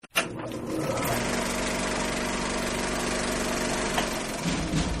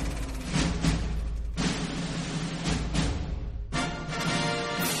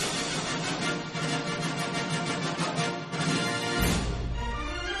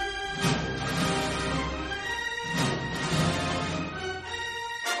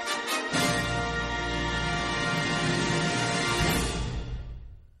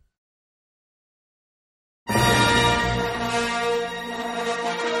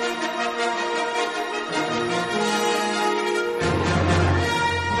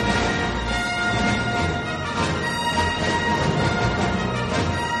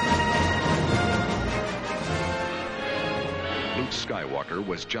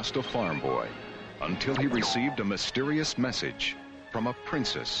was just a farm boy until he received a mysterious message from a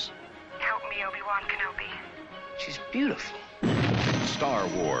princess. Help me, Obi-Wan Kenobi. She's beautiful. Star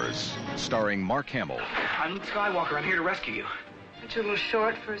Wars, starring Mark Hamill, I'm Luke Skywalker. I'm here to rescue you. Aren't you a little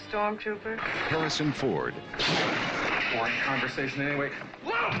short for a stormtrooper? Harrison Ford, Boring conversation anyway.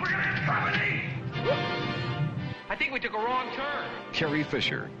 Luke, we're gonna get company! I think we took a wrong turn. Carrie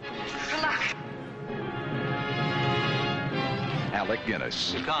Fisher, Good luck. Alec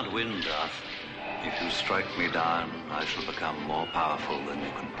Guinness, You can't win, Darth. If you strike me down, I shall become more powerful than you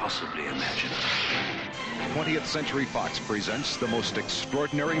can possibly imagine. 20th Century Fox presents the most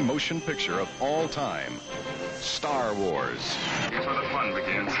extraordinary motion picture of all time, Star Wars. Here's where the fun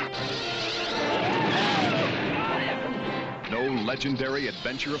begins. No legendary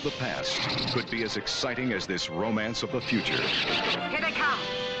adventure of the past could be as exciting as this romance of the future. Here they come.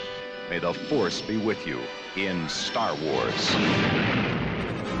 May the Force be with you in Star Wars.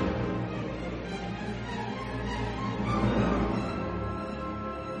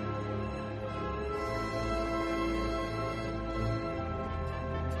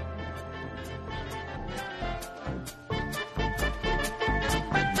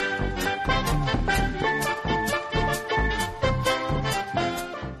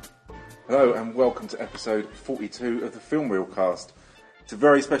 Hello and welcome to episode 42 of the Film Reel Cast. It's a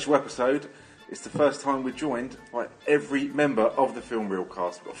very special episode. It's the first time we're joined by every member of the Film Reel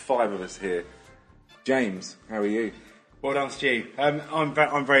Cast. We've got 5 of us here. James, how are you? Well done, Stu.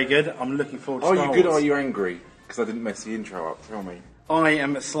 I'm very good. I'm looking forward to Are Star you good or Wars. are you angry? Because I didn't mess the intro up. Tell me.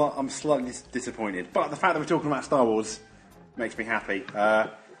 I'm slightly disappointed, but the fact that we're talking about Star Wars makes me happy. I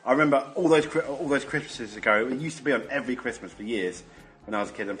remember all those Christmases ago. It used to be on every Christmas for years when I was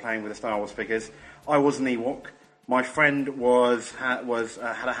a kid and playing with the Star Wars figures. I was an Ewok. My friend had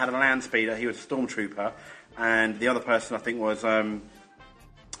a land speeder. He was a stormtrooper, and the other person I think was Boba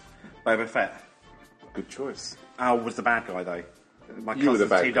Fett. Good choice. Al was the bad guy though. My You were the cousins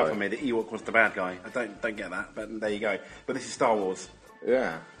bad teamed guy. up on me. The Ewok was the bad guy. I don't get that, but there you go. But this is Star Wars.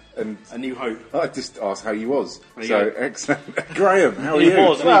 Yeah. And A New Hope. I just asked how you was. There you So go. excellent. Graham, how are you?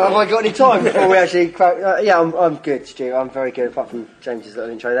 Well, have I got any time before we actually crack? Yeah, I'm good, Stu. I'm very good, apart from James's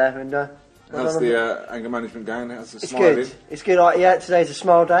little intro there. And How's the anger management going? How's the it's smiling? good. It's good. Yeah, today's a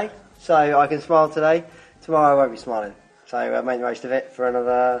smile day, so I can smile today. Tomorrow I won't be smiling, so make the most of it for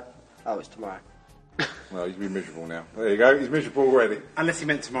another. Oh, it's tomorrow. Well, he's been miserable now. There you go. He's miserable already. Unless he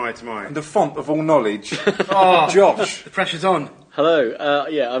meant tomorrow. And the font of all knowledge, Oh, Josh. the pressure's on. Hello.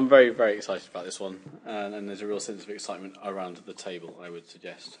 Yeah, I'm very, very excited about this one, and there's a real sense of excitement around the table, I would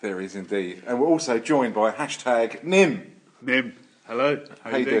suggest. There is indeed. And we're also joined by #Nim. Nim, hello.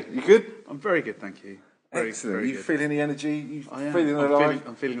 How you doing? You good? I'm very good, thank you. Excellent. Very you good. feeling the energy? You I am. feeling I'm alive?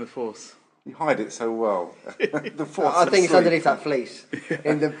 I'm feeling the force. You hide it so well. The force I think it's asleep. underneath that fleece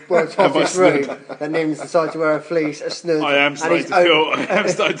in the world's hottest room. That Nim's decided to wear a fleece, a snood, I am and starting his to own. feel. I am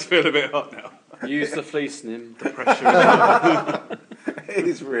starting to feel a bit hot now. Use the fleece, Nim. The pressure is on. It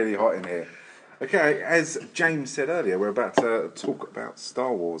is really hot in here. Okay, as James said earlier, we're about to talk about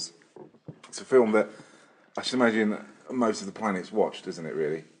Star Wars. It's a film that I should imagine most of the planet's watched, isn't it,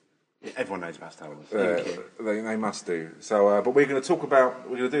 really? Yeah, everyone knows about Star Wars. They must do. So, but we're going to we're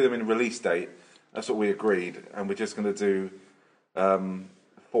going to do them in release date. That's what we agreed. And we're just going to do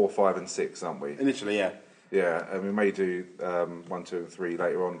 4, 5 and 6, aren't we? Initially, yeah. Yeah, and we may do 1, 2 and 3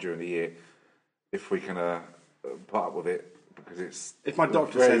 later on during the year if we can put up with it, because it's... If my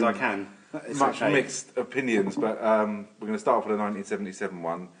doctor very says I can, it's much okay. mixed opinions, but we're going to start off with the 1977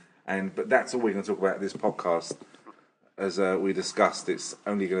 one, but that's all we're going to talk about in this podcast. As we discussed, it's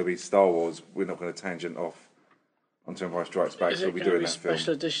only going to be Star Wars. We're not going to tangent off onto Empire Strikes Back, Is so it we'll be going to doing be that film.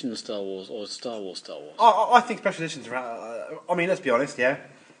 special edition Star Wars or Star Wars Star Wars? I think special editions are. I mean, let's be honest. Yeah,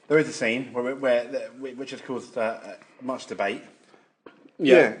 there is a scene which has caused much debate.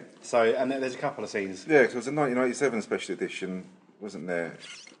 Yeah. So, and there's a couple of scenes. Yeah, because it was a 1997 special edition, wasn't there?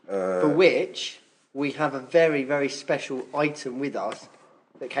 For which we have a very, very special item with us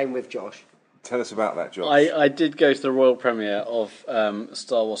that came with Josh. Tell us about that, Josh. I did go to the royal premiere of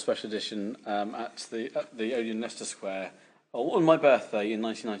Star Wars Special Edition at the Odeon Leicester Square on my birthday in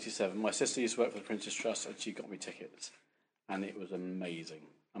 1997. My sister used to work for the Prince's Trust, and she got me tickets, and it was amazing.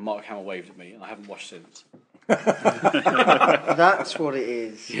 And Mark Hamill waved at me, and I haven't watched since. That's what it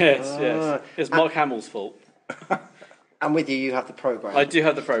is. Yes. It's Mark Hamill's fault. And with you, you have the programme. I do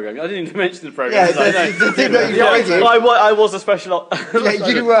have the programme. I didn't even mention the programme. Yeah, I was a special... Yeah,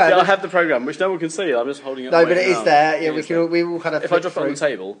 you were. Yeah, I have the programme, which no one can see. I'm just holding it No, up but right it is now. there. Yeah, It is we all had a If I drop it on the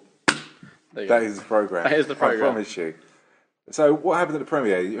table... There you That go. is the programme. That is the programme. I promise you. So, what happened at the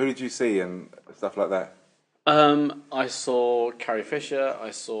premiere? Who did you see and stuff like that? I saw Carrie Fisher.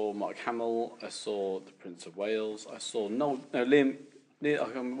 I saw Mark Hamill. I saw the Prince of Wales. I saw Liam,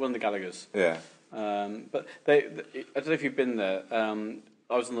 one of the Gallaghers. Yeah. But I don't know if you've been there.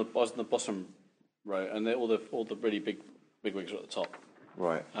 I was in the bottom row, and all the really big wigs were at the top.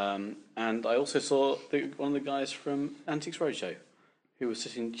 Right. And I also saw one of the guys from Antiques Roadshow, who was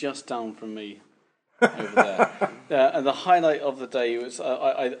sitting just down from me over there. And the highlight of the day was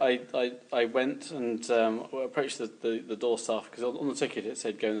I went and approached the door staff, because on the ticket it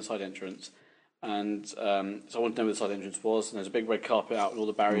said go in the side entrance. And so I wanted to know where the side entrance was, and there's a big red carpet out with all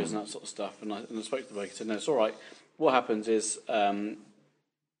the barriers and that sort of stuff. And I spoke to the bloke and said, no, it's all right. What happens is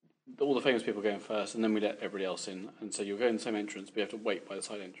all the famous people go in first, and then we let everybody else in. And so you'll go in the same entrance, but you have to wait by the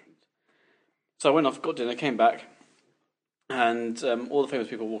side entrance. So I went off, got dinner, came back, and all the famous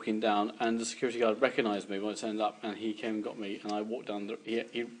people were walking down, and the security guard recognised me when I turned up, and he came and got me, and I walked down.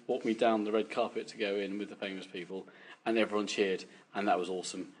 He walked me down the red carpet to go in with the famous people, and everyone cheered, and that was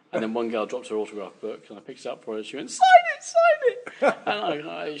awesome. And then one girl dropped her autograph book, and I picked it up for her, and she went, sign it! And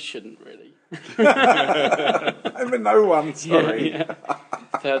I shouldn't really. I mean, no one, sorry. Yeah.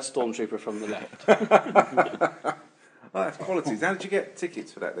 Third stormtrooper from the left. Oh, that's qualities. How did you get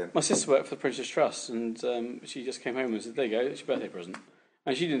tickets for that then? My sister worked for the Princess Trust, and she just came home and said, there you go, it's your birthday present.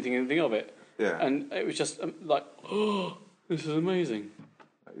 And she didn't think anything of it. Yeah. And it was just like, oh, this is amazing.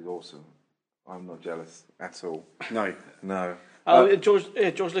 That is awesome. I'm not jealous at all. No. No.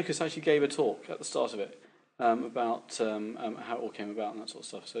 George Lucas actually gave a talk at the start of it about how it all came about and that sort of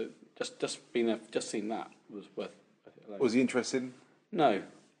stuff. So just being there, just seeing that was worth it alone. Was he interested? No.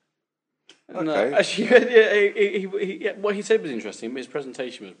 Okay. No, actually, what he said was interesting, but his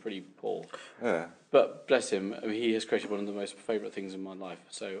presentation was pretty poor. Yeah. But bless him, I mean, he has created one of the most favourite things in my life,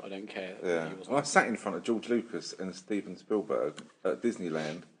 so I don't care. Yeah. Well, I sat in front of George Lucas and Steven Spielberg at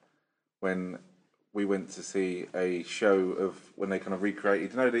Disneyland when we went to see a show of when they kind of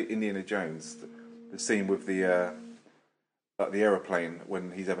recreated, you know, the Indiana Jones, the scene with the aeroplane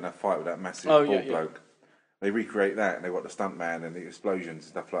when he's having a fight with that massive bald bloke. They recreate that, and they got the stuntman and the explosions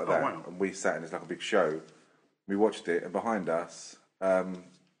and stuff like that. Wow. And we sat in, it's like a big show. We watched it, and behind us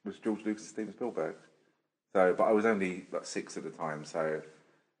was George Lucas and Steven Spielberg. So, but I was only like 6 at the time, so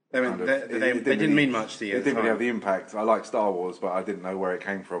They didn't mean much to you. It didn't really have the impact. I like Star Wars, but I didn't know where it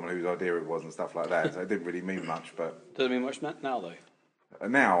came from and whose idea it was and stuff like that. So it didn't really mean much. But does it mean much now, though?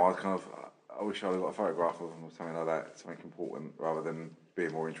 Now I wish I'd got a photograph of them or something like that, something important, rather than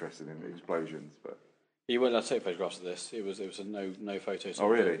being more interested in the explosions. But you weren't allowed to take photographs of this. It was a no photos. Oh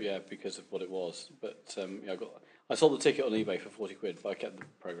really? Yeah, because of what it was. But I sold the ticket on eBay for 40 quid, but I kept the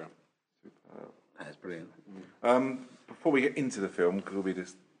programme. That's brilliant. Before we get into the film, because we'll be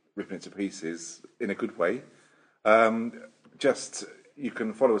just ripping it to pieces in a good way, you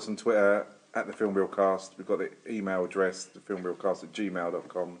can follow us on Twitter at The Film Reelcast. We've got the email address,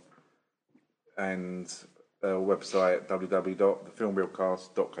 thefilmreelcast@gmail.com, and a website,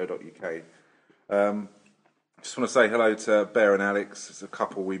 www.thefilmreelcast.co.uk. Just want to say hello to Bear and Alex. It's a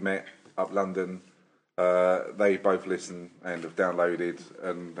couple we met up London. They both listen and have downloaded,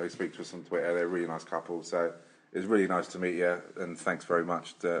 and they speak to us on Twitter. They're a really nice couple, so it's really nice to meet you, and thanks very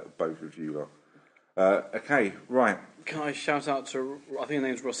much to both of you lot. Okay, right. Can I shout out to, I think her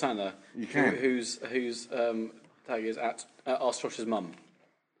name's Rosanna, You can. whose tag is at Ask Josh's mum,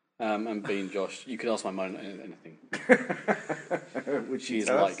 and being Josh. You could ask my mum anything. She's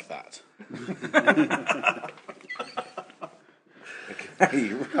like that. Okay,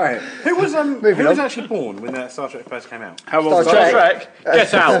 right. Who was actually born when Star Trek first came out? How old? Star Trek?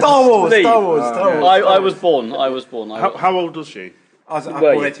 Get out! Star Wars. Leave. Star Wars. Star Wars. I was born. How old was she? I was Well,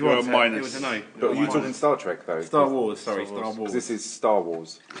 born 81. you're a So minus. it was a no. But are you talking Star Trek, though? Star Wars. Sorry, Star Wars. Because this is Star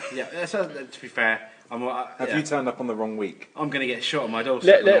Wars. Yeah. To be fair, Have you turned up on the wrong week? I'm going to get shot on my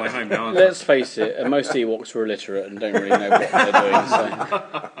doorstep on the way home now. Aren't I? Let's face it, most Ewoks were illiterate and don't really know what they're doing.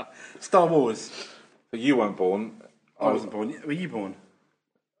 So. Star Wars. So you weren't born. I wasn't born. Were you born?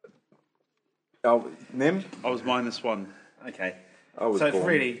 Oh, Nim? I was -1. Okay. I was so born. it's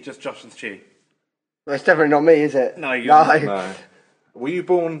really just Josh and Stu. Well, it's definitely not me, is it? No, you're no. No. Were you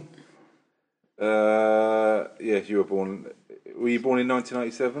born? Yes, you were born. Were you born in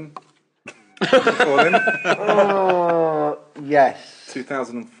 1997? Before then? Yes.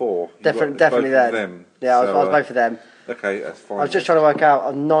 2004. Definitely both of then. them. Yeah, I was So, both of them. Okay, that's fine. I was just trying to work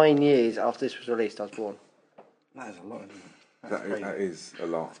out, 9 years after this was released, I was born. That is a lot, isn't it? That is a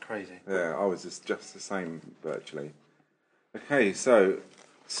lot. That's crazy. Yeah, I was just the same, virtually. Okay, so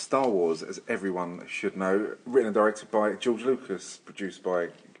Star Wars, as everyone should know, written and directed by George Lucas, produced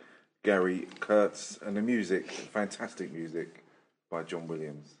by Gary Kurtz, and the music, fantastic music, by John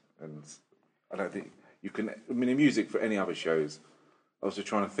Williams. And I don't think you can. I mean, the music for any other shows. I was just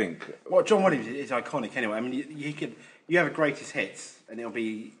trying to think. Well, John Williams is iconic anyway. I mean, you have a greatest hits, and it'll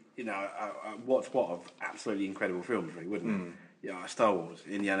be a what's what of absolutely incredible films, really, wouldn't it? Yeah, Star Wars,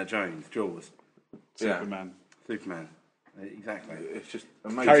 Indiana Jones, Jaws, Superman. Exactly. It's just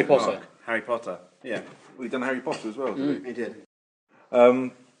amazing. Harry Potter. Harry Potter. Yeah, Well, he done Harry Potter as well, didn't he? he did.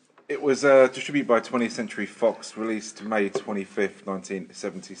 It was distributed by 20th Century Fox, released May 25th,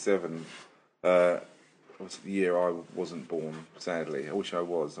 1977. Obviously, the year I wasn't born, sadly. I wish I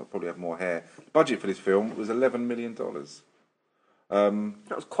was. I'd probably have more hair. The budget for this film was $11 million. That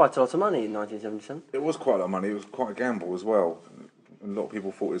was quite a lot of money in 1977. It was quite a lot of money. It was quite a gamble as well. A lot of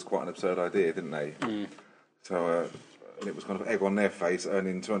people thought it was quite an absurd idea, didn't they? So and it was kind of egg on their face,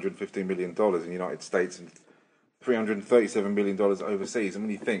 earning $215 million in the United States and $337 million overseas. And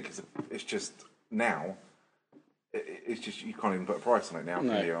when you think, it's just now, it's just, you can't even put a price on it now,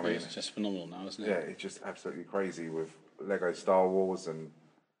 can you? I mean, it's just phenomenal now, isn't it? yeah, it's just absolutely crazy with Lego Star Wars and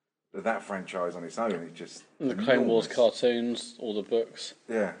that franchise on its own. It's just And the Clone Wars cartoons, all the books.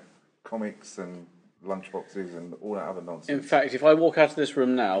 Yeah, comics and lunchboxes and all that other nonsense. In fact, if I walk out of this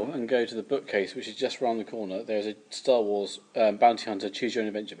room now and go to the bookcase, which is just round the corner, there's a Star Wars Bounty Hunter Choose Your Own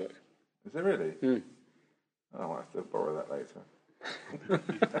Adventure book. Is there really? I might have to borrow that later.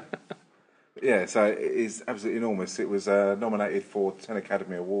 Yeah, so it is absolutely enormous. It was nominated for 10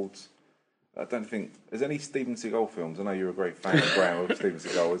 Academy Awards. I don't think... There's any Steven Seagal films? I know you're a great fan of Graham of Steven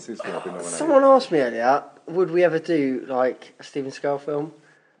Seagal. Has his film been nominated? Someone asked me earlier, would we ever do like a Steven Seagal film?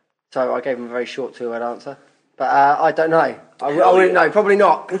 So I gave him a very short two-word answer. But I don't know. I wouldn't know. Probably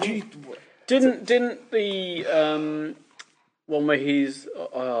not. Would you... Didn't the one where he's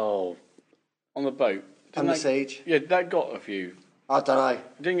on the boat? Under Siege? Yeah, that got a few. I don't know.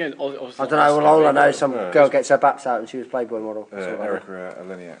 Didn't get. I don't know. Well, all I know is some girl gets her baps out and she was Playboy model. Erica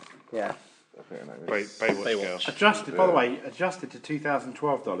Eleniak. Yeah. Baywatch Girl. Adjusted, by the way, adjusted to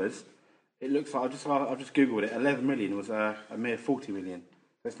 $2012. It looks like I've just googled it. 11 million was a mere 40 million.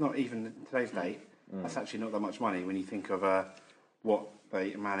 It's not even in today's date. That's actually not that much money when you think of what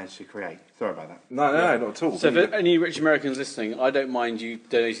they managed to create. Sorry about that. No, not at all. So, for any rich Americans listening, I don't mind you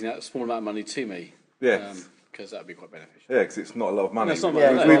donating that small amount of money to me. Yes. Because that would be quite beneficial. Yeah, because it's not a lot of money. It's not We've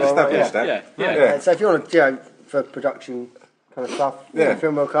established that. Yeah. So if you want to, for production kind of stuff,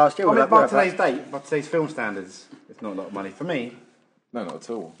 film will cast you. I mean, by today's date, by today's film standards, it's not a lot of money. For me, No, not at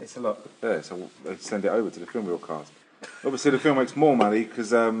all. it's a lot. Yeah, so they send it over to the film wheel cast. Obviously, the film makes more money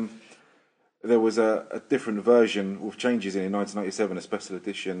because there was a different version with changes in 1997, a special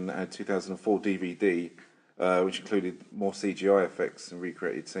edition, and 2004 DVD, which included more CGI effects and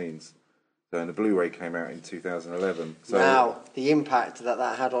recreated scenes. So, and the Blu-ray came out in 2011. So, now, the impact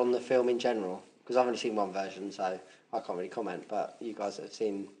that had on the film in general, because I've only seen one version, so I can't really comment, but you guys have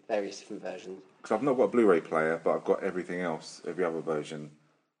seen various different versions. because I've not got a Blu-ray player, but I've got everything else, every other version,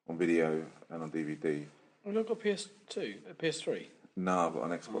 on video and on DVD. Have you got PS2, PS3? No, I've got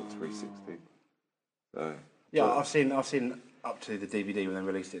an Xbox 360. So, Yeah, I've seen up to the DVD when they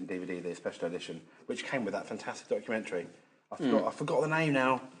released it in DVD, the special edition, which came with that fantastic documentary. I forgot the name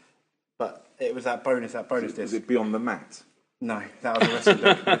now, but it was that bonus disc. is it Beyond the Mat? No, that was a wrestling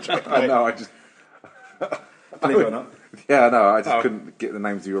documentary. I know, I just... Believe it or not. Yeah, no, I just couldn't get the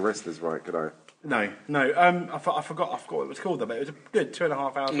names of your wrestlers right, could I? No. I forgot what it was called though, but it was a good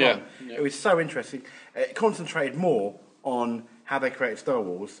 2.5 hours long. Yeah. It was so interesting. It concentrated more on how they created Star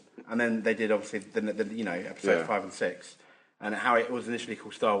Wars, and then they did obviously the episode 5 and 6, and how it was initially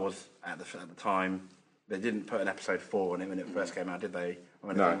called Star Wars at the time. They didn't put an episode 4 on it when it first came out, did they?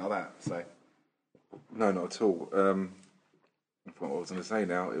 Or anything like that. So. No, not at all. I forgot what I was going to say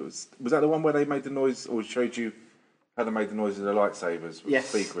now. Was that the one where they made the noise, or showed you how they made the noise of the lightsabers with the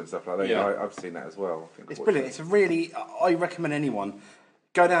speaker and stuff like that? Yeah, I've seen that as well. I think it's brilliant. It's a really. I recommend anyone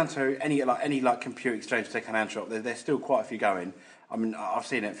go down to any computer exchange, take an hand shop. There's still quite a few going. I mean, I've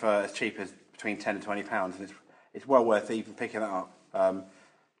seen it for as cheap as between £10 and £20, and it's well worth even picking that up.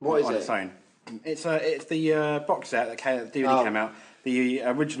 What is on it? Its own. It's the box set that DVD came out, the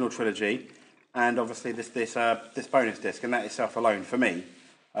original trilogy, and obviously this bonus disc, and that itself alone for me,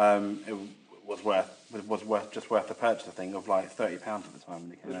 it was worth the purchase. I think of like £30 at the time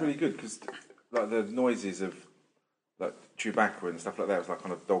when it came out. It's really good because like the noises of like Chewbacca and stuff like that was like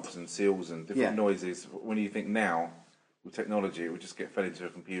kind of dogs and seals and different noises. When you think now with technology, it would just get fed into a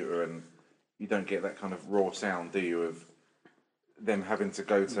computer and you don't get that kind of raw sound, do you? Of them having to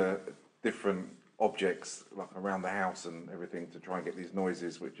go to different objects like around the house and everything to try and get these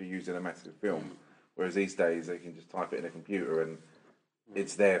noises which are used in a massive film. Whereas these days they can just type it in a computer and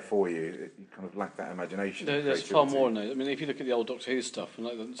it's there for you. You kind of lack that imagination. There's far more in there. I mean, if you look at the old Doctor Who stuff, and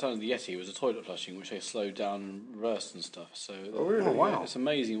like the Sound of the Yeti was a toilet flushing, which they slowed down and reversed and stuff. So, wow. It's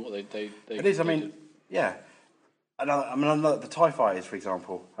amazing what they It is. I mean, yeah. Another, the TIE fighters, for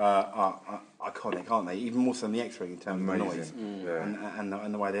example, are iconic, aren't they? Even more so than the X-wing in terms of the noise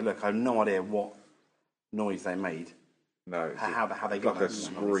and the way they look. I have no idea what noise they made. No, how they got like a that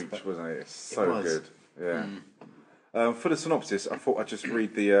screech, noise, wasn't it? It's so good. Yeah. Mm. For the synopsis, I thought I'd just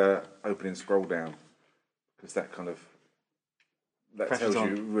read the opening scroll down because that kind of Pressure's tells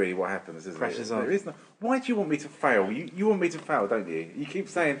on. you really what happens, isn't Pressure's it? on. There is no, why do you want me to fail? You want me to fail, don't you? You keep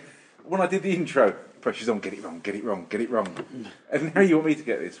saying when I did the intro, pressure's on, get it wrong, get it wrong, get it wrong, and now you want me to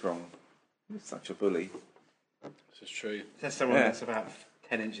get this wrong. You're such a bully. This is true. There's someone that's about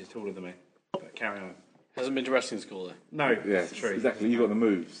 10 inches taller than me. But carry on. Hasn't been to wrestling school though. No, Yes, it's true. exactly. You got the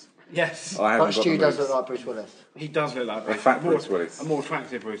moves. Yes. I haven't But got Stu the does moves. look like Bruce Willis. He does look like A fat Bruce Willis. A more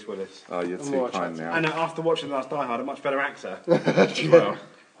attractive Bruce Willis. Oh, you're too more kind now. And after watching the last Die Hard, a much better actor as well.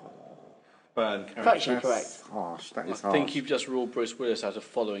 Burn. Factually correct. Harsh. That is I harsh. think you've just ruled Bruce Willis out of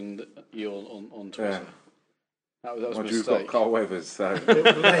following you on Twitter. Yeah. That was a Mind you, we've got mistake. Carl Weathers, so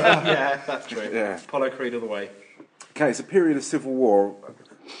Yeah, that's true. yeah. Apollo Creed all the way. Okay, it's a period of civil war.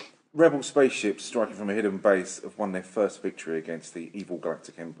 Rebel spaceships striking from a hidden base have won their first victory against the evil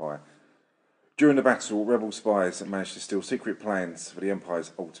Galactic Empire. During the battle, Rebel spies managed to steal secret plans for the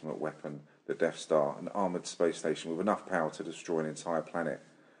Empire's ultimate weapon, the Death Star, an armoured space station with enough power to destroy an entire planet.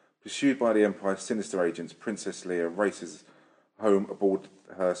 Pursued by the Empire's sinister agents, Princess Leia races home aboard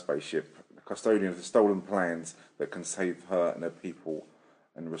her spaceship, the custodian of the stolen plans that can save her and her people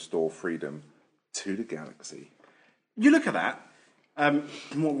and restore freedom to the galaxy. You look at that,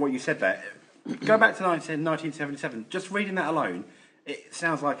 from what you said there, go back to 1977, just reading that alone, it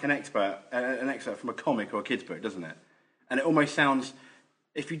sounds like an excerpt from a comic or a kid's book, doesn't it? And it almost sounds,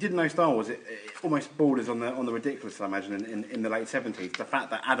 if you didn't know Star Wars, it almost borders on the ridiculous, I imagine, in the late 70s, the fact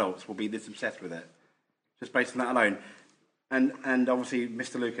that adults will be this obsessed with it, just based on that alone. And obviously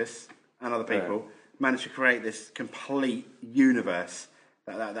Mr. Lucas and other people managed to create this complete universe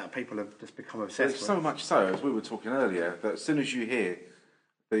that people have just become obsessed with. So much so, as we were talking earlier, that as soon as you hear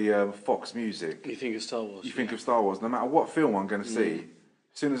the Fox music, You think of Star Wars. you think of Star Wars. No matter what film I'm going to see,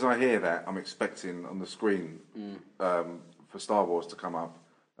 as soon as I hear that, I'm expecting on the screen for Star Wars to come up.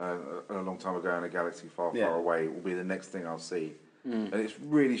 A long time ago in a galaxy far, far away will be the next thing I'll see. And it's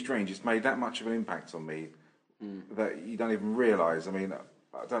really strange. It's made that much of an impact on me that you don't even realise. I mean,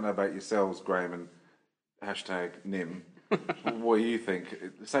 I don't know about yourselves, Graham, and hashtag Nim. What do you think?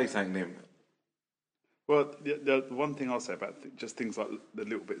 Say something, Nim. Well, the one thing I'll say about just things like the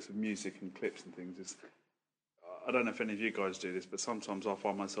little bits of music and clips and things is, I don't know if any of you guys do this, but sometimes I'll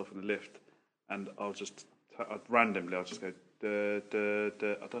find myself in the lift and I'll just randomly I'll just go duh, duh,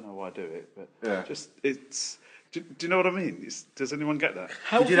 duh. I don't know why I do it, but just it's. Do you know what I mean? Does anyone get that?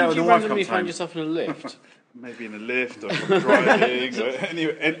 How You do often that do when you the wife randomly comes find home. yourself in a lift? Maybe in a lift or driving. Or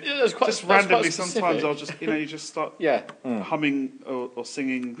anyway, and that's quite- just that's quite randomly, specific. sometimes I'll just you just start humming or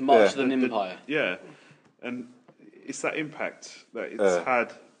singing March of the Empire. Yeah, and it's that impact that it's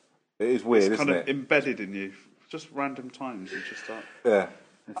had. It is weird, It's isn't kind of it? embedded in you, just random times. You just start. Yeah.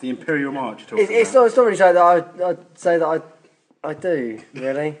 It's the Imperial March you're talking It's about. not really so that I'd say that I do,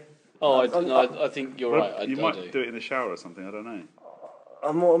 really. Oh, I think you're right. You I might do. do it in the shower or something. I don't know.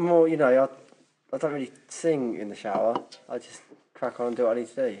 I'm more, I don't really sing in the shower. I just crack on and do what I need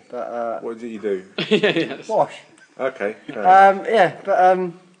to do. But What do you do? Yes. wash. Okay. It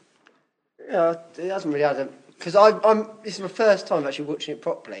hasn't really had a because this is my first time actually watching it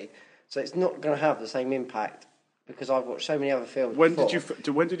properly, so it's not going to have the same impact because I've watched so many other films. When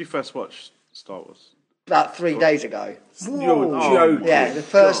before. did you first watch Star Wars? About 3 days ago. You're joking. Yeah, the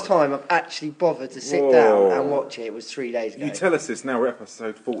first time I've actually bothered to sit down and watch it was 3 days ago. You tell us this now. We're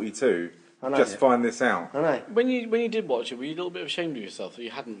episode 42. I know. Just find this out. I know. When you did watch it, were you a little bit ashamed of yourself that you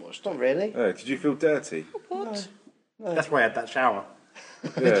hadn't watched Not it? really. Did you feel dirty? What? That's why I had that shower.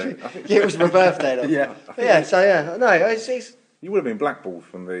 Yeah. Yeah, it was my birthday. Though. No, it's You would have been blackballed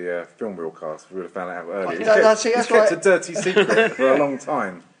from the film broadcast if we would have found it out earlier. He's that's kept why- a dirty secret for a long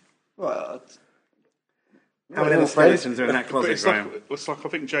time. well, How many little skeletons are in that But closet, Graham? it's like I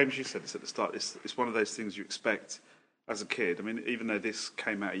think James, you said this at the start. It's one of those things you expect as a kid. I mean, even though this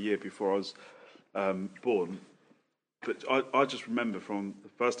came out a year before I was born, but I just remember from the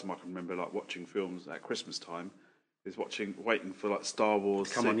first time I can remember like watching films at Christmas time is waiting for like Star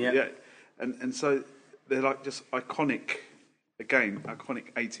Wars. Come on, yeah. And so they're like just iconic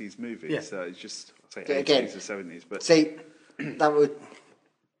 80s movies. Yeah. So it's just I say But again, 80s or 70s, but see, that would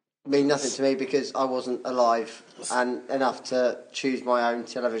mean nothing to me because I wasn't alive and enough to choose my own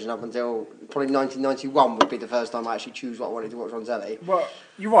television up until probably 1991 would be the first time I actually choose what I wanted to watch on telly. Well,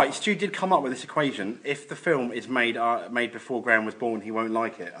 you're right. Stu did come up with this equation. If the film is made before Graham was born, he won't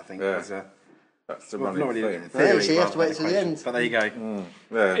like it. I think. That's the running thing. So you have to wait till the end. But there you go.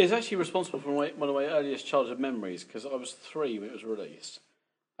 Yeah. It's actually responsible for one of my earliest childhood memories because I was 3 when it was released,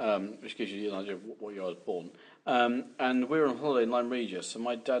 which gives you an idea of what year I was born. And we were on holiday in Lyme Regis, and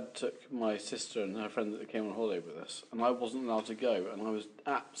my dad took my sister and her friend that came on holiday with us, and I wasn't allowed to go, and I was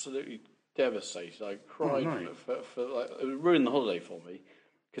absolutely devastated. I cried for like, it ruined the holiday for me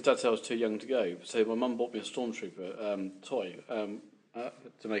because Dad said I was too young to go. So my mum bought me a Stormtrooper toy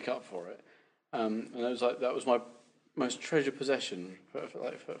to make up for it. And it was like that was my most treasured possession for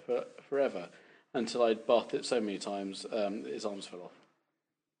forever until I'd bathed it so many times his arms fell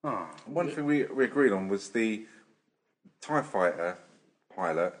off. One thing we agreed on was the TIE Fighter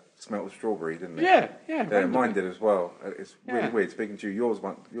pilot smelled of strawberry, didn't it? Yeah, mine did as well. It's really weird. Speaking to you,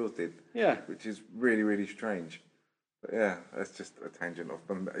 yours did. Yeah, which is really, really strange. But yeah, that's just a tangent off.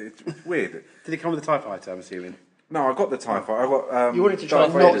 It's weird. Did it come with a TIE Fighter, I'm assuming? No, I got the TIE Fighter. I got. You wanted to try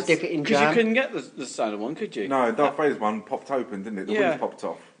and not dip it in because jam. you couldn't get the standard one, could you? No, Darth Vader's one popped open, didn't it? The wings popped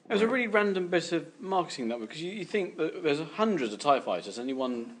off. It was a really random bit of marketing that because you think that there's hundreds of TIE fighters, only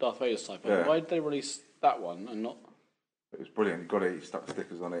one Darth Vader's TIE fighter. Yeah. Why did they release that one and not? It was brilliant. You got it. You stuck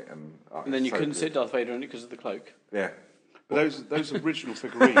stickers on it, and then you so couldn't good. sit Darth Vader in it because of the cloak. Yeah. But those original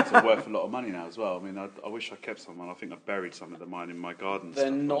figurines are worth a lot of money now as well. I mean, I wish I kept some. I think I've buried some of mine in my garden. They're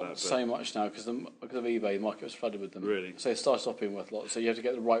stuff not like that, so much now because of eBay, the market was flooded with them. Really? So it started off being worth a lot. So you have to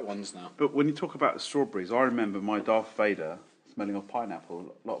get the right ones now. But when you talk about the strawberries, I remember my Darth Vader smelling of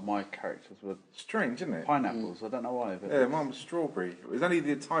pineapple. A lot of my characters were Strange, isn't it? pineapples. I don't know why. But Yeah, mine was strawberry. It was only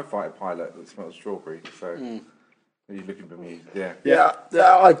the TIE Fighter pilot that smelled of strawberry. So you're looking for me, yeah.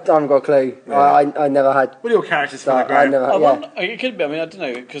 I haven't got a clue. I never had. What are your characters from the I Graham? never. It could be. I mean, I don't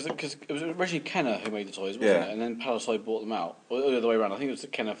know because it was originally Kenner who made the toys, wasn't it? And then Palatoy bought them out, or the other way around. I think it was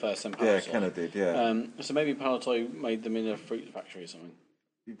Kenner first, then Palatoy. Yeah, Kenner did, yeah. So maybe Palatoy made them in a fruit factory or something.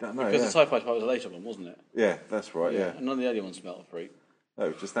 You don't know, Because the TIE Fighter was a later one, wasn't it? Yeah, that's right, yeah. And none of the early ones smelled of fruit. No,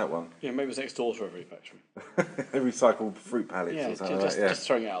 it was just that one. Yeah, maybe it was next door to a fruit factory. They recycled fruit pallets Yeah, or something like that, just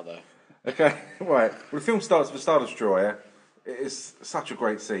throwing it out there. Okay, right. Well, the film starts with Star Destroyer. It's such a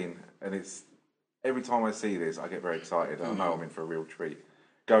great scene, and it's every time I see this, I get very excited. I know I'm in for a real treat.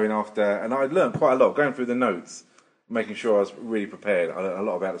 Going after, and I learned quite a lot going through the notes, making sure I was really prepared. I learned a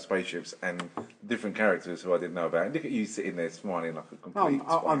lot about the spaceships and different characters who I didn't know about. And look at you sitting there smiling like a complete.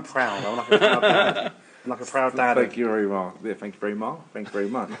 I'm proud. I'm like a proud dad. I'm like a proud dad. Thank you very much. Yeah, thank you very much. Thank you very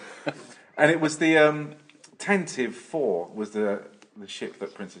much. And it was the Tantive 4 was the ship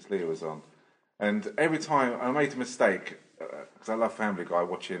that Princess Leia was on. And every time I made a mistake, because I love Family Guy,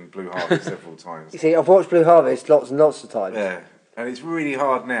 watching Blue Harvest several times. You see, I've watched Blue Harvest lots and lots of times. Yeah, and it's really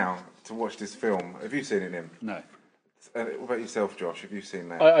hard now to watch this film. Have you seen it, Nim? no. What about yourself, Josh? Have you seen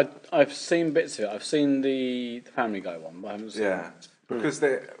that? I've seen bits of it. I've seen the Family Guy one, but I haven't seen it. Because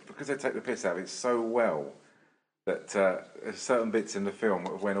they take the piss out of it so well that there's certain bits in the film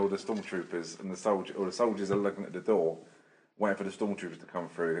when all the stormtroopers and the soldiers are looking at the door, waiting for the stormtroopers to come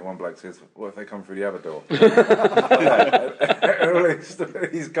through. And one bloke says, "What if they come through the other door?" All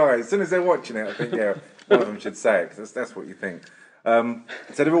these guys, as soon as they're watching it, I think one of them should say it because that's what you think. So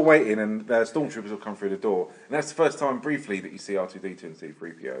they're all waiting, and the stormtroopers will come through the door, and that's the first time briefly that you see R2D2 and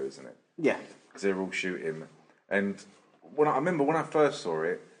C3PO, isn't it? Yeah. Because they're all shooting. And I remember when I first saw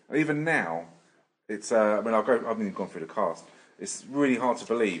it, and even now, it's. I've even gone through the cast. It's really hard to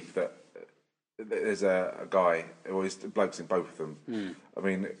believe that there's a guy, or there's blokes in both of them. I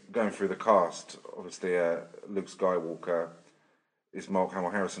mean, going through the cast, obviously Luke Skywalker is Mark Hamill,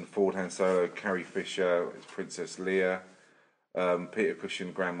 Harrison Ford, Han Solo, Carrie Fisher is Princess Leia, Peter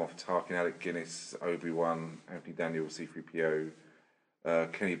Cushing, Grand Moff Tarkin, Alec Guinness, Obi-Wan, Anthony Daniels, C-3PO,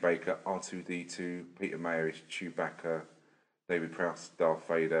 Kenny Baker, R2-D2, Peter Mayer is Chewbacca, David Prowse, Darth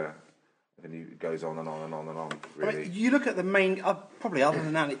Vader, and then it goes on and on and on and on, really. I mean, you look at the main, probably other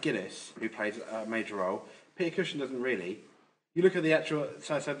than Alec Guinness, who plays a major role, Peter Cushing doesn't really. You look at the actual,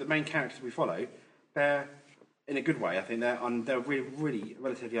 so the main characters we follow, they're, in a good way, I think they're really, really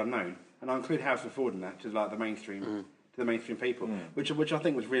relatively unknown. And I include Harrison Ford in that, to like the mainstream, to the mainstream people, which I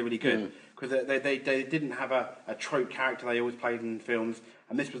think was really, really good, because they didn't have a trope character they always played in films,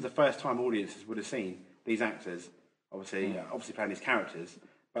 and this was the first time audiences would have seen these actors, obviously playing these characters,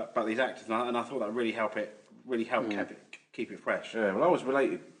 but these actors, and I thought that really helped keep it fresh. Yeah, well, I always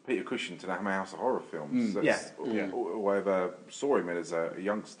related Peter Cushing to the Hammer House of Horror films. Or ever saw him as a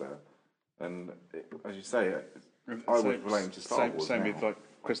youngster, and as you say, I always relate him to Star Wars. Same now. with like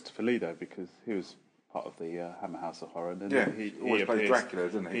Christopher Lee though, because he was part of the Hammer House of Horror. And Yeah, he always plays Dracula,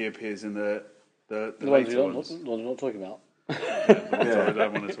 doesn't he? He appears in the ones later we're ones. not talking about. The ones I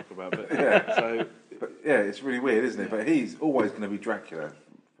don't want to talk about. But so But yeah, it's really weird, isn't it? But he's always going to be Dracula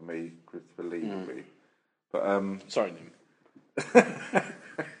for me. Christopher Lee will be. But Sorry, Nim.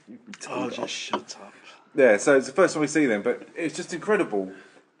 oh, just shut up. yeah, so it's the first time we see them, but it's just incredible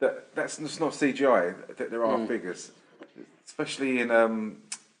that that's just not CGI. That there are figures, especially in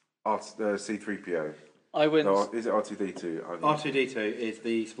C-3PO. I went. No, is it R2D2? R2D2 is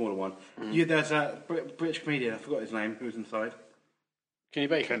the smaller one. There's a British comedian, I forgot his name, who was inside. Kenny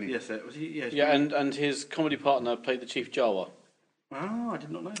Baker. Yes, it was he. Yeah, and his comedy partner played the Chief Jawa. Oh, I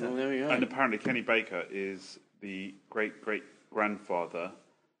did not know that. Oh, there we go. And apparently Kenny Baker is the great-great-grandfather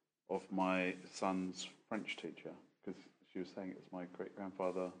of my son's French teacher, because she was saying it was my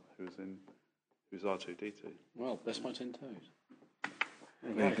great-grandfather who's R2D2. Well, bless my 10 toes.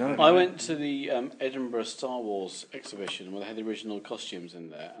 There you go. I went to the Edinburgh Star Wars exhibition where they had the original costumes in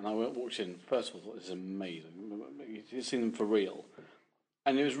there, and I walked in. First of all, I thought this is amazing. You've seen them for real,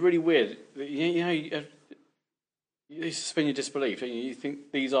 and it was really weird. You suspend your disbelief. You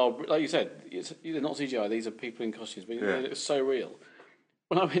think these are, like you said, they're not CGI. These are people in costumes, but it's so real.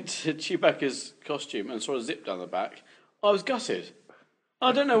 When I went to Chewbacca's costume and saw a zip down the back, I was gutted.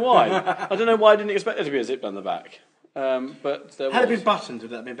 I don't know why. I don't know why I didn't expect there to be a zip down the back. But there Had it was. been buttons,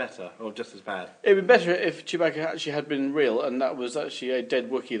 would that have been better, or just as bad? It would be better if Chewbacca actually had been real, and that was actually a dead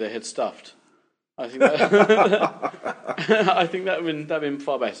Wookiee they had stuffed. I think that I think that'd been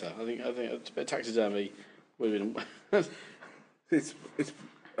far better. I think a bit of taxidermy would have been. It's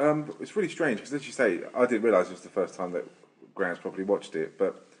really strange because, as you say, I didn't realise it was the first time that Graham's probably watched it.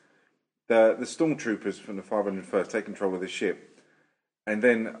 But the stormtroopers from the 501st take control of the ship, and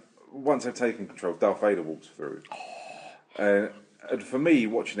then once they've taken control, Darth Vader walks through. And for me,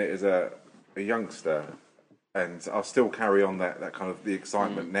 watching it as a youngster, and I'll still carry on that kind of the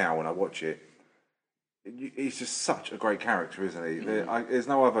excitement now when I watch it. He's just such a great character, isn't he? There's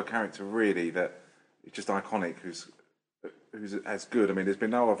no other character really that is just iconic who's as good. I mean, there's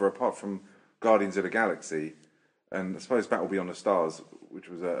been no other apart from Guardians of the Galaxy, and I suppose Battle Beyond the Stars, which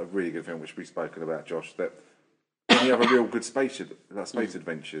was a really good film, which we've spoken about, Josh. That any other real good space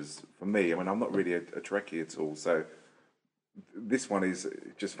adventures for me. I mean, I'm not really a Trekkie at all, so this one is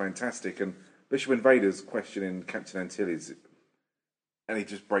just fantastic. And especially when Vader's questioning Captain Antilles, and he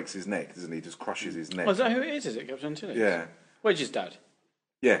just breaks his neck, doesn't he? He just crushes his neck. Oh, is that who it is? Is it Captain Antilles? Yeah. Wedge's dad?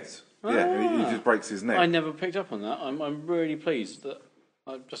 Yes. Yeah, and he just breaks his neck. I never picked up on that. I'm really pleased that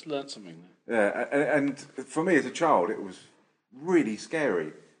I've just learnt something there. Yeah, and for me as a child, it was really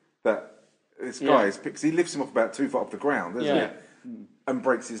scary that this guy is, because he lifts him off about 2 foot off the ground, doesn't he? And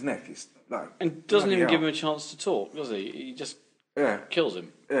breaks his neck. It's like, and doesn't even give him a chance to talk, does he? He just kills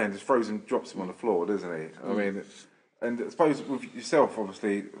him. Yeah, and just throws him, drops him on the floor, doesn't he? I mean, and I suppose with yourself,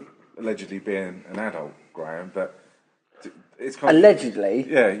 obviously, allegedly being an adult, Graham, but it's kind allegedly.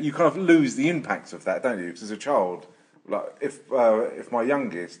 You kind of lose the impact of that, don't you? Because as a child, like if my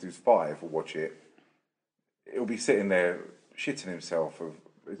youngest, who's 5, will watch it, he'll be sitting there shitting himself.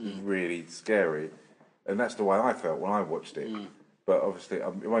 It's really scary, and that's the way I felt when I watched it. But obviously,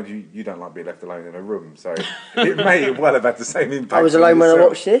 mind you don't like being left alone in a room, so it may well have had the same impact. I was alone when I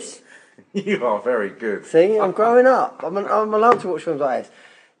watched this. You are very good. See, I'm growing up. I'm allowed to watch films like this.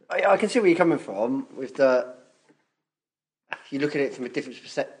 I can see where you're coming from with the. You look at it from a different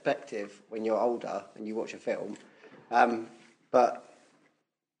perspective when you're older and you watch a film, but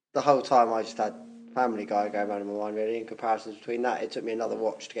the whole time I just had Family Guy going around in my mind. Really, in comparisons between that, it took me another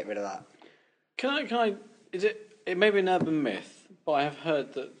watch to get rid of that. Can I? Is it? It may be an urban myth, but I have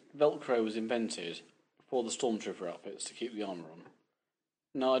heard that Velcro was invented for the stormtrooper outfits to keep the armour on.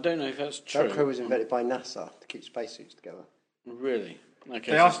 No, I don't know if that's true. Velcro was invented by NASA to keep spacesuits together. Really?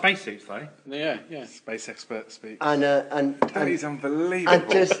 Okay. They are spacesuits, though. Yeah. Space expert speaks. And that is unbelievable.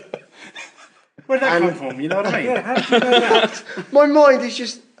 And just where did that come from? You know what I mean? Yeah, how do you know that? My mind is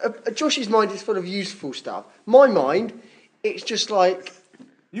just Josh's mind is full of useful stuff. My mind, it's just like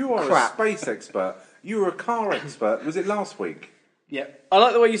you are crap. A space expert. You were a car expert. Was it last week? Yeah. I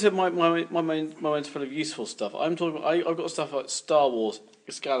like the way you said my mind's full of useful stuff. I'm talking about, I've got stuff like Star Wars,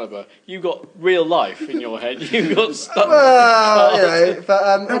 Excalibur. You've got real life in your head. You've got stuff. Well, you know,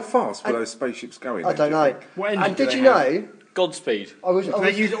 but how fast were those spaceships going? I don't know. What engine And do did they you have? know? Godspeed. Do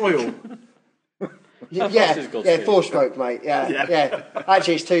they use oil? How fast is Godspeed? 4-stroke, mate. Yeah.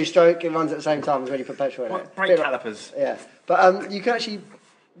 Actually, it's 2-stroke. It runs at the same time as when you put petrol in it. Brake Bit like- calipers. Yeah, but you can actually,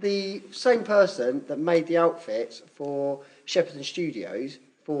 the same person that made the outfits for Shepperton Studios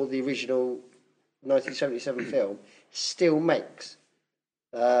for the original 1977 film still makes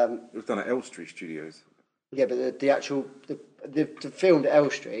It was done at Elstree Studios. Yeah, but the filmed at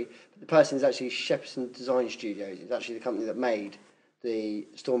Elstree, the person is actually Shepperson Design Studios. It's actually the company that made the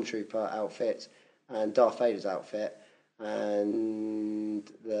Stormtrooper outfit and Darth Vader's outfit and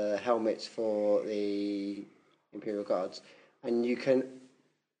the helmets for the Imperial Guards. And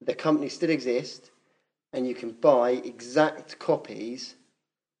the company still exists, and you can buy exact copies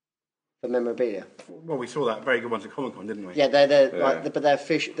for memorabilia. Well, we saw that very good ones at Comic Con, didn't we? Yeah, but they're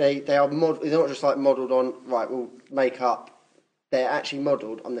they are they're not just like modelled on. Right, we'll make up. They're actually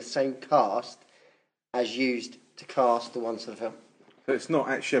modelled on the same cast as used to cast the ones for the film. So it's not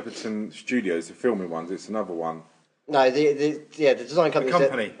at Shepperton Studios, the filming ones. It's another one. No, the design company.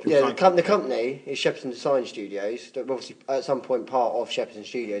 The company is Shepperton Design Studios. That were obviously at some point part of Shepperton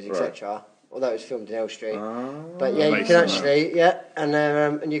Studios, etc. Although it was filmed in Elstree, but yeah, you can actually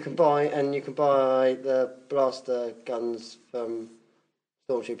and you can buy the blaster guns from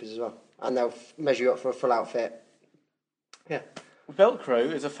Stormtroopers as well, and they'll measure you up for a full outfit. Yeah.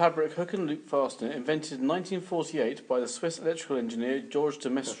 Velcro is a fabric hook and loop fastener invented in 1948 by the Swiss electrical engineer Georges de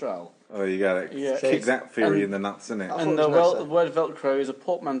Mestral. Oh, you got it. Yeah. Kick that theory in the nuts, isn't it? And the word Velcro is a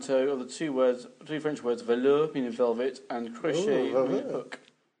portmanteau of the two French words velours, meaning velvet, and crochet, meaning hook.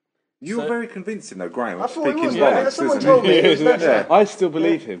 You were very convincing, though, Graham. I thought it was. Bollocks, Someone told me it was I still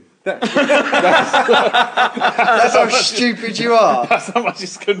believe him. That's how stupid you are. That's how much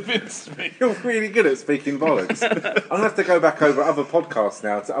it's convinced me. You're really good at speaking bollocks. I'm going to have to go back over other podcasts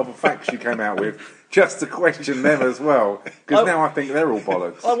now to other facts you came out with just to question them as well, because now I think they're all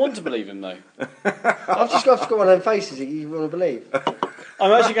bollocks. I want to believe him, though. I've just got one of them faces that you want to believe.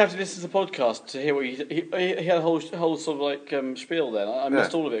 I'm actually going to have to listen to the podcast to hear what he had a whole sort of like spiel then. I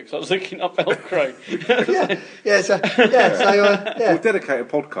missed all of it because I was looking up Velcro. We'll dedicate a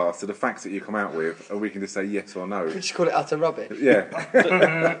podcast to the facts that you come out with, and we can just say yes or no. We just call it utter rubbish. Yeah.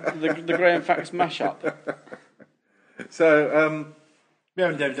 the Graham Facts mashup. So, we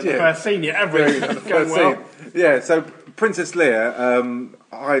haven't done the first scene yet, have we? Going well. Yeah, so Princess Leia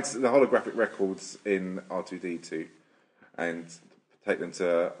hides the holographic records in R2-D2 and take them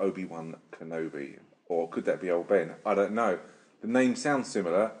to Obi-Wan Kenobi. Or could that be old Ben? I don't know. The name sounds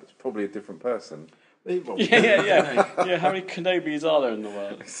similar. It's probably a different person. Yeah. How many Kenobis are there in the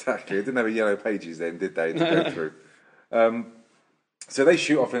world? Exactly. They didn't have a yellow pages then, did they? To go through. So they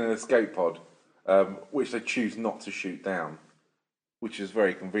shoot off in an escape pod, which they choose not to shoot down, which is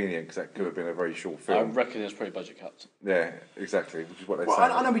very convenient because that could have been a very short film. I reckon there's probably budget cuts. Yeah, exactly, which is what they say.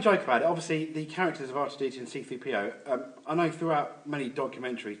 I know we joke about it. Obviously, the characters of R2-D2 and C-3PO, I know throughout many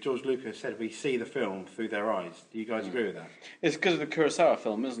documentaries, George Lucas said we see the film through their eyes. Do you guys agree with that? It's because of the Kurosawa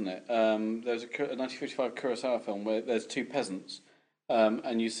film, isn't it? There's a 1955 Kurosawa film where there's two peasants,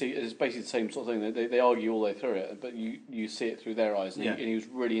 and you see it's basically the same sort of thing. They argue all the way through it, but you see it through their eyes, and he was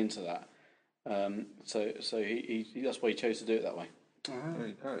really into that. So he that's why he chose to do it that way. There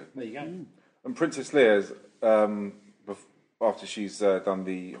you go. And Princess Leia's, after she's done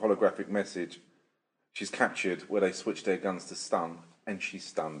the holographic message, she's captured where they switch their guns to stun, and she's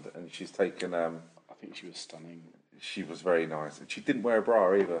stunned, and she's taken... I think she was stunning. She was very nice. And she didn't wear a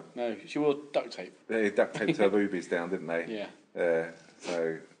bra either. No, she wore duct tape. They duct taped her boobies down, didn't they? Yeah.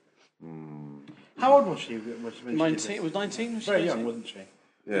 So... How old was she? 19. It was 19? Very young, wasn't she?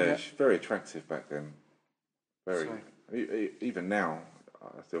 Yeah, she's very attractive back then. Very. Even now,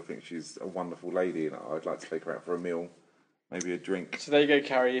 I still think she's a wonderful lady, and I'd like to take her out for a meal, maybe a drink. So there you go,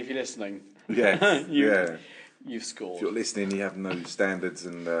 Carrie, if you're listening. Yes, You've scored. If you're listening, you have no standards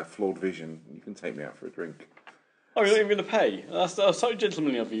and flawed vision, you can take me out for a drink. Oh, you're not even going to pay? That's so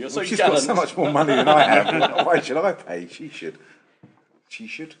gentlemanly of you. You're so she's gallant. Got so much more money than I have. Why should I pay? She should. She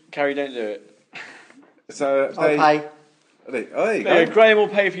should. Carrie, don't do it. So I'll pay. There you go. Graham will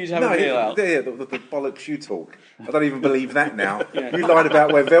pay for you to have a meal out. The bollocks you talk. I don't even believe that now. You lied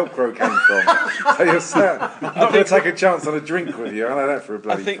about where Velcro came from. So I'm going to take a chance on a drink with you. I know that for a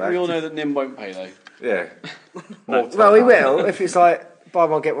bloody fact. I think we all know that Nim won't pay, though. Yeah. Well, we will if it's like buy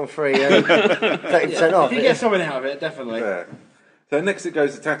one get one free and 30% off. If you get something out of it, definitely. Yeah. So next it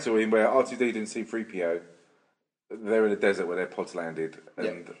goes to Tatooine, where R2-D2 and C-3PO, they're in a desert where their pod's landed,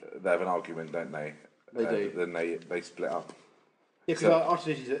 and they have an argument, don't they? They do. Then they split up. Yeah, because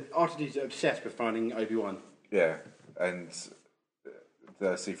R2-D2's obsessed with finding Obi-Wan. Yeah, and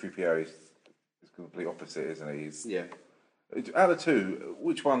the C-3PO is complete opposite, isn't he? Yeah. Out of two,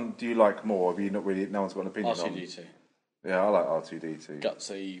 which one do you like more? Have you not really? No one's got an opinion on. R2-D2. Yeah, I like R2-D2.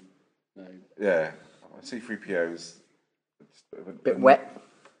 Gutsy. No. Yeah, C-3PO's a bit wet.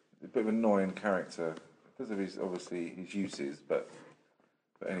 A bit of an annoying character because of his uses, but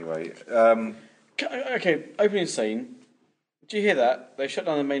anyway. Okay, opening scene. Do you hear that? They shut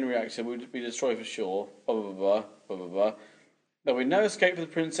down the main reactor. We'll be destroyed for sure. Blah blah blah blah blah blah. There'll be no escape for the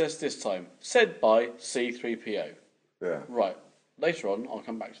princess this time. Said by C-3PO. Yeah. Right. Later on, I'll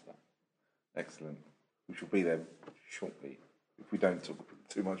come back to that. Excellent. We shall be there shortly if we don't talk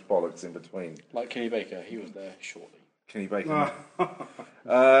too much bollocks in between. Like Kenny Baker, he was there shortly. Kenny Baker.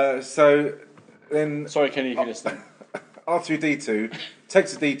 So then, sorry, Kenny, if you're listening. R2D2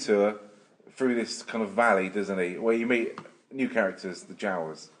 takes a detour through this kind of valley, doesn't he? Where you meet new characters, the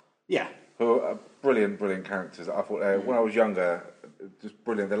Jawas. Yeah. Who are brilliant characters. I thought when I was younger, just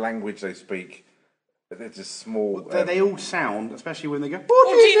brilliant. The language they speak, they're just small. They all sound, especially when they go,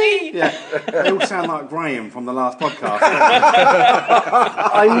 "What yeah, they all sound like Graham from the last podcast.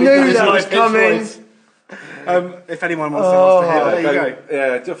 I knew that was coming. If anyone wants to hear it, there you go.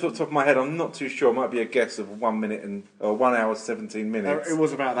 Yeah, just off the top of my head, I'm not too sure. It might be a guess of 1 minute or 1 hour 17 minutes. It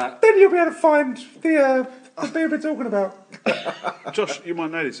was about that. Then you'll be able to find the bit we're talking about. Josh, you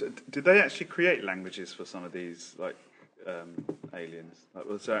might know this. Did they actually create languages for some of these aliens? Like,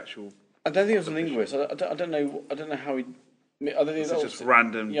 was there actual? I don't think it was a linguist. I don't know how he. I don't think It's just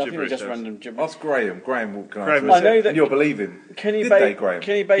random Yeah, I think it was gibberish. just random gibberish. Ask Graham. Graham can Graham answer I it. know that And you'll believe him. Kenny Did they, Graham?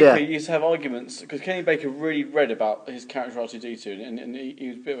 Baker Yeah. used to have arguments because Kenny Baker really read about his character R2D2 and he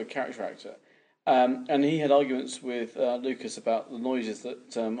was a bit of a character actor. And he had arguments with Lucas about the noises that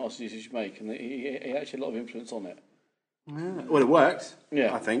R2D2 should make, and he actually had a lot of influence on it. Well, it worked.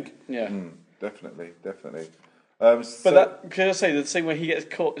 Yeah. I think. Yeah. Definitely. But can I say the scene where he gets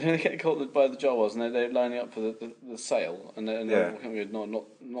caught, they get caught by the Jawas and they're lining up for the sail, and they're not the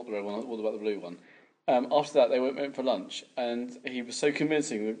red one. What about the blue one? After that, they went for lunch, and he was so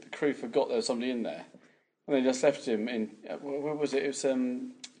convincing that the crew forgot there was somebody in there, and they just left him in. Where was it? It was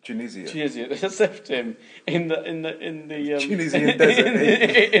Tunisia. They just left him in the Tunisian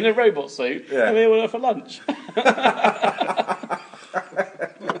desert. in a robot suit, and they went out for lunch.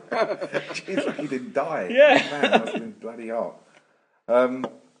 Jeez, like he didn't die. Yeah. Man, that must have been bloody hot.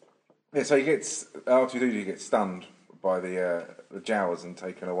 So he gets R2D2 gets stunned by the Jawas and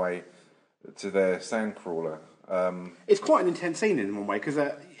taken away to their sandcrawler. It's quite an intense scene in one way because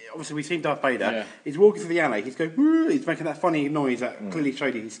obviously we've seen Darth Vader. Yeah. He's walking through the alley. He's going. Woo! He's making that funny noise that clearly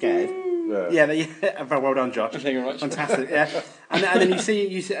showed you he's scared. Yeah. Very well done, Josh. Thank you very much. Fantastic. Yeah. And then you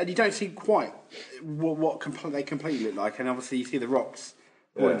see, and you don't see quite what they completely look like, and obviously you see the rocks.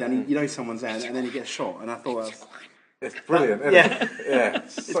 And you know someone's there, and then he gets shot. And I thought it's brilliant. Isn't it? Yeah.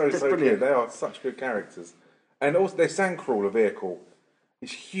 So brilliant. good. They are such good characters, and also their sandcrawler vehicle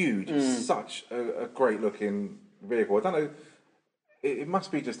is huge. It's such a great looking vehicle. I don't know. It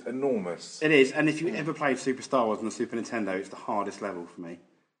must be just enormous. it is. And if you ever played Super Star Wars on the Super Nintendo, it's the hardest level for me.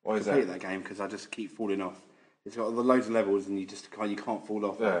 Why is Complete that? game because I just keep falling off. It's got loads of levels, and you can't fall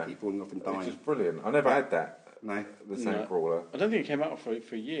off. Yeah. I keep falling off and It's dying. just brilliant. I never had that. No. The sandcrawler. I don't think it came out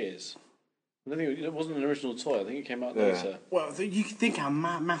for years. I don't think it wasn't an original toy. I think it came out Yeah. later. Well, you can think how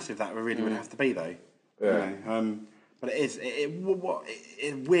massive that really would have to be, though. Yeah. You know, but it is it's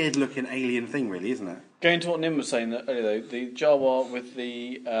a weird looking alien thing, really, isn't it? Going to what Nim was saying earlier, though, the Jawa with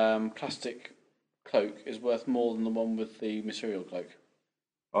the plastic cloak is worth more than the one with the material cloak.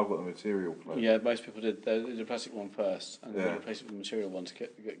 I've got the material cloak. Yeah, most people did. They did the plastic one first, and then Yeah. they replaced it with the material one to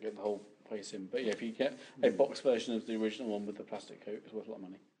get the whole place in. But yeah, if you get a box version of the original one with the plastic coat, it's worth a lot of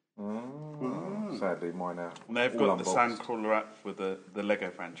money. Sadly, mine are. And they've all got the unboxed. Sandcrawler app with the Lego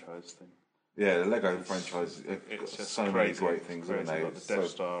franchise thing. Yeah, the Lego franchise. It's It's just so many crazy. great things, haven't Crazy. they? Like the It's Death so-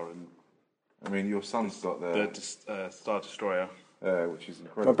 Star and I mean, your son's got the Star Destroyer. which is My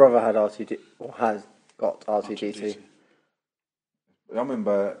incredible. brother had R2D, or has got R2D2. I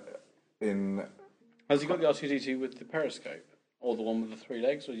remember in Has he got the R2D2 with the periscope, or the one with the 3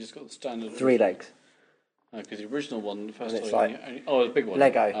 legs, or you just got the standard? 3 legs. Because the original one, the first And it's toy, like the big one.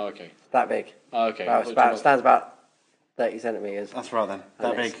 Lego. Oh, okay. That big. Oh, okay. Stands about 30 centimetres. That's right then. That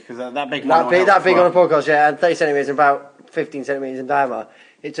And big, it's- because that big. That big on a podcast, yeah, and 30 centimetres and about 15 centimetres in diameter.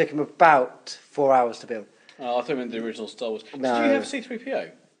 It took him about 4 hours to build. I thought you meant the original Star Wars. No. Did you have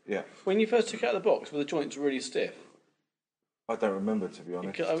C-3PO? yeah, When you first took it out of the box, were the joints really stiff? I don't remember, to be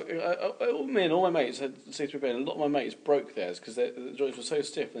honest. Me and all my mates had C-3PO, and a lot of my mates broke theirs because the joints were so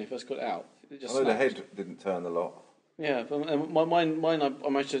stiff when they first got it out. It I just know the snapped. head didn't turn a lot. Yeah, but mine I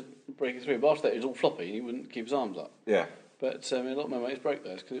managed to break it through, but after that it was all floppy and he wouldn't keep his arms up. Yeah, But a lot of my mates broke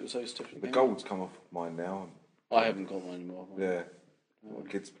theirs because it was so stiff. the gold's come off mine now. I haven't got mine anymore. Yeah, my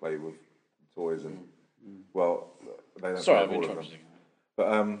kids play with toys and well, they don't Sorry, play I've with all of interrupted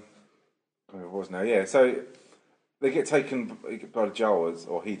them. But where it was now, yeah. So they get taken by the Jawas,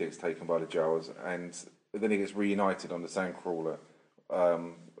 or he gets taken by the Jawas, and then he gets reunited on the Sandcrawler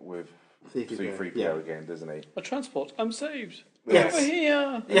with C-3PO again, doesn't he? A transport. I'm saved. Yes. Over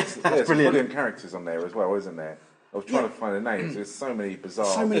here. Yes, that's There's brilliant. brilliant characters on there as well, isn't there? I was trying to find the names. There's so many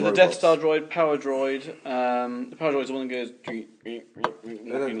bizarre. There's the Death Star droid, Power Droid. The Power Droid is the one that goes.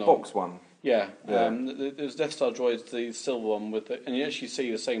 The box one. Yeah. There's Death Star droids, the silver one with and you actually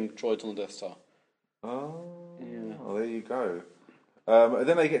see the same droids on the Death Star. Oh, yeah. Oh, there you go. And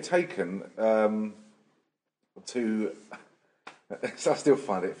then they get taken to. So I still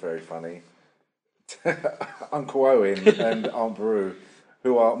find it very funny. Uncle Owen and Aunt Beru,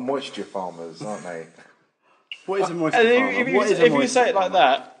 who are moisture farmers, aren't they? What is a moisture And farmer? if you say it like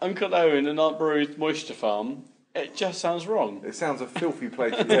that, Uncle Owen and Aunt Beru's moisture farm, it just sounds wrong. It sounds a filthy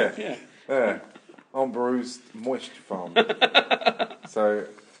place. Yeah. Aunt Beru's moisture farm. So.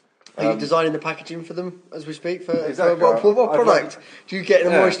 Are you designing the packaging for them as we speak? Exactly. What product do you get in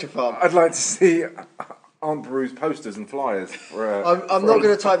a moisture farm? I'd like to see Aunt Beru's posters and flyers. I'm not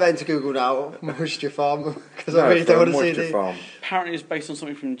going to type that into Google now, moisture farm, because I really don't want to see the... Farm. Apparently it's based on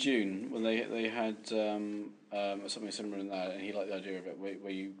something from Dune, when they had something similar in that, and he liked the idea of it,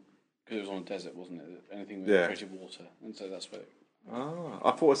 where you... Because it was on a desert, wasn't it? Anything with creative water, and so that's where...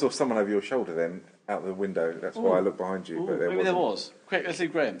 I thought I saw someone over your shoulder then, out the window. That's why I looked behind you. But maybe there was. Quick, let's see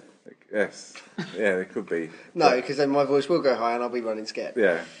Graham. Yes. Yeah, there could be. No, because then my voice will go high and I'll be running scared.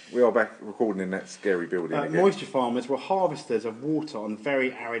 Yeah, we are back recording in that scary building again. Moisture farmers were harvesters of water on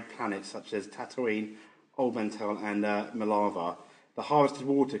very arid planets such as Tatooine, Old Bentel and Malava. The harvested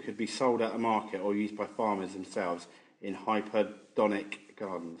water could be sold at a market or used by farmers themselves in hyperdonic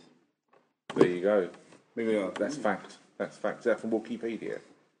gardens. There you go. Moving on. That's fact. That's fact. Is that from Wikipedia?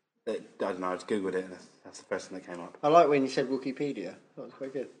 I don't know, I just googled it and that's the first thing that came up. I like when you said Wikipedia. That was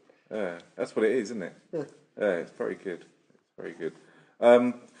quite good. Yeah, that's what it is, isn't it? Yeah. Yeah, it's very good. It's very good.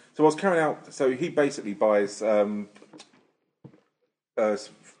 So I was carrying out. So he basically buys. Was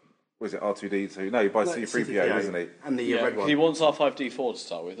it R2D2? No, he buys C-3PO, doesn't he? And the red one. He wants R5D4 to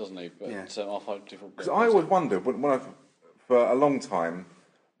start with, doesn't he? But R5D4. Because I always wondered for a long time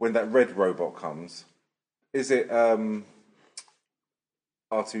when that red robot comes, is it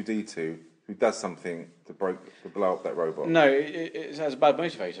R2D2 who does something to blow up that robot? No, it has a bad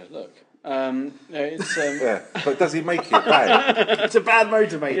motivator. Look, it's yeah, but does he make it bad? It's a bad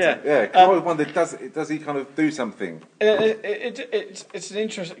motivator. Yeah. Cause I always wondered, does he kind of do something? It's an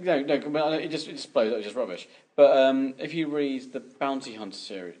interesting. No, it just blows up. It's just rubbish. But if you read the Bounty Hunter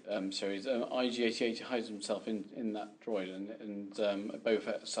series, IG-88 hides himself in that droid, and Boba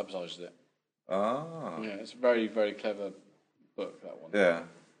Fett sabotages it. Ah. Yeah, it's a very, very clever book, that one. Yeah.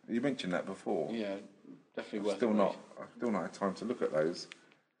 You mentioned that before. Yeah, definitely worth it. I've still not had time to look at those.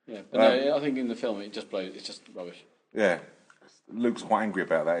 Yeah, but no, I think in the film it just blows. It's just rubbish. Yeah. Luke's quite angry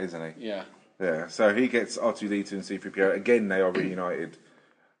about that, isn't he? Yeah. Yeah, so he gets R2D2 and C-3PO. Again, they are reunited.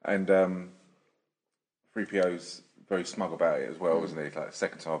 And 3PO's very smug about it as well, isn't he? Like, the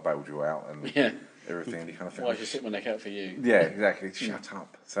second time I bailed you out and everything. And he kind of thinks, why should I stick my neck out for you? Yeah, exactly. Shut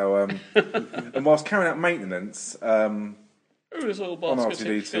up. So, and whilst carrying out maintenance on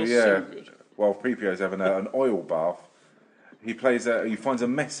R2D2, so good. while 3PO's having an oil bath, he finds a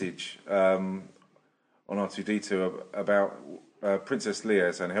message on R2D2 about Princess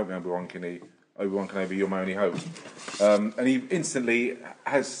Leia saying, "Help me, Obi-Wan Kenobi, you're my only hope." And he instantly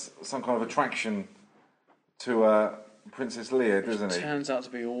has some kind of attraction to Princess Leia, doesn't he? It turns out to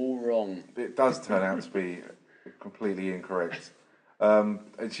be all wrong. It does turn out to be completely incorrect.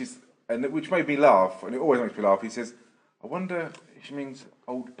 Which made me laugh, and it always makes me laugh. He says, "I wonder if she means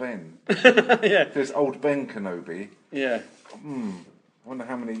old Ben." Yeah. There's old Ben Kenobi. Yeah. I wonder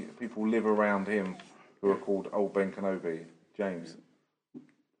how many people live around him who are called old Ben Kenobi. James.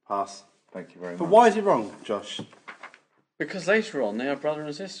 Pass. Thank you very much. But why is it wrong, Josh? Because later on they are brother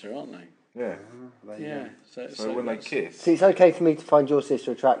and sister, aren't they? Yeah. Yeah. So when they kiss. See, it's okay for me to find your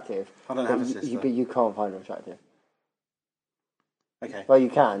sister attractive. I don't have a sister. But you can't find her attractive. Okay. Well, you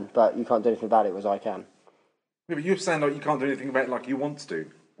can, but you can't do anything about it, whereas I can. Yeah, but you're saying like you can't do anything about it like you want to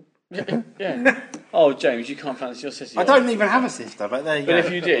do. Yeah. Oh, James, you can't fancy your sister. I don't even have a sister, but there you go. But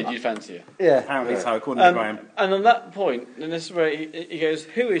if you did, you'd fancy her. Yeah. Apparently so, according to Graham. And on that point, and this is where he goes,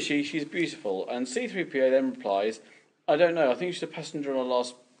 "Who is she? She's beautiful." And C-3PO then replies, "I don't know. I think she's a passenger on a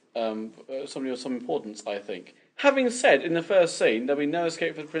last somebody of some importance, I think." Having said in the first scene there'll be no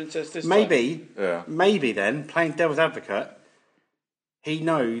escape for the princess this time. Maybe then, playing devil's advocate, he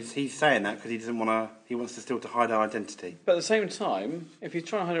knows he's saying that because he doesn't want to. He wants to still to hide her identity. But at the same time, if he's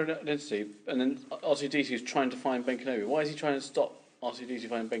trying to hide her identity, and then R2D2 is trying to find Ben Kenobi, why is he trying to stop R2D2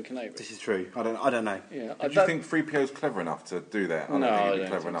 finding Ben Kenobi? This is true. I don't know. Yeah. Do you think 3PO's clever enough to do that? I don't think he'd be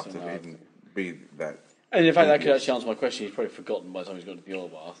clever enough to even be that. And in fact, that could actually answer my question. He's probably forgotten by the time he's got to the oil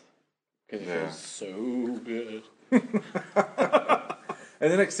bath. because it Yeah. feels so good.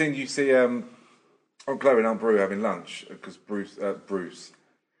 And the next thing you see, Aunt Chloe and Aunt Brew having lunch because Bruce.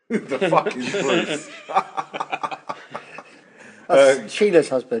 Who the fuck is Bruce? That's Sheila's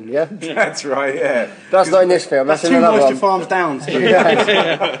husband, yeah? That's right, yeah. That's not in this film, that's in Two another moisture one. farms down.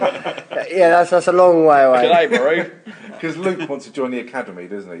 Yeah, that's a long way away. G'day, bro. Because Luke wants to join the academy,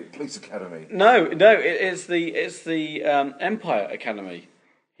 doesn't he? Police Academy. No, it's the Empire Academy.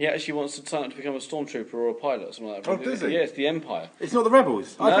 He actually wants to sign up to become a stormtrooper or a pilot or something like that. Oh, does he? Yeah, it's the Empire. It's not the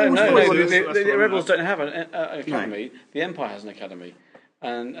rebels. No, the that's rebels not don't have an academy. The Empire has an academy,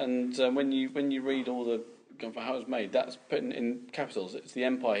 and when you read all the how it was made, that's put in capitals. It's the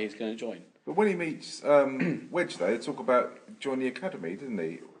Empire he's going to join. But when he meets Wedge, though, they talk about joining the academy, didn't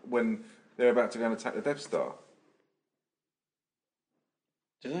he? When they're about to go and attack the Death Star.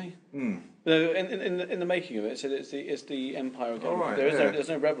 Do they? Hmm. No, in the making of it, it said it's the Empire Academy. Right, There's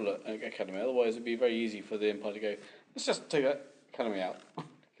no Rebel Academy. Otherwise, it'd be very easy for the Empire to go. Let's just take that academy out.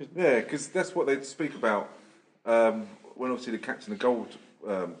 Yeah, because that's what they speak about when obviously the captain,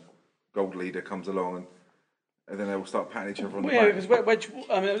 the gold leader, comes along, and then they will start patting each other on the Well, yeah, back. because Wedge.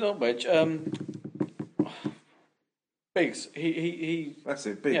 I mean, not Wedge. Biggs. He. That's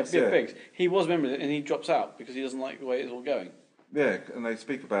it, Biggs. Yeah, Biggs. He was a member of it, and he drops out because he doesn't like the way it's all going. Yeah, and they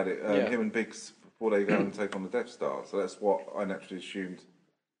speak about it, Yeah. him and Biggs, before they go and take on the Death Star. So that's what I naturally assumed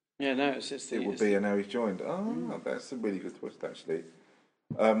Yeah, no, it's it would be, and now he's joined. Oh, that's a really good twist, actually.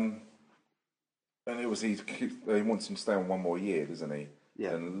 And it was he wants him to stay on one more year, doesn't he?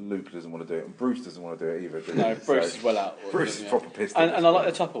 Yeah. And Luke doesn't want to do it, and Bruce doesn't want to do it either. Does No, he? Bruce So- is well out. Bruce is Yeah. proper pissed. And I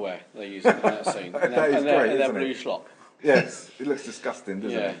like the Tupperware they use in that scene. That is and their, great, and their isn't blue it? schlop. Yes, it looks disgusting,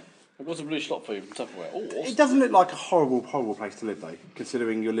 doesn't Yeah. it? I've got some blue schlop for you from Tupperware. Oh, awesome. It doesn't look like a horrible place to live, though,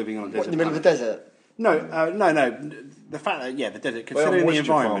 considering you're living on a desert. What, in the middle of a planet. desert? No. The fact that the desert, Well, considering the moisture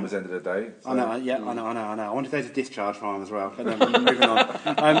environment. farmers, end of the day. So. I know. Yeah, I know. I wonder if there's a discharge farm as well. But then moving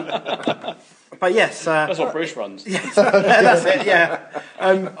on. But yes, That's what Bruce runs. that's it. Yeah.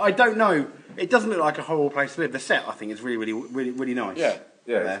 I don't know. It doesn't look like a horrible place to live. The set, I think, is really nice. Yeah.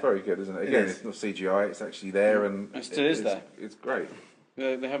 Yeah, There. it's very good, isn't it? Again, is. it's not CGI; it's actually there, and It still is there. It's great.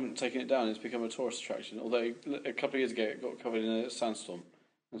 They haven't taken it down. It's become a tourist attraction. Although a couple of years ago it got covered in a sandstorm.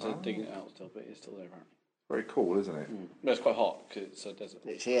 And so digging it out still, but it's still there apparently. Very cool, isn't it? But it's quite hot because it's a desert.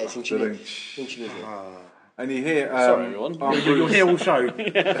 It's in So Chile. then- In Chile. And you hear, Sorry, everyone. Aunt You'll Bruce, hear all show.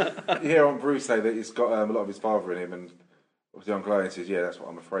 you hear Aunt Bruce say that he's got a lot of his father in him, and obviously Uncle Owen says, "Yeah, that's what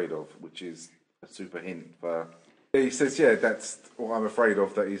I'm afraid of," which is a super hint for. He says, "Yeah, that's what I'm afraid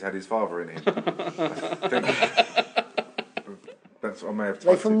of, that he's had his father in him." I think that's what I may have. They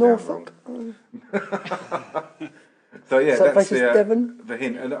typed from it down Norfolk? wrong. So yeah, So that that's place is Devon? the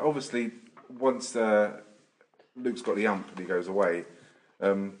hint, and obviously once Luke's got the ump and he goes away,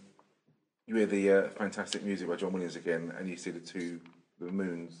 you hear the fantastic music by John Williams again, and you see the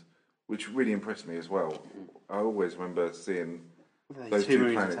moons, which really impressed me as well. I always remember seeing those two two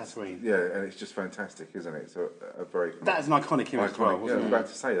moons on planets. Tatooine. Yeah, and it's just fantastic, isn't it? So a very That is an iconic image as well, iconic. Yeah, I wasn't was it? about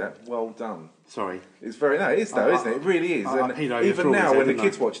to say that. Well done. Sorry. It's very no, it is though, isn't it? It really is. I And peed over even the now, floor, when the didn't I?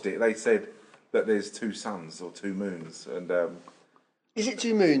 kids watched it, they said that there's two suns or two moons, and Is it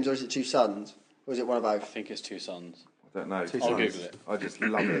two moons or is it two suns? Or is it one of I both? think it's two sons. I don't know. Two I'll suns. Google it. I just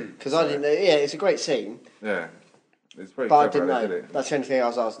love it. Because I didn't know. Yeah, it's a great scene, Yeah, it's very but I clever didn't how they know. did it. That's the only thing I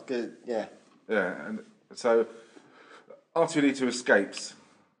was asked. 'Cause, yeah. Yeah, and so R2D2 escapes.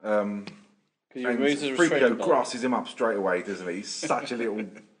 Because he And removes his 3PO restraining bolt. grasses him up straight away, doesn't he? He's such a little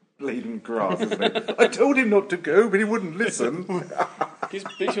bleeding grass, isn't he? I told him not to go, but he wouldn't listen. He's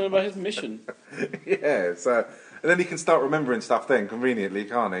speaking about his mission. Yeah, so and then he can start remembering stuff then conveniently,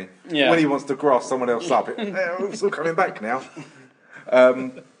 can't he? Yeah. When he wants to grass someone else up, it's all coming back now.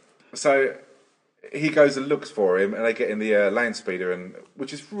 So he goes and looks for him, and they get in the land speeder, and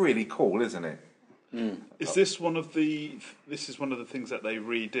which is really cool, isn't it? Is this one of the? This is one of the things that they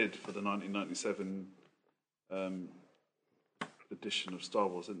redid for the 1997 edition of Star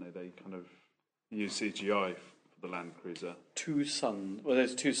Wars, didn't they? They kind of used CGI for the Land Cruiser. Two suns. Well,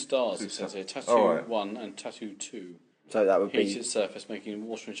 there's two stars. Two It says here. suns. Tattoo Oh, right. 1 and Tattoo 2. So that would Heated be. surface, making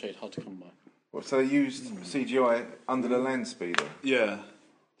water and shade hard to come by. Well, so they used CGI under the land speeder. Yeah,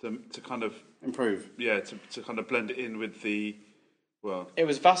 to kind of Improve. to kind of blend it in with the It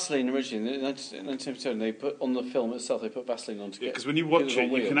was Vaseline originally. In 1977, they put on the film itself. They put Vaseline on to get. because when you watch get it,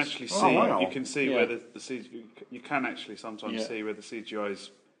 on you can wheels. actually see wow. you can see Yeah. where the CGI, you can actually sometimes Yeah. see where the CGI's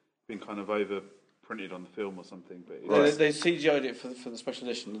been kind of over printed on the film or something. But They CGI'd it for the special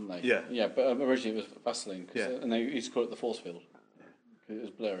edition, didn't they? Yeah. Yeah, but originally it was Vaseline. Yeah. And they used to call it the force field. 'Cause it was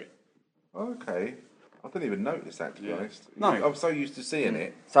blurry. Okay. I didn't even notice that, to be honest. No. I'm so used to seeing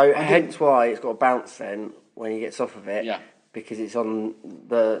it. So hence why it's got a bounce then when he gets off of it. Yeah. Because it's on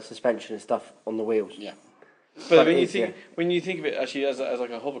the suspension and stuff on the wheels. Yeah. But when it you is, think when you think of it actually as like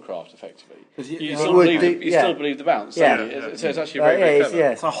a hovercraft, effectively, you it still would believe do- yeah. still believe the bounce. Yeah. Don't you? So it's actually Yeah, very, very it's- clever.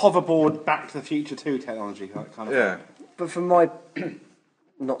 yeah. It's a hoverboard Back to the Future 2 technology, that kind of Yeah. thing. But from my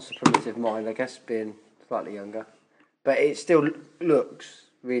not so primitive mind, I guess being slightly younger, but it still looks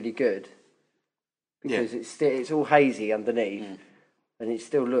really good because it's all hazy underneath, and it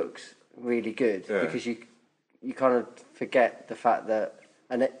still looks really good Yeah. because you kind of forget the fact that,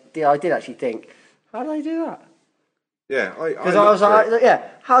 and I did actually think, how do they do that? Yeah, Because I was like, yeah,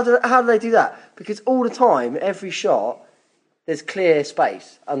 how do they do that? Because all the time, every shot, there's clear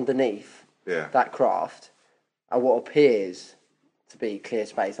space underneath that craft, and what appears to be clear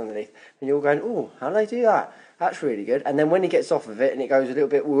space underneath. And you're all going, oh, how do they do that? That's really good. And then when he gets off of it and it goes a little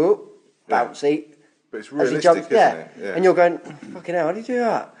bit bouncy, but it's as he realistic, jumps, isn't it? Yeah. and you're going, fucking hell, how do you do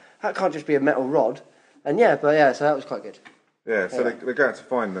that? That can't just be a metal rod. And so that was quite good. Yeah, so they go out to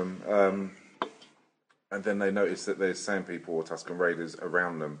find them, and then they notice that there's Sand People or Tusken Raiders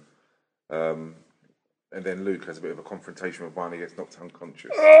around them. And then Luke has a bit of a confrontation with one, he gets knocked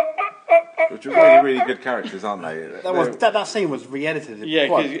unconscious. Which are really, really good characters, aren't they? That scene was re-edited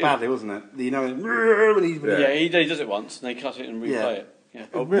quite badly, wasn't it? You know, when he he does it once, and they cut it and replay it. Yeah.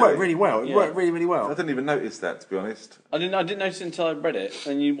 Oh, It worked really well. It worked really, really well. I didn't even notice that, to be honest. I didn't notice it until I read it,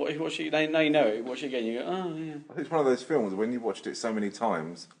 and you watch it. Now you know it. Watch it again. You go, oh yeah. I think it's one of those films when you watched it so many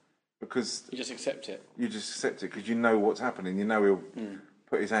times, because You just accept it. you just accept it because you know what's happening. You know he'll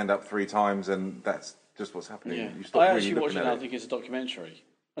put his hand up 3 times, and that's just what's happening. Yeah. You stop I really actually watch looking it at now. I think it's a documentary.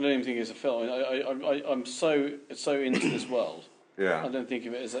 I don't even think it's a film. I'm so into this world. Yeah. I don't think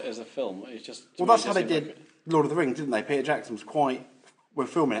of it as a film. It's just Well, that's how they did Lord of the Rings, didn't they? Peter Jackson was we're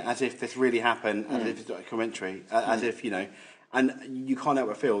filming it as if this really happened, as if it's a documentary, as if, you know, and you can't help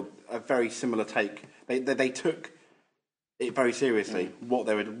but feel a very similar take. They took it very seriously, what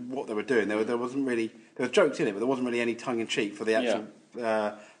they were doing. There was jokes in it, but there wasn't really any tongue in cheek for the actual,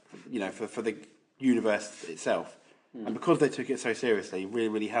 for the universe itself. And because they took it so seriously, it really,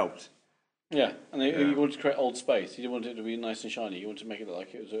 really helped. Yeah, and you wanted to create old space. You didn't want it to be nice and shiny. You wanted to make it look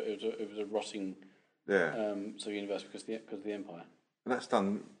like it was a rotting sort of universe because of the Empire. And that's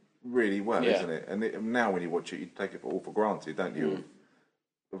done really well, Yeah. isn't it? And now when you watch it, you take it all for granted, don't you?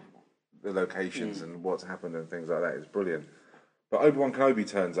 The locations and what's happened and things like that is brilliant. But Obi-Wan Kenobi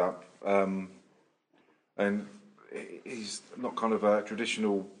turns up, and he's not kind of a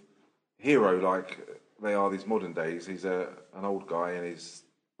traditional hero like they are these modern days. He's an old guy and he's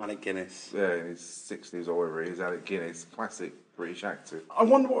Alec Guinness. Yeah, in his 60s or whatever he is. Alec Guinness, classic British actor. I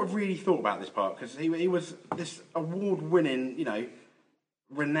wonder what I really thought about this part, because he was this award-winning, you know,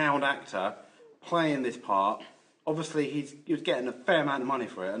 renowned actor playing this part. Obviously, he was getting a fair amount of money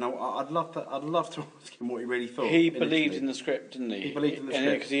for it, and I'd love to ask him what he really thought. He believed in the script, didn't he? He believed in the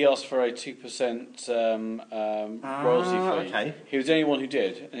script because he asked for a 2% royalty fee. Okay. He was the only one who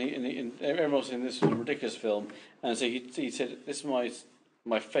did, and everyone was saying this was a ridiculous film, and so he said, "This is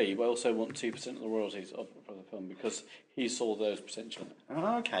my fee, but I also want 2% of the royalties of the film," because he saw those potential.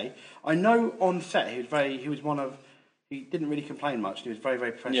 Okay, I know on set he didn't really complain much. He was very,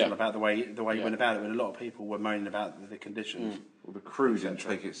 very professional about the way he went about it. When a lot of people were moaning about the conditions. Well, the crew didn't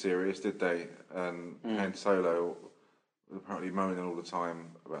take it serious, did they? And Han Solo was apparently moaning all the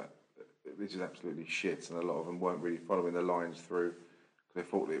time about this is absolutely shit, and a lot of them weren't really following the lines through. They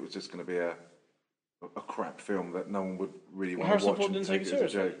thought that it was just going to be a crap film that no one would really want to watch. Harrison Ford didn't take it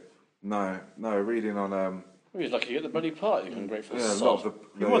seriously. No. Reading on. He was lucky to get the bloody part. He was great for the a lot of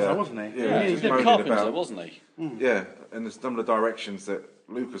He was, wasn't he? Yeah, he just did moaning Carpenter, about- wasn't he? Yeah, and there's some of the directions that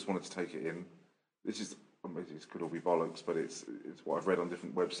Lucas wanted to take it in. This could all be bollocks, but it's what I've read on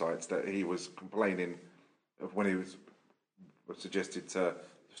different websites that he was complaining of when he was suggested to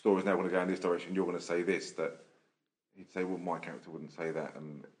the story's now going to go in this direction. You're going to say this. That he'd say, well, my character wouldn't say that,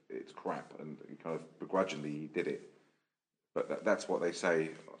 and it's crap. And he kind of begrudgingly he did it. But that's what they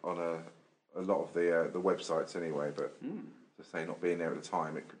say on a lot of the websites anyway. But to say not being there at the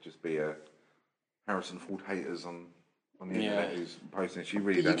time, it could just be Harrison Ford haters on the internet who's posting. She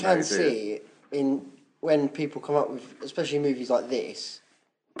really But you don't know, can see when people come up with, especially movies like this,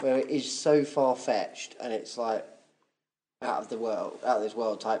 where it is so far fetched and it's like out of this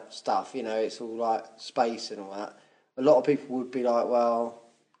world type stuff. You know, it's all like space and all that. A lot of people would be like, well,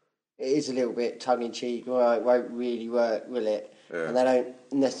 it is a little bit tongue in cheek, or it won't really work, will it? Yeah. And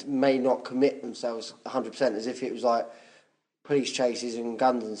they may not commit themselves 100% as if it was like police chases and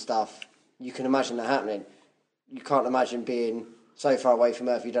guns and stuff. You can imagine that happening. You can't imagine being so far away from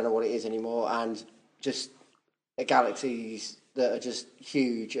Earth you don't know what it is anymore, and just galaxies that are just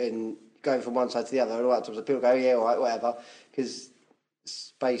huge and going from one side to the other. And all that times people go, yeah, all right, whatever, because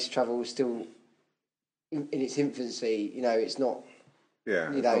space travel is still in its infancy. You know, it's not.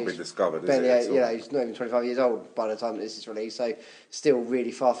 Yeah, You it's know, not been discovered, is barely, it? It's you know, he's not even 25 years old by the time this is released, so still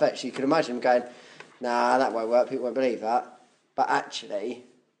really far-fetched. You can imagine him going, nah, that won't work, people won't believe that. But actually,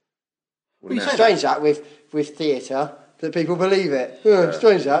 it's strange that with theatre, that people believe it.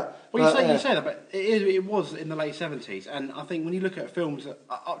 Strange that. Well, you say that, but it was in the late 70s, and I think when you look at films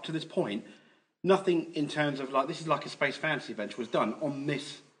up to this point, nothing in terms of, like, this is like a space fantasy adventure was done on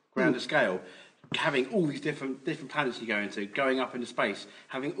this grander scale. Having all these different planets you go into, going up into space,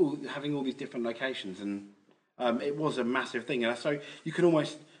 having all these different locations, and it was a massive thing. And so you can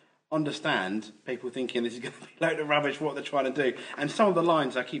almost understand people thinking this is going to be a load of rubbish, what they're trying to do. And some of the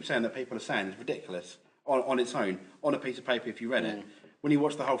lines I keep saying that people are saying is ridiculous on its own, on a piece of paper if you read it. When you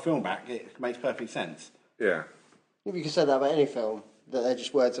watch the whole film back, it makes perfect sense. Yeah. You can say that about any film, that they're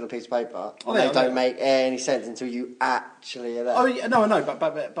just words on a piece of paper. Oh, they don't make any sense until you actually are there. Oh, yeah, no, I know,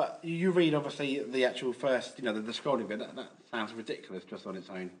 but you read, obviously, the actual first, you know, the scrolling bit, that sounds ridiculous just on its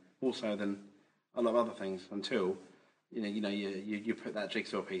own, more so than a lot of other things, until, you put that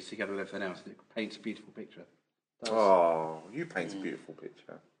jigsaw piece together with everything else, and it paints a beautiful picture. Oh, you paint a beautiful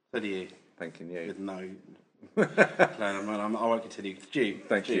picture. So do you. Thanking you. With no... I won't continue. Stu.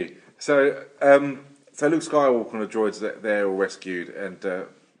 Thank you. So Luke Skywalker and the droids, they're all rescued, and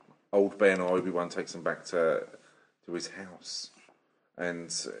old Ben or Obi-Wan takes them back to his house,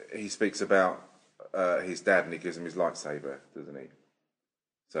 and he speaks about his dad, and he gives him his lightsaber, doesn't he?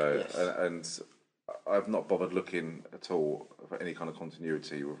 So, yes. And I've not bothered looking at all for any kind of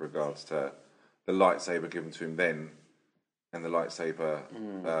continuity with regards to the lightsaber given to him then, and the lightsaber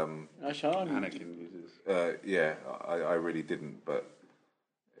Anakin uses. I really didn't, but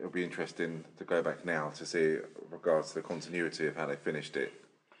it'll be interesting to go back now to see regards to the continuity of how they finished it.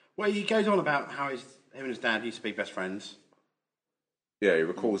 Well, he goes on about how him and his dad used to be best friends. Yeah, he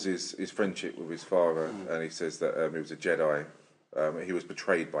recalls his friendship with his father, and he says that he was a Jedi. He was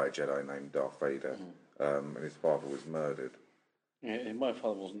betrayed by a Jedi named Darth Vader, and his father was murdered. Yeah, my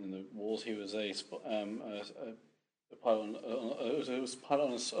father wasn't in the wars. He was a pilot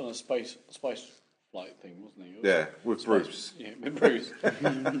on a space flight thing, wasn't he? Yeah, with Bruce. Yeah, with Bruce.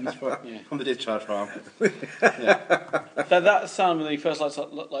 On the discharge farm. That sound when he first lights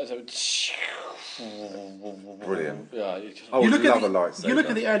up, brilliant. Yeah, I would love a lightsaber. You look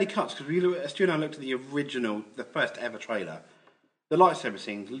at the early cuts, because Stu and I looked at the original, the first ever trailer. The lightsaber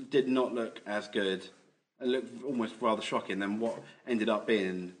scenes did not look as good. It looked almost rather shocking than what ended up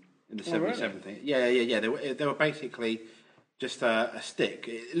being in the 77 thing. Yeah. They were basically just a stick.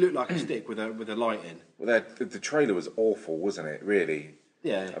 It looked like a stick with a light in. Well, the trailer was awful, wasn't it? Really.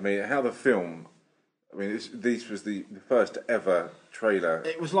 Yeah. I mean, how the film. I mean, this was the first ever trailer.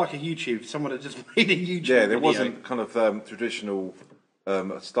 It was like a YouTube. Someone had just made a YouTube. Yeah, there video. wasn't kind of traditional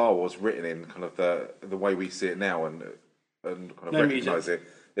Star Wars written in kind of the way we see it now and kind of recognise it.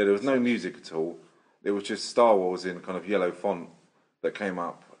 Yeah, there was no music at all. It was just Star Wars in kind of yellow font that came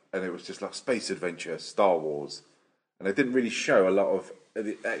up, and it was just like space adventure, Star Wars, and they didn't really show a lot of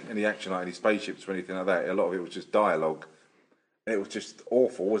any action, like any spaceships or anything like that. A lot of it was just dialogue. And it was just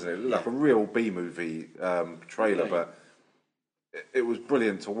awful, wasn't it? It looked like a real B-movie trailer, but it was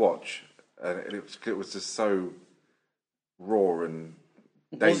brilliant to watch, and it was just so raw and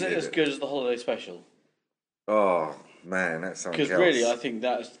dated. Was it as good as the holiday special? Oh man, that's something else. Because really, I think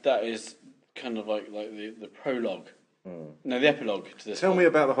that is kind of like the prologue. No, the epilogue to this. Tell me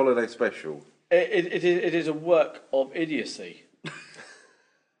about the holiday special. It is a work of idiocy.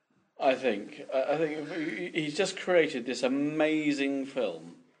 I think he's just created this amazing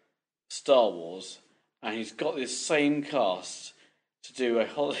film, Star Wars, and he's got this same cast to do a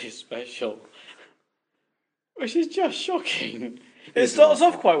holiday special, which is just shocking. It starts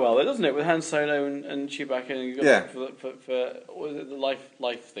off quite well, doesn't it, with Han Solo and Chewbacca, and you got for what was it, the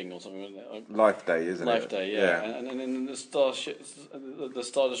life thing or something, wasn't it? Life Day, isn't it? Life Day, yeah. And then the Star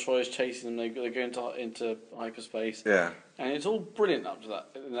Destroyers chasing them. They go into hyperspace. Yeah. And it's all brilliant up to that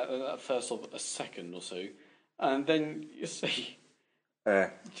in that first sort of a second or so, and then you see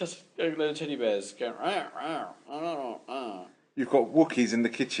just a load of teddy bears going. You've got Wookiees in the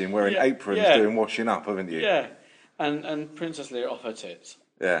kitchen wearing aprons doing washing up, haven't you? Yeah. And Princess Leia off her tits.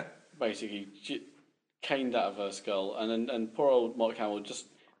 Yeah. Basically, caned out of her skull, and poor old Mark Hamill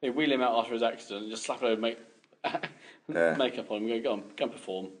they wheel him out after his accident and just slap a load of makeup on him and go on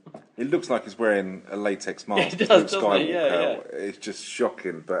perform. It looks like he's wearing a latex mask. It does, Luke doesn't it? Yeah, Skywalker. yeah. It's just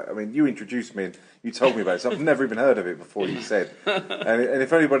shocking. But I mean, you introduced me and you told me about it. So I've never even heard of it before you said. And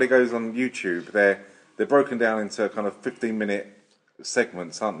if anybody goes on YouTube, they're broken down into kind of 15-minute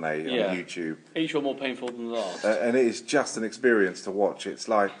segments, aren't they, on YouTube? Each one more painful than the last. And it is just an experience to watch. It's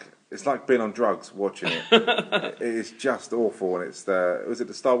like being on drugs watching it. It is just awful. And was it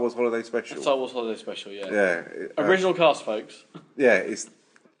the Star Wars Holiday Special? Star Wars Holiday Special, yeah. Yeah. Original cast, folks. Yeah, it's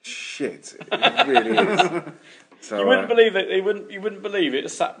shit. It really is. So, You wouldn't believe it. You wouldn't believe it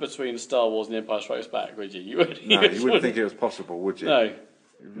sat between Star Wars and The Empire Strikes Back, would you? You wouldn't think it was possible, would you? No.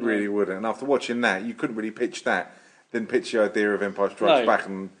 You really wouldn't. And after watching that, you couldn't really pitch that. Didn't pitch the idea of Empire Strikes Back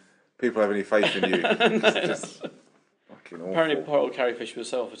and people have any faith in you. It's just fucking awful. Apparently, poor old Carrie Fisher was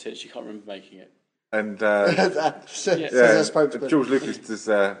so off her tits she can't remember making it. And Spokesman. George Lucas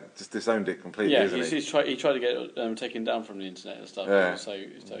just disowned it completely, isn't he? He tried to get it taken down from the internet and stuff. Yeah. So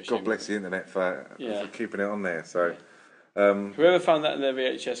God bless the internet for keeping it on there. So whoever found that in their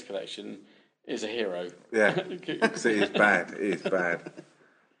VHS collection is a hero. Yeah, because it is bad. It is bad.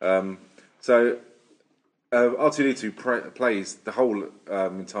 So R2-D2 plays the whole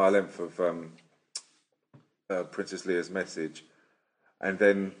entire length of Princess Leia's message, and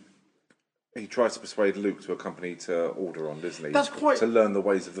then he tries to persuade Luke to accompany to Alderaan, doesn't he? That's quite to learn the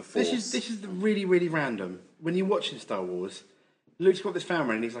ways of the Force. This is really, really random. When you're watching Star Wars, Luke's got this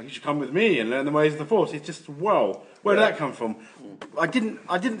family and he's like, "You should come with me and learn the ways of the Force." It's just whoa. Where did that come from? I didn't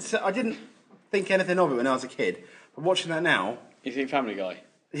think anything of it when I was a kid. But watching that now, you think Family Guy?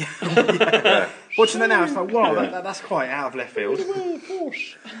 Yeah. Watching that now, it's like, wow, that's quite out of left field.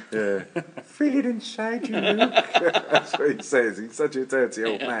 Yeah. Feel it inside you, Luke. That's what he says. He's such a dirty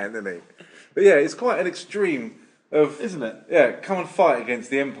old man, isn't he? But yeah, it's quite an extreme of... Isn't it? Yeah, come and fight against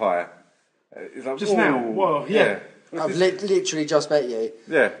the Empire. It's like, just now. Whoa, yeah. I've literally just met you.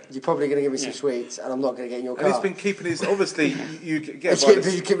 Yeah. You're probably going to give me some sweets, and I'm not going to get in your car. And he's been keeping his... Obviously, you get...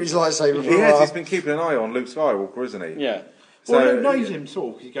 He's keeping his lightsaber. He's been keeping an eye on Luke Skywalker, isn't he? Yeah. So, well, Luke knows him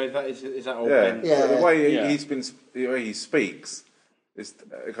sort of. He goes, "Is that old Ben?" Yeah. The way the way he speaks is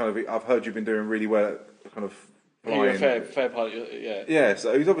kind of. I've heard you've been doing really well at kind of flying. Fair part. Yeah. Yeah.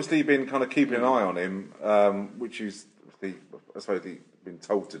 So he's obviously been kind of keeping an eye on him, which is I suppose he's been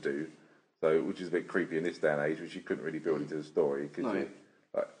told to do. So, which is a bit creepy in this day and age, which you couldn't really build into the story. No.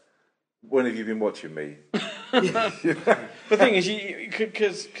 When have you been watching me? The thing is,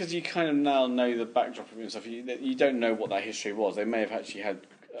 because you kind of now know the backdrop of it and stuff, you don't know what that history was. They may have actually had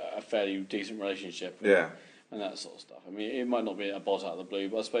a fairly decent relationship, and that sort of stuff. I mean, it might not be a boss out of the blue,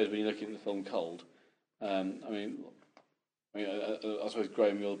 but I suppose when you look at the film Cold, I suppose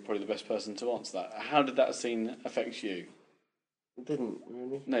Graham, you're probably the best person to answer that. How did that scene affect you? It didn't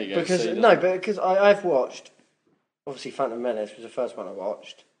really. No, you go. Because I've watched. Obviously, Phantom Menace was the first one I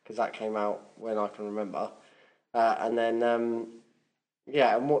watched, because that came out when I can remember. And then,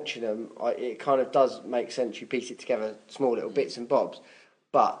 and watching them, it kind of does make sense. You piece it together, small little bits and bobs.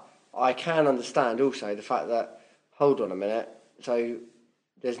 But I can understand also the fact that, hold on a minute, so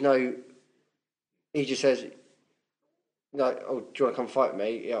there's no... He just says, no, oh, do you want to come fight with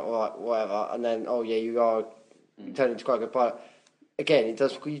me? Yeah, all right, whatever. And then, oh yeah, you turn into quite a good pilot. Again,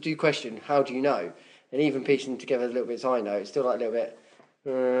 you do question, how do you know? And even piecing together the little bits I know, it's still like a little bit...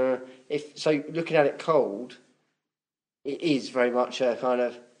 looking at it cold, it is very much a kind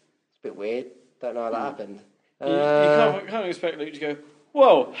of, it's a bit weird. Don't know how that happened. You can't expect Luke to go,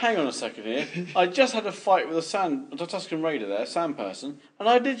 whoa, hang on a second here. I just had a fight with a Tusken Raider there, sand person, and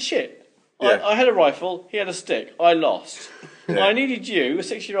I did shit. Yeah. I had a rifle, he had a stick, I lost. Yeah. I needed you, a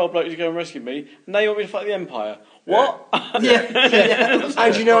 60-year-old bloke, to go and rescue me, and now you want me to fight the Empire. What? Yeah. How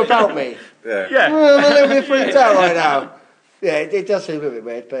do you know about me? Yeah. I'm a little bit freaked out right now. Yeah, it does seem a little bit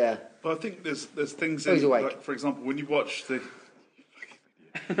weird, but yeah. But I think there's things in, like, for example, when you watch the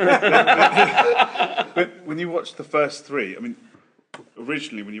when you watch the first three, I mean,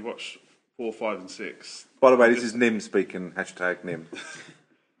 originally when you watch 4, 5, and 6. By the way, this is Nim speaking. #Nim.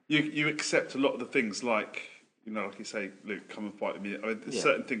 You accept a lot of the things, like, you know, like you say, Luke, come and fight with me. I mean, there's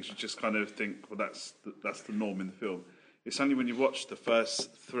certain things you just kind of think, well, that's the norm in the film. It's only when you watch the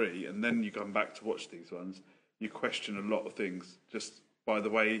first 3 and then you come back to watch these ones, you question a lot of things just by the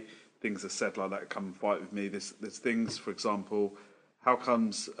way things are said, like that. Come and fight with me. There's things, for example, how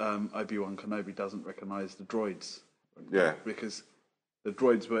comes Obi-Wan Kenobi doesn't recognise the droids? Yeah, because the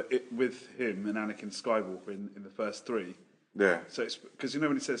droids were with him and Anakin Skywalker in the first 3. Yeah. So it's because, you know,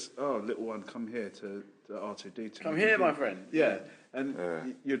 when he says, "Oh, little one, come here to R2-D2." Come here, my friend. Yeah,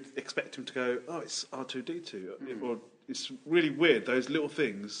 and you'd expect him to go, "Oh, it's R2-D2," or it's really weird. Those little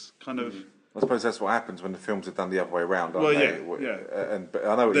things kind of I suppose that's what happens when the films are done the other way around, aren't Well, they? yeah. But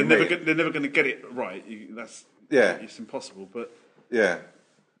I know what They're you never mean. they're never going to get it right. It's impossible. But Yeah,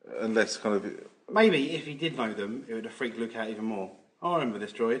 unless kind of. Maybe if he did know them, it would have freaked Luke out even more. Oh, I remember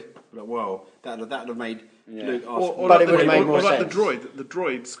this droid. But well, that would have made Luke ask. But it would have made more like sense. the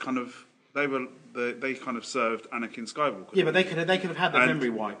droids kind of they kind of served Anakin Skywalker. Yeah, but they could have had their memory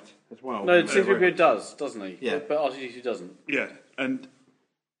wiped as well. No, C-3PO doesn't he? Yeah. But R2-D2 doesn't. Yeah, and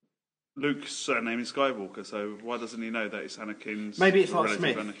Luke's surname is Skywalker, so why doesn't he know that it's Anakin's? Maybe it's like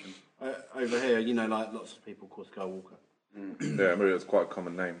relative Smith. Anakin. Over here, like lots of people call Skywalker. Yeah, maybe it's quite a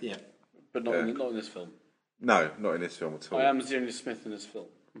common name. Yeah. But not in this film. No, not in this film at all. I am the only Smith in this film.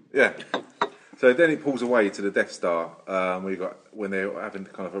 Yeah. So then it pulls away to the Death Star. We've got when they're having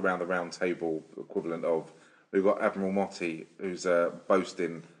kind of around the round table equivalent of. We've got Admiral Motti who's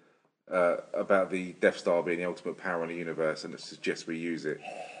boasting about the Death Star being the ultimate power in the universe, and it suggests we use it.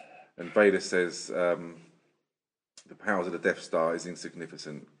 And Vader says the powers of the Death Star is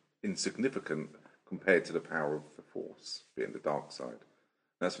insignificant compared to the power of the Force, being the dark side.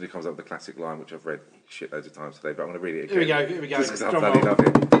 And that's when he comes up with the classic line, which I've read shitloads of times today, but I'm going to read it again. Here we go. Just because I bloody love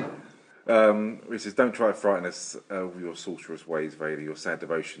it. He says, "Don't try to frighten us with your sorcerous ways, Vader. Your sad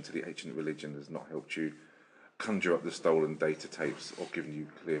devotion to the ancient religion has not helped you conjure up the stolen data tapes or given you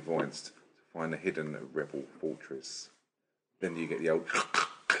clairvoyance to find the hidden rebel fortress." Then you get the old...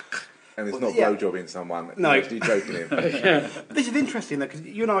 And it's not blowjobbing someone. No. It's actually joking him. But this is interesting, though, because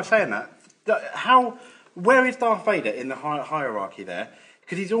you and I were saying that. Where is Darth Vader in the hierarchy there?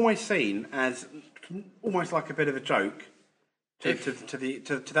 Because he's always seen as almost like a bit of a joke to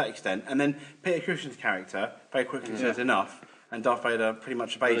that extent. And then Peter Cushing's character very quickly says enough, and Darth Vader pretty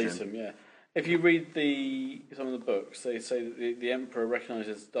much obeys him. Yeah. If you read some of the books, they say that the Emperor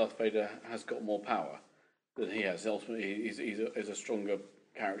recognises Darth Vader has got more power than he has. Ultimately, he's a stronger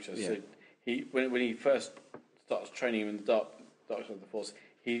character. Yeah. So when he first starts training him in the dark side of the Force,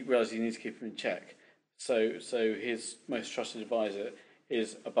 he realises he needs to keep him in check. So his most trusted advisor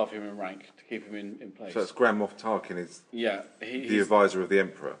is above him in rank to keep him in place. So that's Grand Moff Tarkin is the advisor of the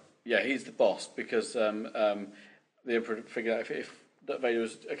Emperor. Yeah, he's the boss because the Emperor figured out if Darth Vader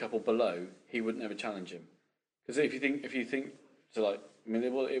was a couple below, he wouldn't ever challenge him. Because if you think so, like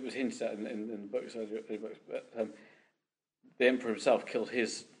it was hinted at in the books, but the Emperor himself killed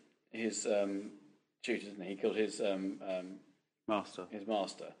his tutor, didn't he? He killed his Master. His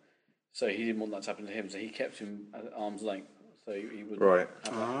master. So he didn't want that to happen to him, so he kept him at arm's length, so he wouldn't. Right.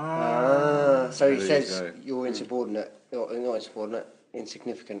 So he says you're insubordinate, not insubordinate,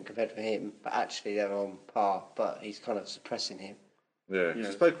 insignificant compared to him, but actually they're on par. But he's kind of suppressing him. Yeah, he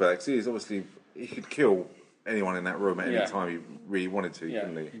spoke about it because he could kill anyone in that room at any time he really wanted to,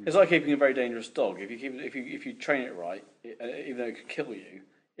 couldn't he? It's like keeping a very dangerous dog. If you train it right, even though it could kill you,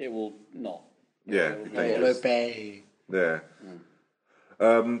 it will not. Yeah, It will obey. Yeah.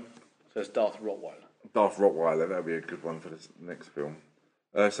 So it's Darth Rottweiler. Darth Rottweiler, that would be a good one for the next film.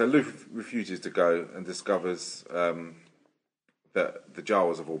 So Luke refuses to go and discovers that the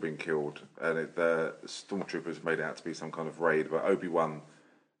Jawas have all been killed, and the stormtroopers made it out to be some kind of raid. But Obi-Wan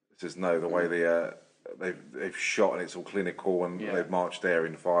says no. The way they've shot and it's all clinical, and they've marched there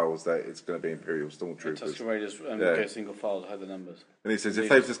in files that it's going to be Imperial stormtroopers. Tusken Raiders go single file to have the numbers. And he says if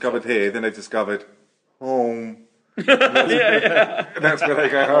they've discovered here, then they've discovered home. And that's where they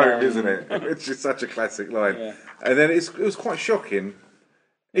go home, isn't it? It's just such a classic line. Yeah. And then it was quite shocking,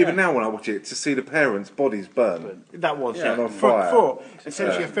 even now when I watch it, to see the parents' bodies burn. That was on fire. For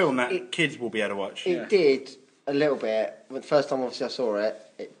essentially a film that kids will be able to watch. It did a little bit. The first time obviously I saw it,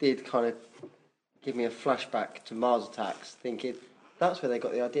 it did kind of give me a flashback to Mars Attacks, thinking that's where they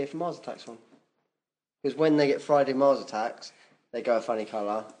got the idea for Mars Attacks from. Because when they get Friday Mars Attacks, they go a funny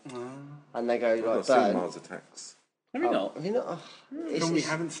colour, and they go I've like not burn. seen Mars Attacks. Have you not? Have you not? Film we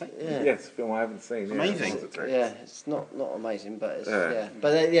haven't seen. Yeah. Yes, film I haven't seen. Amazing. Mars Attacks. Yeah, it's not amazing, but it's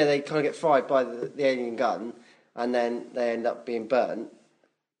But they kind of get fried by the alien gun, and then they end up being burnt,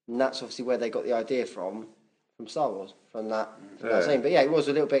 and that's obviously where they got the idea from Star Wars, from that scene. But yeah, it was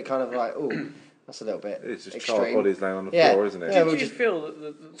a little bit kind of like, ooh, that's a little bit It's just extreme. charred bodies laying on the floor, isn't it? Yeah, Do you feel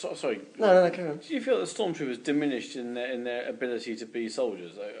that sorry? No, carry on. Do you feel that stormtroopers diminished in their ability to be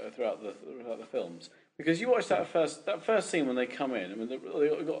soldiers throughout the films? Because you watch that first scene when they come in, I mean, they've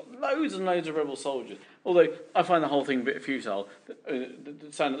got loads and loads of rebel soldiers. Although I find the whole thing a bit futile. They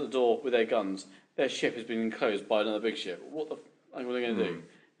stand at the door with their guns. Their ship has been enclosed by another big ship. What are they going to do?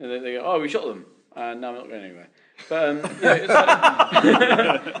 And they go, "Oh, we shot them. No, we're not going anywhere." But it's like, do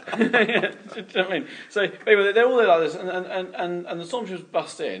you know what I mean? So anyway, they're all there like this, and the stormtroopers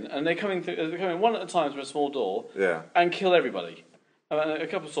bust in, and they're coming one at a time through a small door, and kill everybody. A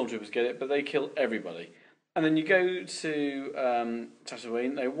couple of stormtroopers get it, but they kill everybody. And then you go to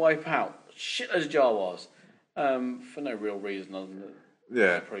Tatooine, they wipe out shitloads of Jawas for no real reason other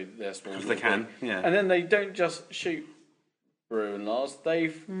than probably they're small. Because they can, yeah. And then they don't just shoot Beru and Lars, they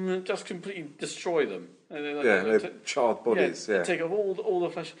just completely destroy them. They're charred bodies. They take off all the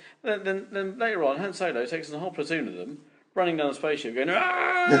flesh. Then later on, Han Solo takes a whole platoon of them, running down the spaceship, going,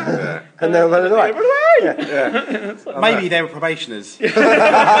 "Ah!" And they're running away. Maybe they were probationers. Maybe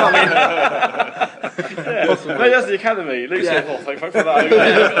that's the academy. Luke's here for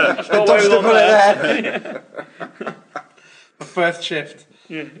that. Dodged a bullet there. The first shift.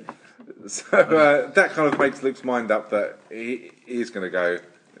 So that kind of makes Luke's mind up that he is going to go.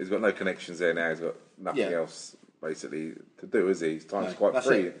 He's got no connections there now. He's got nothing else basically to do, is he? His time's quite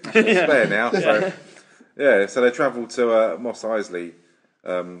free. It's spare now. So so they travel to Mos Eisley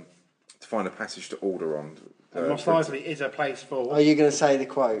to find a passage to Alderaan. Mos Eisley is a place for. Are you going to say the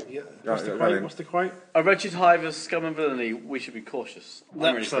quote? Yeah. What's the quote? A wretched hive of scum and villainy. We should be cautious.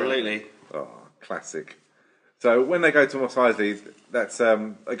 Absolutely. Oh, classic. So when they go to Mos Eisley, that's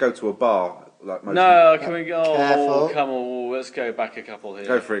they go to a bar like most. No, can we go? Careful. Come on, let's go back a couple here.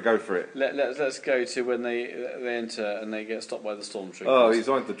 Go for it. Let's go to when they enter and they get stopped by the stormtroopers. Oh, he's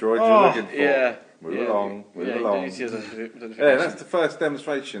on the droid you're looking for. Yeah. Move along. Yeah, that's the first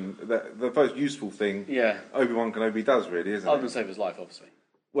demonstration. The most useful thing. Yeah. Obi-Wan Kenobi does really, isn't it? Other than save his life, obviously.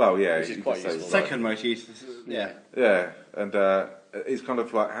 Well, yeah, Which is you quite could say useful. that. Second most useful. Yeah. Yeah, and it's kind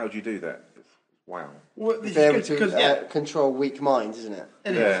of like, how do you do that? Wow. Well, Be able to control weak minds, isn't it?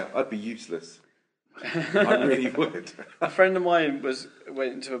 Yeah, I'd be useless. I really would. A friend of mine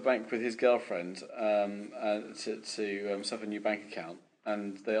went to a bank with his girlfriend to set up a new bank account,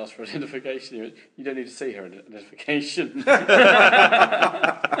 and they asked for identification. He went, "You don't need to see her identification."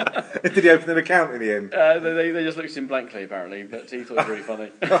 Did he open an account in the end? They just looked at him blankly, apparently, but he thought it was really funny.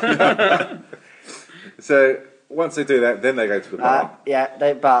 So once they do that, then they go to the bar.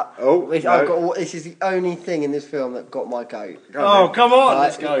 This is the only thing in this film that got my goat. Come on,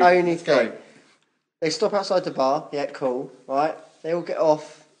 let's The go. only thing. They stop outside the bar. Yeah, cool. Right. They all get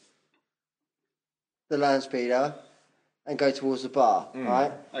off the land speeder and go towards the bar.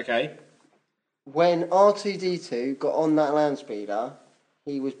 Right. Okay. When R2D2 got on that land speeder,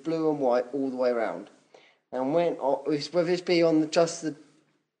 he was blue and white all the way around. And whether this be on just the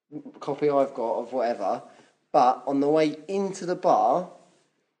copy I've got of whatever, but on the way into the bar,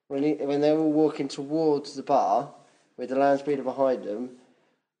 when they're all walking towards the bar with the land speeder behind them,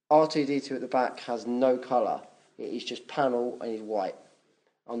 R2D2 at the back has no colour. It is just panel and he's white.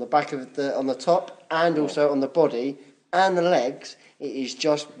 On the back of on the top and also on the body and the legs, it is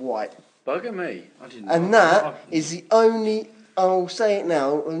just white. Bugger me. And that is the only, I'll say it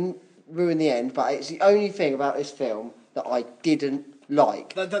now and ruin the end, but it's the only thing about this film that I didn't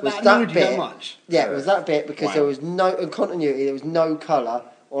like. That annoyed you that much? Yeah, it was that bit because there was no continuity, there was no colour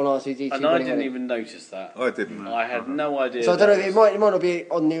on R2D2. And I didn't even notice that. I didn't. I had no idea. So I don't know, it might not be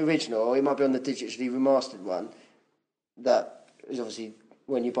on the original, or it might be on the digitally remastered one. That is obviously,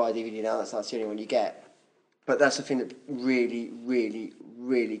 when you buy a DVD now, that's the only one you get. But that's the thing that really, really,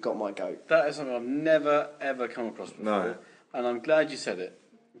 really got my goat. That is something I've never, ever come across before. No. And I'm glad you said it,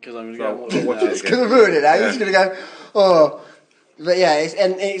 because I'm going to go watch Watch it it It's going to ruin it now, you're just going to go, oh. But yeah, it's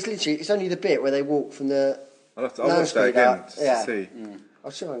literally, it's only the bit where they walk from the... I'll watch that again just to see.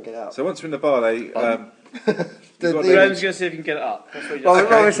 I'll try and get it out. So once we're in the bar, they... Graham's going to see if he can get it up. That's what he does.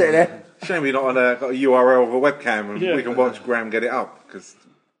 We're sitting there. Shame we're not got a URL of a webcam and we can watch Graham get it up, because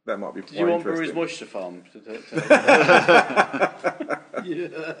that might be Do quite you want interesting. Brewery's Moisture Farm?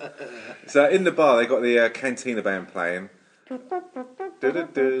 So in the bar, they got the Cantina band playing.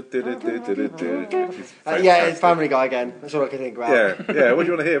 It's Family Guy again. That's all I can think about. Yeah. What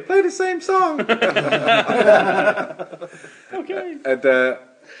do you want to hear? Play the same song. Okay. And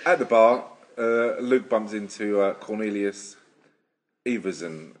at the bar, Luke bumps into Cornelius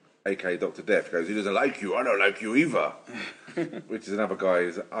Everson, aka Dr. Death. He goes, "He doesn't like you. I don't like you either." Which is another guy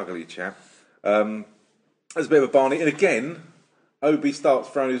who's an ugly chap. There's a bit of a Barney, and again, Obi starts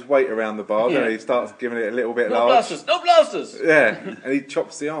throwing his weight around the bar. Then he starts giving it a little bit No large. blasters! No blasters! Yeah, and he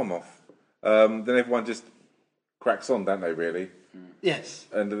chops the arm off. Then everyone just cracks on, don't they? Really? Yes.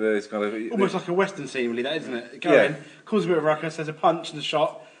 And there's kind of Almost like a western scene, really, that, isn't it? Go in, causes a bit of ruckus, there's a punch and a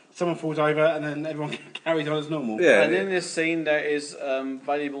shot, someone falls over, and then everyone carries on as normal. Yeah. And in this scene, there is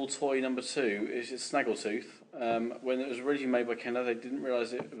valuable toy number 2. It's Snaggletooth. When it was originally made by Kenner, they didn't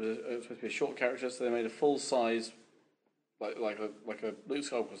realise it was supposed to be a short character, so they made a full size, like a Luke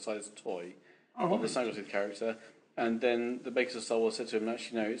Skywalker sized toy of the Snaggletooth character. And then the makers of Star Wars said to him,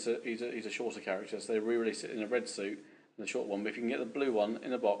 "Actually, no, he's a shorter character." So they re-released it in a red suit the short one. But if you can get the blue one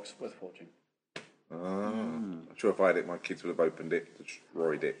in a box, worth watching. I'm sure if I had it, my kids would have opened it,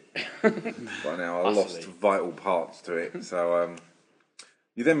 destroyed it. By now, I lost vital parts to it. So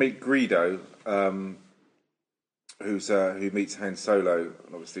you then meet Greedo, who meets Han Solo,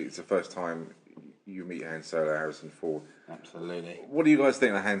 and obviously it's the first time you meet Han Solo, Harrison Ford. Absolutely. What do you guys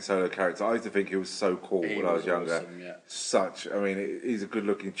think of the Han Solo character? I used to think he was so cool when I was younger. Awesome, yeah. He's a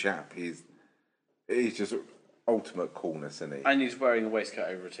good-looking chap. He's just ultimate coolness, isn't he? And he's wearing a waistcoat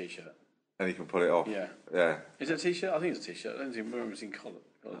over a t-shirt. And he can pull it off. Yeah. Is it a t-shirt? I think it's a t-shirt. I don't remember seeing collar.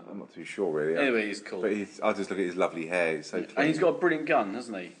 I'm not too sure, really. Anyway, he's cool. But I just look at his lovely hair. He's so clean. And he's got a brilliant gun,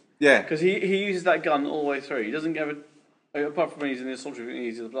 hasn't he? Yeah. Because he uses that gun all the way through. He doesn't ever... Apart from when he's in the assault troop and he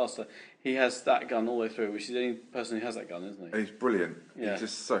uses the blaster, he has that gun all the way through, which is the only person who has that gun, isn't he? And he's brilliant. Yeah. He's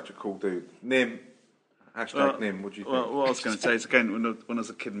just such a cool dude. Nim. Nim, what do you think? Well, what I was going to say is, again, when I was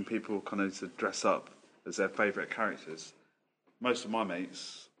a kid and people kind of used to dress up as their favourite characters, most of my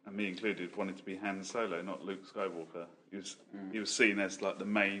mates, and me included, wanted to be Han Solo, not Luke Skywalker. He was seen as like the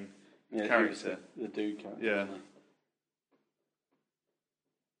main character. The dude character. Yeah.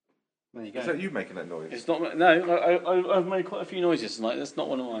 There you go. Is that you making that noise? It's not... No, I've made quite a few noises tonight. That's not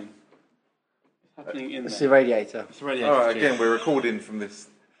one of mine. It's happening in It's there. the radiator. It's a radiator. All right, again, we're recording from this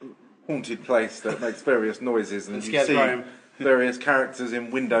haunted place that makes various noises, and you see various characters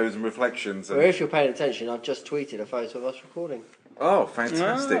in windows and reflections. And... Well, if you're paying attention, I've just tweeted a photo of us recording. Oh,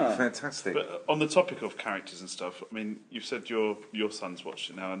 fantastic, fantastic. But on the topic of characters and stuff, I mean, you've said your son's watched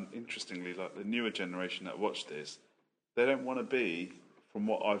it now, and interestingly, like the newer generation that watch this, they don't want to be, from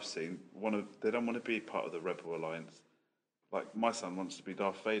what I've seen, they don't want to be part of the Rebel Alliance. Like, my son wants to be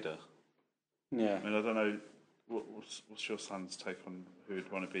Darth Vader. Yeah. I mean, I don't know, what's your son's take on who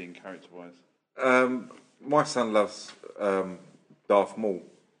he'd want to be in character-wise? My son loves Darth Maul.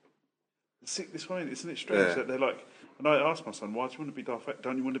 See, this one, isn't it strange that they're like... And I asked my son, why do you want to be Darth Vader?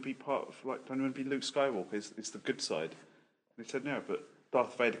 Don't you want to be part of, like, don't you want to be Luke Skywalker? It's the good side. And he said, no, but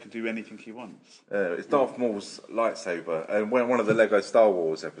Darth Vader can do anything he wants. It's Darth Maul's lightsaber. And when one of the Lego Star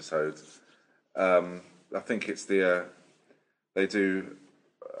Wars episodes, I think it's they do,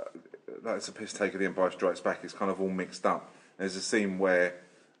 like it's a piss take of The Empire Strikes Back, it's kind of all mixed up. There's a scene where,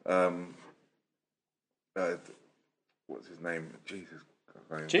 what's his name?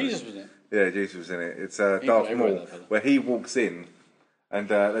 Jesus was in it. Yeah, Jesus was in it. It's Darth Maul, where he walks in, and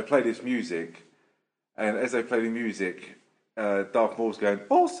they play this music, and as they play the music, Darth Maul's going,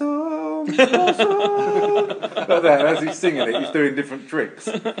 awesome, awesome, like that. As he's singing it, he's doing different tricks,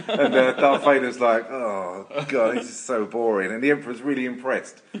 and Darth Vader's like, oh god, this is so boring, and the Emperor's really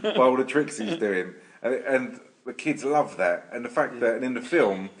impressed by all the tricks he's doing, and the kids love that, and the fact that in the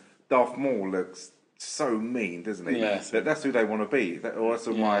film, Darth Maul looks so mean, doesn't he? Yeah. That's who they want to be. That's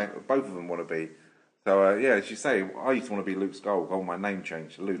why both of them want to be. So, as you say, I used to want to be Luke Skywalker. My name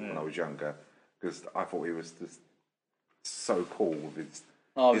changed to Luke when I was younger because I thought he was just so cool with his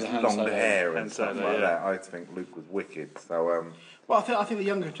long hair and stuff like that. I think Luke was wicked. So, well, I think the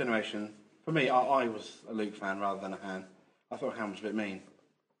younger generation, for me, I was a Luke fan rather than a Han. I thought Han was a bit mean.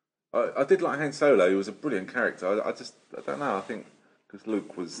 I did like Han Solo. He was a brilliant character. I don't know. I think because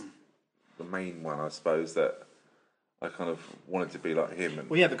Luke was the main one, I suppose, that I kind of wanted to be like him. And,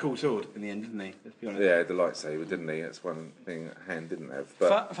 well, he had the cool sword in the end, didn't he? Let's be honest. Yeah, the lightsaber, didn't he? That's one thing Han didn't have.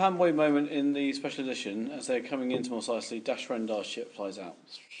 But fanboy moment in the special edition, as they're coming into Mos Eisley, Dash Rendar's ship flies out.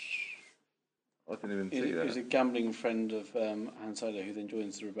 I didn't even see that. He's a gambling friend of Han Solo who then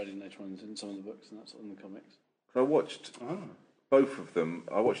joins the rebellion later on in some of the books, and that's in the comics. I watched both of them.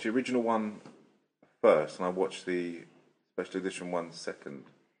 I watched the original one first, and I watched the special edition one second.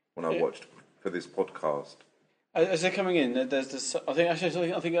 When I watched for this podcast, as they're coming in, there's this. I think it's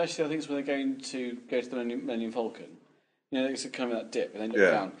when they're going to go to the Millennium Falcon. You know, it's kind of that dip, and then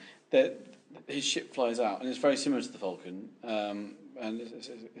look down. His ship flies out, and it's very similar to the Falcon. And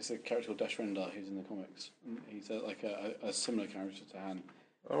it's a character called Dash Rendar who's in the comics. He's like a similar character to Han.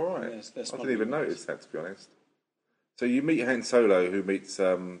 All right, I didn't even notice that, to be honest. So you meet Han Solo, who meets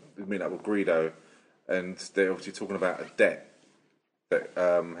meet up with Greedo, and they're obviously talking about a debt that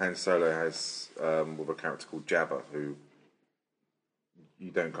Han Solo has with a character called Jabba, who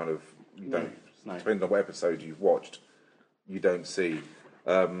you don't depending on what episode you've watched, you don't see.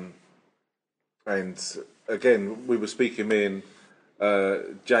 And again, we were speaking, me and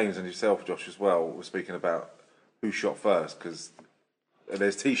James and yourself, Josh, as well, were speaking about who shot first, because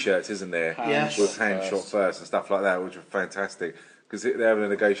there's T-shirts, isn't there, with Han shot first and stuff like that, which are fantastic, because they're having a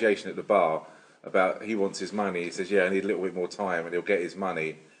negotiation at the bar about he wants his money. He says, I need a little bit more time, and he'll get his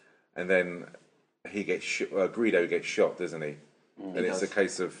money, and then he gets Greedo gets shot, doesn't he? And it's a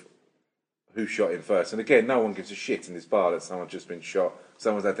case of who shot him first. And again, no one gives a shit in this bar that someone's just been shot.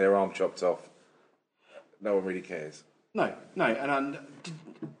 Someone's had their arm chopped off. No one really cares. No, and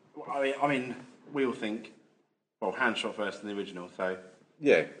I mean, we all think, well, Han shot first in the original, so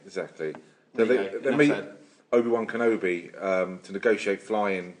Yeah, exactly. So There you go. they Enough meet said. Obi-Wan Kenobi to negotiate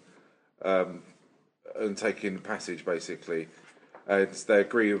flying and taking passage, basically. They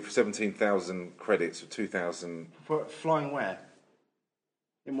agree with 17,000 credits for 2,000. Flying where?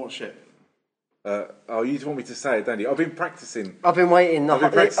 In what ship? Oh, you want me to say it, don't you? I've been practicing. I've been waiting. I've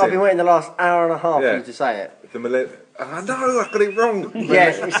been practicing. I've been waiting the last hour and a half Yeah. for you to say it. The I know, I got it wrong.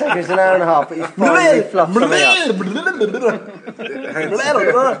 Yes, it's taken us an hour and a half, but you finally fluffed something up.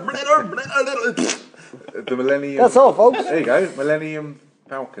 The Millennium. That's all, folks. There you go, Millennium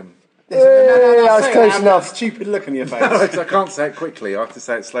Falcon. Hey, I was Say it, close have enough. that stupid look on your face. I can't say it quickly. I have to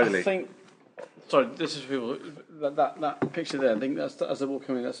say it slowly. I think. Sorry, this is for people. That picture there. I think that's as they're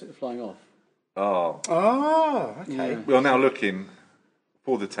walking in. That's it flying off. Oh, Oh, okay. we are now looking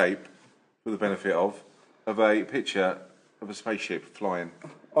for the tape, for the benefit of a picture of a spaceship flying.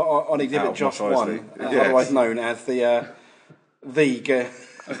 On Out exhibit of Josh my 1, eyes, yeah. otherwise known as the The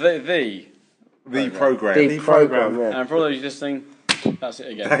program. The program, yeah. And for all those listening, that's it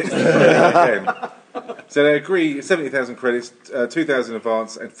again. Again. So they agree 70,000 credits, 2,000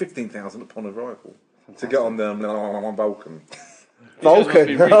 advance, and 15,000 upon arrival to get on the Vulcan. Vulcan,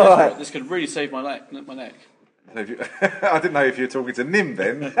 Really alright. this could really save my neck. I didn't know if you were talking to Nim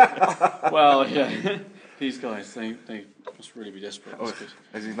then. Well, yeah. These guys, they must really be desperate. That's good.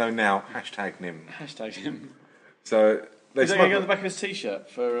 As he's known now, #Nim. Hashtag him. So they Is that going to go on the smuggled back of his t-shirt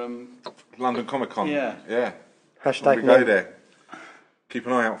for... London Comic Con. Yeah. Yeah. Hashtag We go no. there. Keep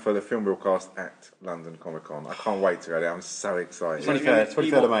an eye out for the film broadcast at London Comic Con. I can't wait to go there. I'm so excited.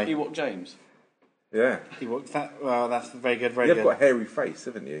 23rd of May. Ewok James. Yeah. Well, that's very good, very You've good. got a hairy face,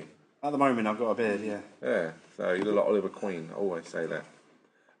 haven't you? At the moment, I've got a beard, yeah. Yeah. So you look like Oliver Queen. I always say that.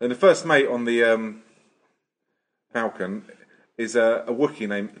 And the first mate on the Falcon is a Wookiee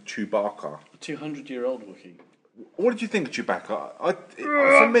named Chewbacca. A 200-year-old Wookiee. What did you think of Chewbacca?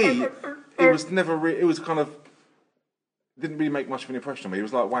 For me, it was never. It was kind of didn't really make much of an impression on me. It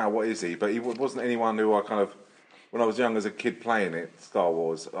was like, wow, what is he? But he wasn't anyone who I kind of, when I was young as a kid playing it, Star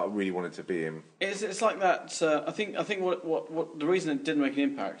Wars, I really wanted to be him. It's like that. I think what the reason it didn't make an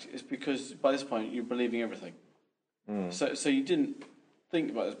impact is because by this point you're believing everything. So you didn't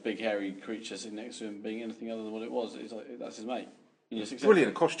think about this big hairy creature sitting next to him being anything other than what it was. It's like that's his mate. You just accept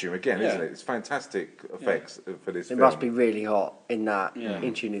Brilliant it. costume again, Yeah. isn't it? It's fantastic effects for this It film. must be really hot in that, Yeah.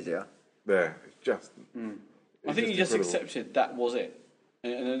 in Tunisia. Yeah, it's just. I think you just incredible. accepted that was it,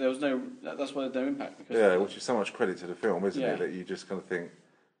 and there was no. That's why there's no impact. Because Yeah, which is so much credit to the film, isn't Yeah. it? That you just kind of think,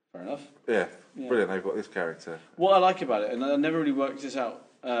 fair enough. yeah, Yeah. brilliant. They've got this character. What I like about it, and I never really worked this out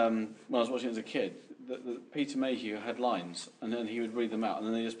when I was watching it as a kid, that Peter Mayhew had lines, and then he would read them out, and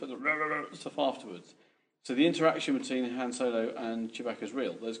then they just put the stuff afterwards. So the interaction between Han Solo and Chewbacca is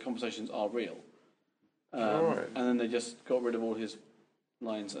real. Those conversations are real. Right. And then they just got rid of all his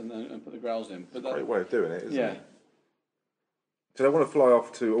lines and put the growls in. But Great way of doing it, isn't yeah. it? So they want to fly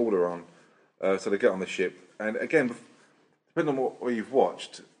off to Alderaan, so they get on the ship. And again, depending on what you've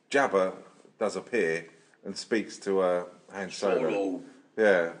watched, Jabba does appear and speaks to Han Solo.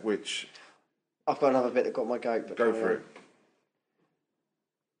 Yeah, which... I've got another bit that got my goat. But Go for it.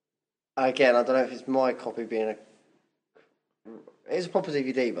 Again, I don't know if it's my copy being a... It's a proper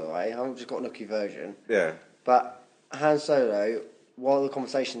DVD, by the way. I've just got a Nookie version. Yeah. But Han Solo, while the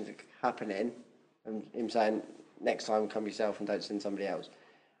conversation's happening, and him saying, next time come yourself and don't send somebody else,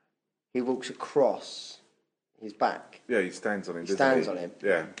 he walks across his back. Yeah, he stands on him, doesn't Stands he? on him.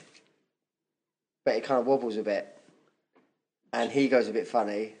 Yeah. But it kind of wobbles a bit. And he goes a bit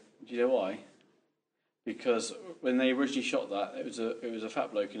funny. Do you know why? Because when they originally shot that, it was a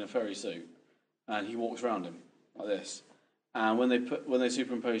fat bloke in a furry suit, and he walks around him like this. And when they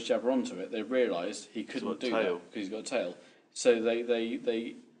superimposed Jabba onto it, they realised he couldn't do that because he's got a tail. So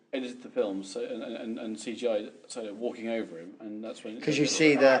they edited the film and CGI Solo walking over him, and that's when Because you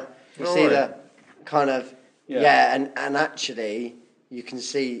see the kind of and actually you can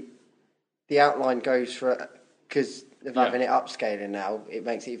see the outline goes for, because of having it upscaling now, it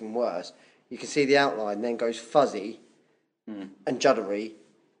makes it even worse. You can see the outline then goes fuzzy and juddery,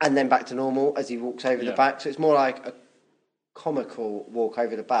 and then back to normal as he walks over the back. So it's more like a comical walk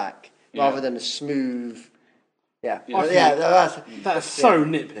over the back rather than a smooth. Yeah, That's so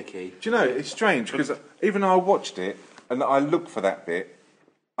nitpicky. Do you know, it's strange, because even though I watched it and I look for that bit,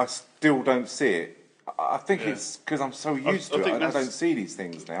 I still don't see it. I think it's because I'm so used to it, I don't see these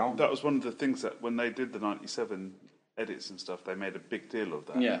things now. That was one of the things that when they did the 97 edits and stuff, they made a big deal of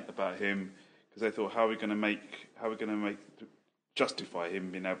that. Yeah. About him, because they thought, how are we going to justify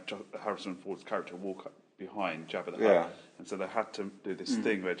him being able Harrison Ford's character walk up behind Jabba the Hutt? Yeah. And so they had to do this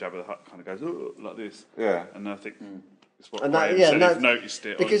thing where Jabba the Hutt kind of goes "Oh," like this. Yeah. And I think it's what And Graham that, said, he's noticed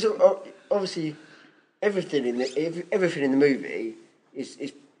it. because obviously everything in the movie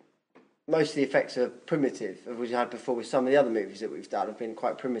is most of the effects are primitive, as we had before with some of the other movies that we've done have been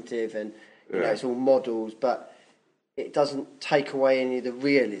quite primitive, and you know it's all models, but it doesn't take away any of the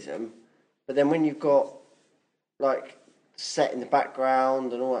realism. But then when you've got like set in the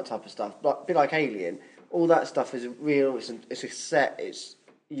background and all that type of stuff, like a bit like Alien, all that stuff is real. It's a set.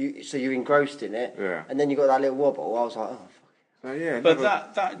 So you're engrossed in it, and then you got that little wobble. I was like, oh. So, yeah, But never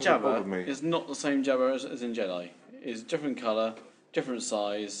that bothered Jabba me. is not the same Jabba as in Jedi. It's different colour, different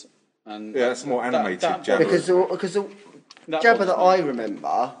size, and it's more animated Jabba. Because the Jabba that I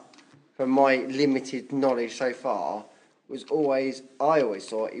remember from my limited knowledge so far was I always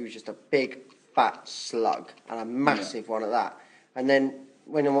thought he was just a big fat slug, and a massive one at that. And then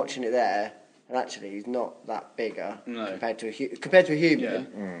when I'm watching it there, and actually he's not that bigger compared to a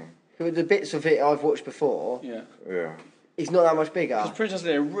human. The bits of it I've watched before, he's not that much bigger. Because Princess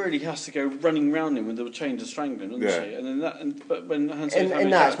Leia really has to go running round him with the chain to strangle him, doesn't she? And then but when Han Solo's having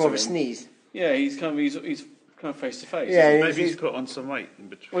in that, it's more of to a sneeze. Yeah, he's kind of face to face. Yeah, maybe he's put on some weight in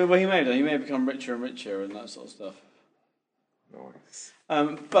between. Well, he may have become richer and richer and that sort of stuff. Nice.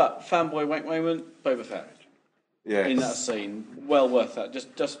 But fanboy wank moment, Boba Fett. Yes. In that scene, well worth that.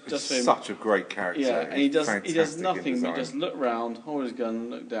 Just for him. Such a great character. Yeah, and he does Fantastic in nothing design. but just look round, hold his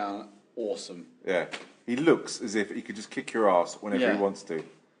gun, look down. Awesome. Yeah, he looks as if he could just kick your ass whenever he wants to.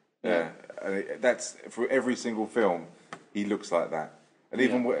 Yeah, and that's for every single film. He looks like that, and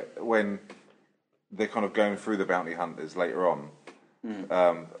even when they're kind of going through the bounty hunters later on,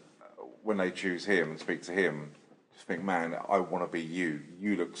 when they choose him and speak to him, just think, man, I want to be you.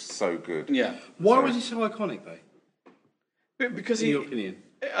 You look so good. Yeah. Why was he so iconic, though? Because in your opinion?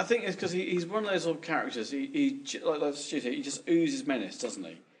 I think it's because he's one of those sort of characters. He like Stu said, he just oozes menace, doesn't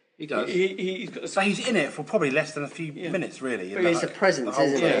he? He does. He's got so he's in it for probably less than a few minutes, really. But it's a presence,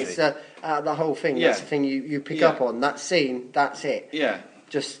 isn't it? It's the whole thing. That's the thing you pick up on. That scene, that's it. Yeah.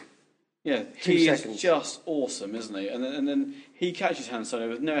 Just 2 2 seconds. Is just awesome, isn't he? And then he catches Han Solo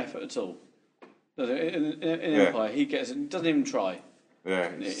with no effort at all. In Empire, he gets it, doesn't even try.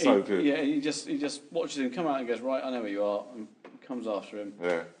 Yeah, he's so good. Yeah, he just watches him come out and goes, right, I know where you are, and comes after him.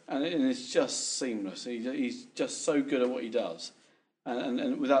 Yeah. And it's just seamless. He's just so good at what he does,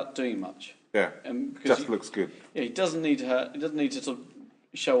 and without doing much. Yeah. Just looks good. Yeah, he doesn't need to sort of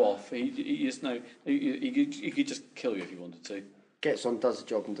show off. He just he could just kill you if he wanted to. Gets on, does the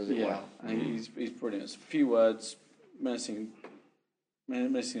job, and does it well. Yeah, and he's brilliant. It's a few words, menacing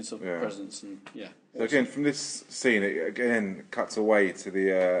sort of presence, and So again, from this scene, it again cuts away to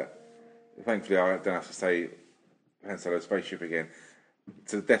the. Thankfully, I don't have to say Han Solo's spaceship again.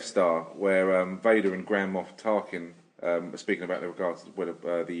 To the Death Star, where Vader and Grand Moff Tarkin are speaking about the regards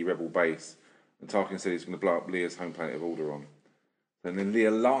to the Rebel base, and Tarkin said he's going to blow up Leia's home planet of Alderaan. And then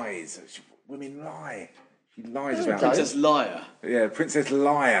Leia lies. Women lie. She lies about Princess Leia. Yeah, Princess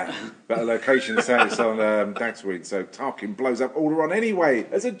Leia. About a location so it's on Daggerweed. So Tarkin blows up Alderaan anyway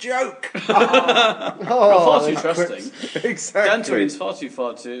as a joke. Far too trusting. Exactly. Dantooine's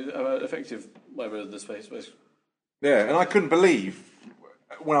far too effective. Whatever the space. Yeah, and I couldn't believe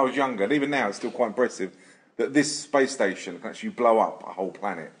when I was younger, and even now it's still quite impressive, that this space station can actually blow up a whole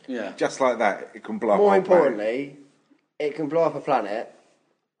planet. Yeah. Just like that, it can blow up More a whole importantly, it can blow up a planet.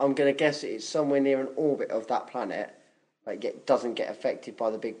 I'm going to guess it's somewhere near an orbit of that planet, like doesn't get affected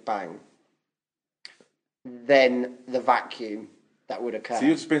by the Big Bang. Then the vacuum that would occur. So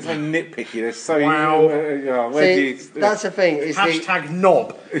you've just been so nitpicky. There's so Wow. That's the thing. Is Hashtag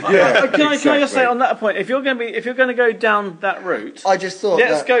knob. Yeah, can I just say on that point, if you're going to go down that route, I just thought.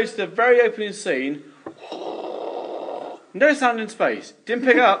 Let's go to the very opening scene. No sound in space. Didn't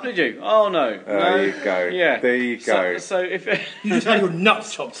pick it up, did you? Oh no. There you go. Yeah. There you go. So if You just had your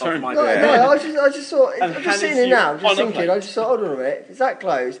nuts chopped off my No, I just thought. And I'm just handed sitting here you now, on just a thinking. plate. I just thought, hold on a minute. If it's that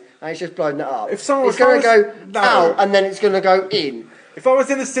close and it's just blowing it up, If someone- it's going to if I go was- no. out and then it's going to go in. If I was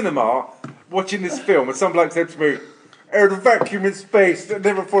in the cinema watching this film and some bloke said to me, "There's a vacuum in space," I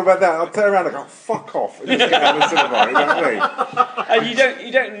never thought about that. I'd turn around and go, "Fuck off," and just get out of the cinema. You know what I mean? and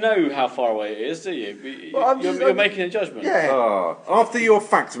you don't know how far away it is, do you? Well, You're making a judgment. Yeah. After your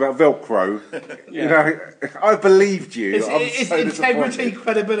facts about Velcro, you know, I believed you. It's so integrity, disappointed.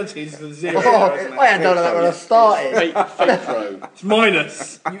 credibility is the zero. Oh, isn't it? I hadn't done that when I started. Fake pro. It's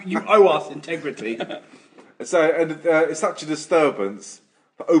minus. You owe us integrity. So, and it's such a disturbance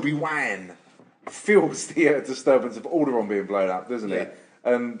for Obi-Wan feels the disturbance of Alderaan being blown up, doesn't he?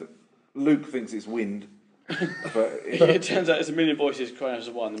 And Luke thinks it's wind. But it turns out it's a million voices crying out as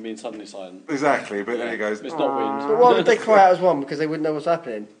one and being suddenly silent. Exactly, but then he goes, It's not wind. But why would they cry out as one? Because they wouldn't know what's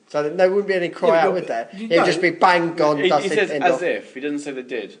happening. So there wouldn't be any cry out, would there? It would just be bang, gone, He dusted, says end as off. if. He doesn't say they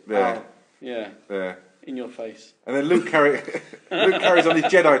did. Yeah. Yeah. Yeah. In your face. And then Luke carries on his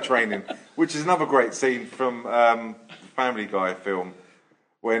Jedi training, which is another great scene from the Family Guy film,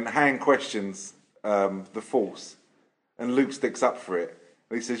 when Han questions the Force, and Luke sticks up for it.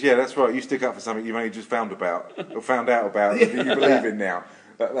 And he says, "Yeah, that's right. You stick up for something you've only just found out about that you believe in now."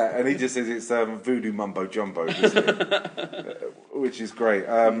 Like that. And he just says it's voodoo mumbo jumbo, which is great.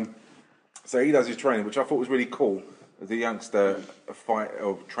 So he does his training, which I thought was really cool. The youngster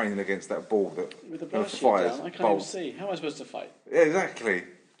training against that ball that With the blast shoot fires down, I can't bolts. even see. How am I supposed to fight? Yeah, exactly.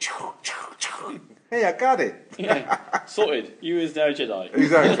 Hey, I got it. Yeah, sorted. You is now Jedi.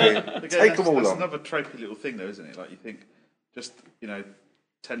 Exactly. Again, Take them all that's on. another tropey little thing, though, isn't it? Like you think, just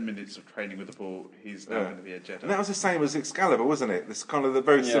 10 minutes of training with the ball, he's now going to be a Jedi. And that was the same as Excalibur, wasn't it? This kind of the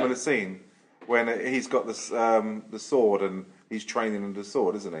very similar scene when he's got this the sword and he's training in the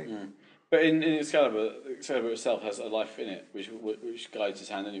sword, isn't he? Mm. But in Excalibur itself has a life in it, which guides his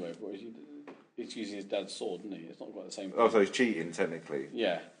hand anyway. But he's using his dad's sword, isn't he? It's not quite the same thing. Oh, so he's cheating technically.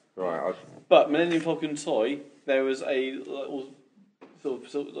 Yeah. Right. But Millennium Falcon toy, there was a little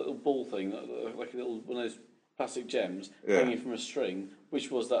little ball thing, like a little one of those plastic gems hanging from a string,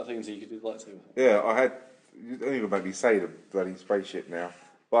 which was that thing so you could do the lightsaber. Yeah, I had. You don't even make me say the bloody spaceship now.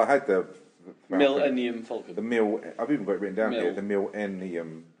 But I had the Millennium Falcon. I've even got it written down here. The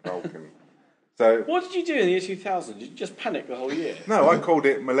Millennium Falcon. So. What did you do in the year 2000? Did you just panic the whole year? No, I called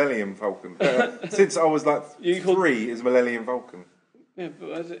it Millennium Falcon. Since I was like 3, is Millennium Falcon. Yeah,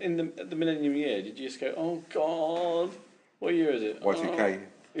 but in the Millennium year, did you just go, oh God, what year is it? Y2K.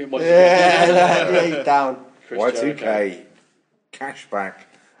 Yeah, down. Y2K. Cashback.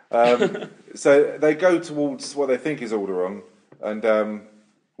 So they go towards what they think is Alderaan, and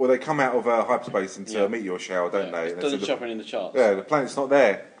they come out of hyperspace into a meteor shower, don't they? It doesn't show up in the charts. Yeah, the planet's not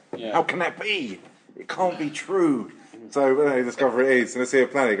there. Yeah. How can that be? It can't be true. So when they discover it is, and they see a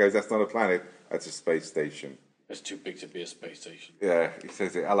planet, he goes, "That's not a planet. That's a space station." It's too big to be a space station. Yeah, he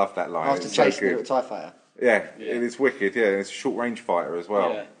says it. I love that line. After It's so chasing good. the TIE fighter. Yeah, it is wicked. Yeah, and it's a short-range fighter as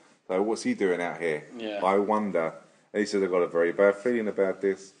well. Yeah. So what's he doing out here? Yeah. I wonder. And he says, "I've got a very bad feeling about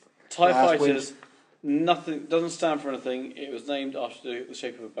this." TIE Fighters, nothing doesn't stand for anything. It was named after the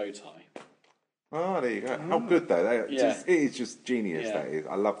shape of a bow tie. Oh, there you go. How good though. It is just genius. Yeah. That is.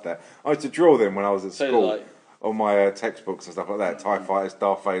 I love that. I used to draw them when I was at So school. did I. On my textbooks and stuff like that. TIE fighters,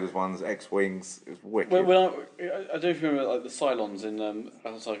 Darth Vader's ones, X-wings. It's wicked. When I don't know if you remember like the Cylons in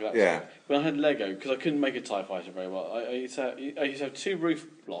Battlestar Galactica. Yeah. When I had Lego, because I couldn't make a TIE fighter very well, I used to have 2 roof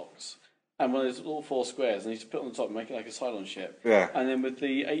blocks and one of those little 4 squares, and I used to put it on the top and make it like a Cylon ship. Yeah. And then with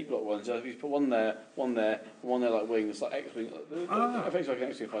the 8 block ones, I used to put one there, and one there like wings, like X-wing, effectively like an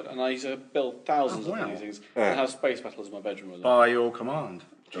X-wing fighter. And I used to build thousands of these things and have space battles in my bedroom with them. By your command.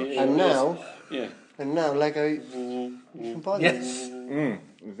 And now, Lego, you can buy them. Yes.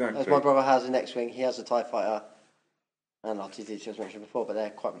 Exactly. As my brother has an X-wing, he has a TIE fighter, and RTD, as mentioned before, but they're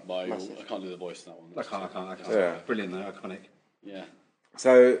quite massive. I can't do the voice in that one. I can't. Yeah. Brilliant though, iconic. Yeah.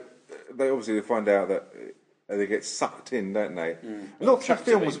 So they obviously find out that they get sucked in, don't they? Lots of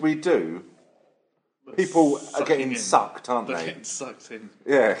films we do, people are getting sucked, aren't They're they? getting sucked in.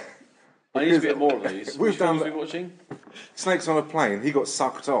 Yeah. I need to get more of these. We've Which films done are we watching? Snakes on a Plane. He got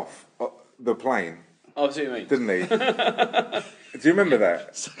sucked off the plane, Oh, I see what you mean. didn't he? Do you remember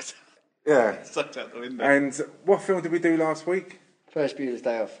that? Yeah. Sucked out the window. And what film did we do last week? First Bueller's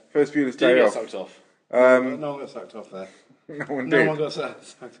Day Off. First Bueller's Did you Day get Off. sucked off? No one got sucked off there. No one No did. one got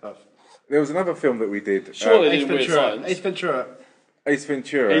sucked off. There was another film that we did. Surely they Ace didn't Weird Ventura. Science. Ace Ventura. Ace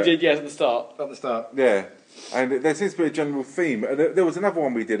Ventura. He did, yes, at the start. At the start. Yeah, and there seems to be a general theme. And there was another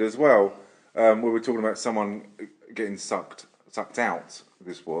one we did as well, where we were talking about someone getting sucked out.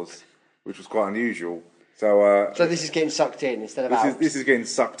 This was, which was quite unusual. So this is getting sucked in instead of out. this is getting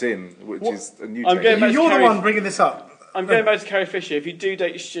sucked in, which is a new. I'm technique. going back to You're the Carrie- one bringing this up. I'm going back to Carrie Fisher. If you do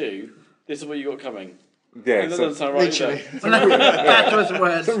date Stu, this is what you got coming. Yeah, That so doesn't sound right. Literally. Backwards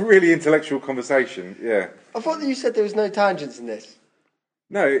words. some really intellectual conversation. Yeah. I thought that you said there was no tangents in this.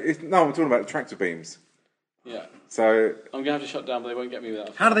 No, I'm talking about the tractor beams. Yeah. So I'm going to have to shut down, but they won't get me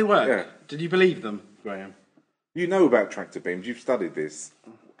without. How do they work? Yeah. Did you believe them, Graham? you know about tractor beams. You've studied this.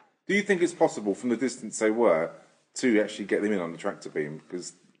 Do you think it's possible, from the distance they were, to actually get them in on the tractor beam?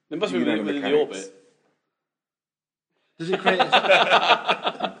 Because They must be you know within the mechanics. orbit. Does it create?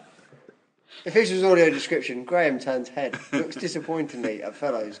 If this was audio description, Graham turns head, looks disappointingly at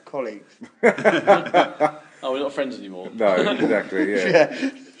fellows, colleagues. Oh, we're not friends anymore. No, exactly,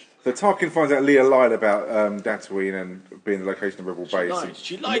 yeah. So Tarkin finds out Leia lied about Tatooine and being the location of Rebel Base.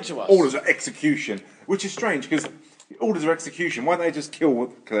 She lied to us. Orders of execution, which is strange because orders of execution. Why don't they just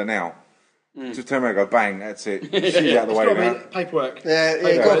kill her now? Just turn around and go bang. That's it. She's out of the way now. Paperwork. Yeah,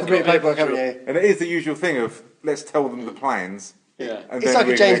 you've got to complete paperwork, haven't you? And it is the usual thing of let's tell them the plans. Yeah. And It's then like a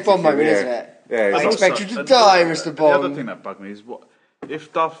we're James gonna Bond moment, execute, isn't it? Yeah, I it's expect you to die, Mr. The Bond. other thing that bugged me is what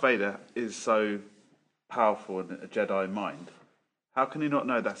if Darth Vader is so powerful and a Jedi mind, how can he not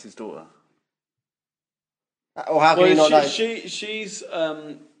know that's his daughter? Or how can you not know? She's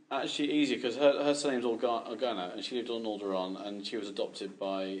actually easier because her surname's Organa and she lived on Alderaan and she was adopted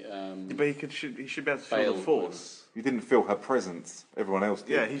by. But he should be able to feel Bail. the Force. You didn't feel her presence. Everyone else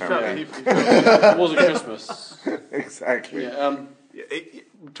did. Yeah, he felt. apparently. He felt It wasn't Christmas. Exactly. Yeah,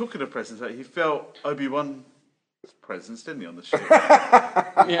 talking of presence, he felt Obi-Wan's presence, didn't he, on the ship?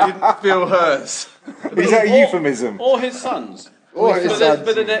 yeah. Didn't feel hers. Is that a euphemism? Or his sons.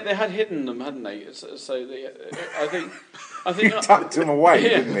 But they had hidden them, hadn't they? So they, I think You tucked him away,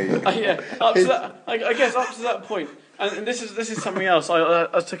 didn't he? Yeah. Up to that, I guess up to that point, and this is something else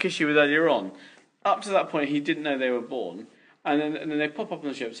I took issue with earlier on. Up to that point, he didn't know they were born, and then they pop up on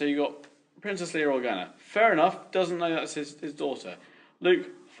the ship. So you got Princess Leia Organa. Fair enough. Doesn't know that's his daughter. Luke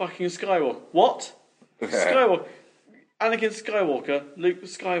fucking Skywalker. What? Skywalker. Anakin Skywalker. Luke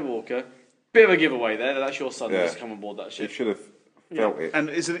Skywalker. Bit of a giveaway there. That's your son that's come on board that ship. You should have felt it. And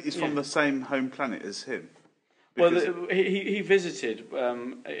it's from the same home planet as him. Well, he visited.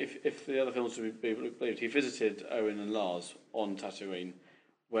 If the other films to be believed, he visited Owen and Lars on Tatooine,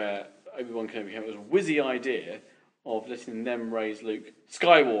 where Obi-Wan Kenobi had a whizzy idea of letting them raise Luke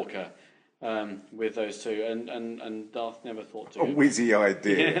Skywalker with those two, and Darth never thought to. A whizzy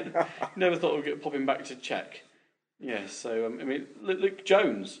idea. Yeah, never thought of popping back to check. Yeah, so I mean, Luke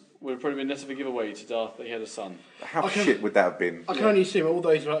Jones would have probably been less of a giveaway to Darth that he had a son. How shit would that have been? I can only assume all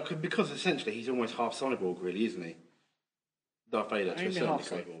those because essentially he's almost half cyborg, really, isn't he? Darth Vader to a certain half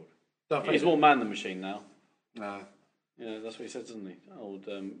extent. cyborg. Darth He's Vader. more man than machine now. No, Yeah, that's what he said, doesn't he? Old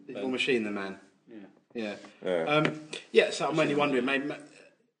he's Ben. more machine than man. Yeah. Yeah. So I'm only wondering, maybe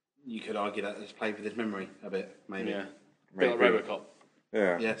you could argue that it's played with his memory a bit, maybe. Yeah. Bit like RoboCop.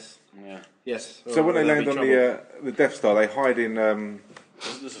 Yeah. Yes. Yeah. Yes. So when they There'll land be on trouble. the Death Star, they hide in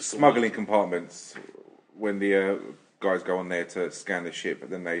This is smuggling compartments when the guys go on there to scan the ship, but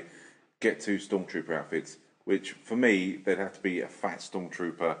then they get two stormtrooper outfits, which for me they'd have to be a fat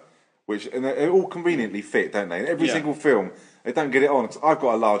stormtrooper, and they all conveniently fit, don't they? In every single film, they don't get it on. 'Cause I've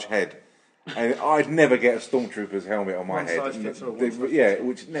got a large head, and I'd never get a stormtrooper's helmet on my One head. size fits all, one size Yeah, fits all.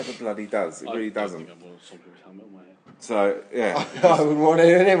 which never bloody does. It really doesn't. I think I want some people's helmet on my head. So yeah, I wouldn't want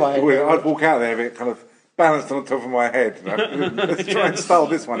anything in my head. I'd walk out there with it kind of balanced on the top of my head. You know? Let's try and style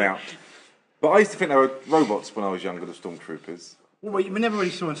this one out. But I used to think they were robots when I was younger, the stormtroopers. Well, we never really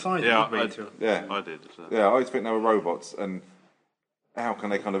saw inside. Yeah, did we? I did. So. Yeah, I used to think they were robots, and how can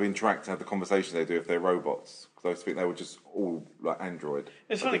they kind of interact and have the conversation they do if they're robots? Because I used to think they were just all like android.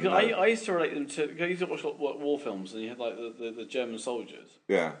 It's funny because I used to relate them to. I used to watch war films, and you had like the German soldiers.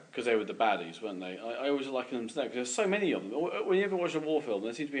 Yeah. Because they were the baddies, weren't they? I always likened them to that because there's so many of them. When you ever watch a war film,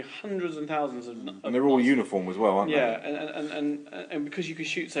 there seem to be hundreds and thousands of. And they're all uniform as well, aren't yeah, they? and because you could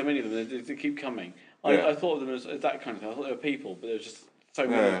shoot so many of them, they keep coming. Yeah. I thought of them as that kind of thing. I thought they were people, but there was just so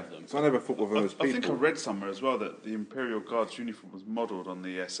many of them. So I never thought of them as people. I think I read somewhere as well that the Imperial Guard's uniform was modelled on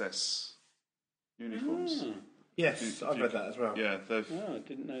the SS uniforms. Yes, I've read that as well. Yeah, Oh, I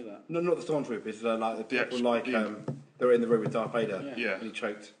didn't know that. No, not the stormtroopers. Like the people, actual- like they were in the room with Darth Vader. Yeah. And he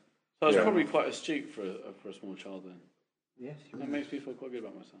choked. So I was probably quite astute for a small child then. Yes. That makes me feel quite good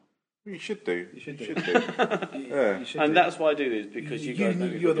about myself. You should do. You should do. Yeah. You should And do. that's why I do this because you guys know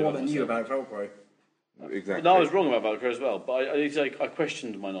me You're the good one that knew myself. about Velcro. Exactly. No, I was wrong about Velcro as well, but I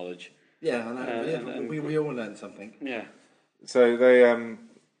questioned my knowledge. Yeah, I know. and- we all learned something. Yeah. So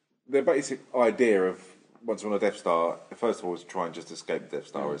their basic idea of once on a Death Star, first of all, is to try and just escape the Death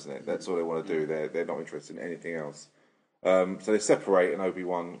Star, isn't it? That's all they want to do. They're not interested in anything else. So they separate, and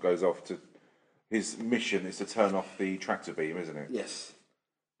Obi-Wan goes off to his mission is to turn off the tractor beam, isn't it? Yes.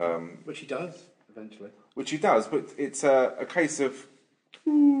 Which he does eventually. Which he does, but it's a case of.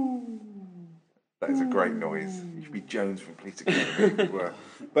 That is a great noise. You should be Jones from Police Academy.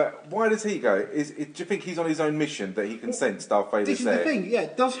 But why does he go? Do you think he's on his own mission that he can sense Darth Vader's This is there? the thing. Yeah.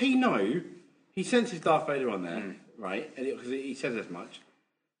 Does he know? He senses Darth Vader on there, right? Because he says as much.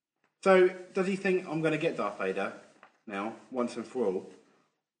 So does he think I'm going to get Darth Vader now once and for all,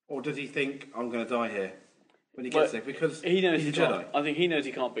 or does he think I'm going to die here when he gets there? Because he knows he's a can't- Jedi. I think he knows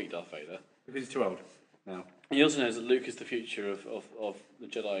he can't beat Darth Vader. Because he's too old now. He also knows that Luke is the future of the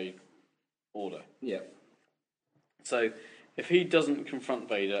Jedi Order. Yeah. So if he doesn't confront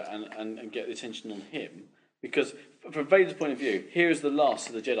Vader and get the attention on him, because from Vader's point of view, here is the last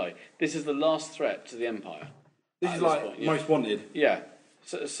of the Jedi. This is the last threat to the Empire. This is like most wanted. Yeah.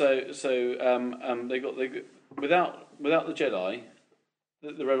 So they got without the Jedi,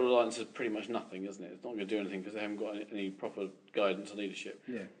 the Rebel Alliance is pretty much nothing, isn't it? It's not going to do anything because they haven't got any proper guidance or leadership.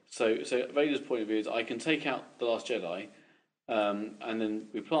 Yeah. So Vader's point of view is I can take out the last Jedi, and then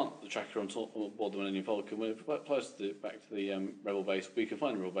we plant the tracker on board the Millennium Falcon. When it flies back to the Rebel base, we can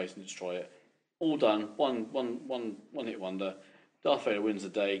find the Rebel base and destroy it. All done. One hit wonder. Darth Vader wins the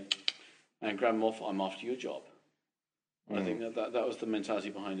day, and Grand Moff, I'm after your job. I think that was the mentality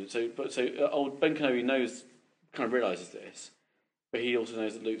behind it. So old Ben Kenobi kind of realizes this, but he also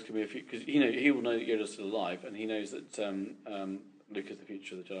knows that Luke's going to be because he will know that Yoda's still alive, and he knows that Luke is the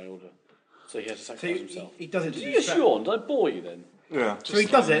future of the Jedi Order. So he has to sacrifice himself. He does it. Did you yawn? Did I bore you then? Yeah. So he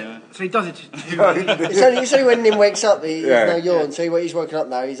does it. So he does it. It's only when Nim wakes up that he's no yawn. So he's woken up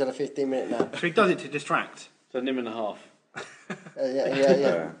now. He's on a 15-minute nap. So he does it to distract. So Nim and a half.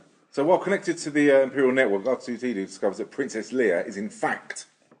 Yeah. So while connected to the Imperial Network, R2-D2 discovers that Princess Leia is in fact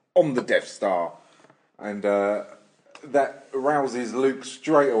on the Death Star. And that rouses Luke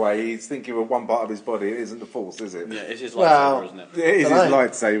straight away. He's thinking of one part of his body. It isn't the Force, is it? Yeah, it's his lightsaber, isn't it? It is his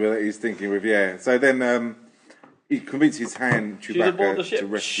lightsaber that he's thinking with, yeah. So then he convinces Han Chewbacca to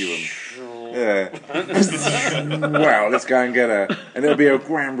rescue him. Yeah. Well, let's go and get her. And there'll be a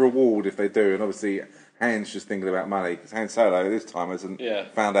grand reward if they do. And obviously, Han's just thinking about money. Because Han Solo this time hasn't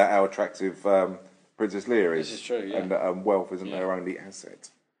found out how attractive Princess Leia is. This is true, yeah. And wealth isn't their only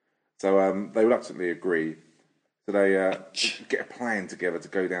asset. So they reluctantly agree. So they get a plan together to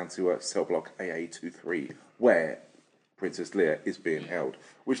go down to cell block AA23, where Princess Leia is being held,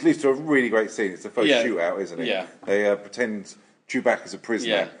 which leads to a really great scene. It's the first shootout, isn't it? Yeah. They pretend Chewbacca's a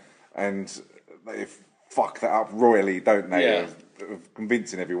prisoner, and they fuck that up royally, don't they? Of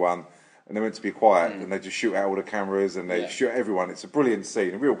convincing everyone, and they're meant to be quiet, and they just shoot out all the cameras, and they shoot everyone. It's a brilliant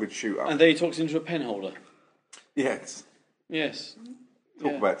scene, a real good shootout. And then he talks into a pen holder. Yes. Yes.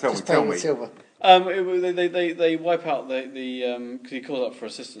 Talk about it. Tell me. Silver. They wipe out the because he calls up for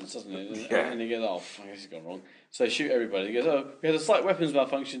assistance, doesn't he? And he goes, "Oh, I guess he's gone wrong." So they shoot everybody. He goes, "Oh, we had a slight weapons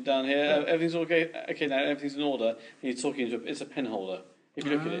malfunction down here. Everything's okay. Okay, now everything's in order." And he's talking to it's a pen holder. If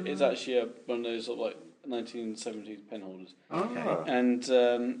you look at it, it's actually one of those sort of like 1970s pen holders. Okay. And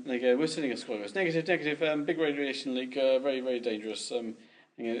they go, "We're sending a squad." He goes, negative. Big radiation leak. Very, very dangerous. And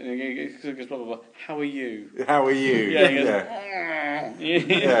he goes, blah, blah, blah. How are you? How are you? Yeah. He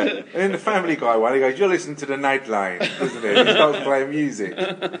goes, And in the Family Guy one, he goes, "You're listening to the Nightline," doesn't it? He starts playing music.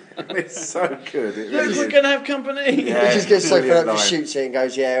 It's so good. It really we're going to have company. Yeah, he just gets so fed up, he shoots it and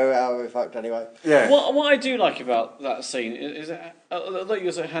goes, we're fucked anyway. Yeah. What I do like about that scene is that, like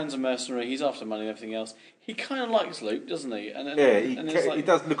you said, Han's a mercenary, he's after money and everything else. He kind of likes Luke, doesn't he? He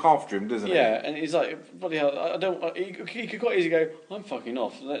does look after him, doesn't he? Yeah, and he's like, bloody hell, I don't. He could quite easily go, "I'm fucking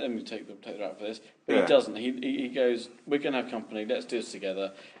off. Let me take the rap for this," but he doesn't. He goes, "We're going to have company. Let's do this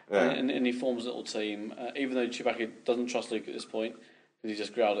together." Yeah. And he forms a little team, even though Chewbacca doesn't trust Luke at this point because he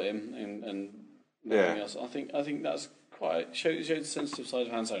just growled at him and nothing else. I think that's quite shows the sensitive side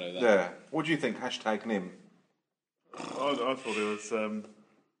of Han Solo there. Yeah. What do you think? #Nim. I thought it was.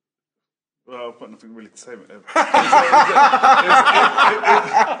 Well, I've got nothing really to say. That's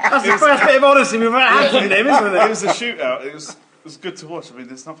the first bit of honesty we've ever had from him, isn't it? It was a shootout. It was good to watch. I mean,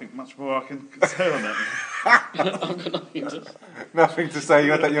 there's nothing much more I can say on that. I've got Nothing to say. You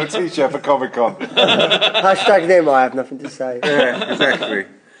got that your T-shirt for Comic Con. #Nim. I have nothing to say. Yeah, exactly.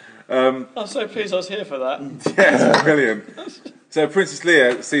 I'm so pleased I was here for that. Yes, brilliant. So Princess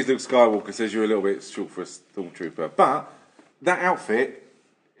Leia sees Luke Skywalker, says you're a little bit short for a stormtrooper, but that outfit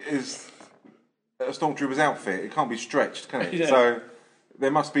is a stormtrooper's outfit. It can't be stretched, can it? Yeah. So there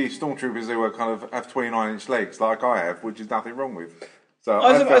must be stormtroopers who are kind of have 29-inch legs like I have, which is nothing wrong with. So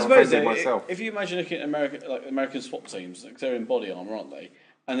I felt offended myself. If you imagine looking at American SWAT teams, like they're in body armour, aren't they?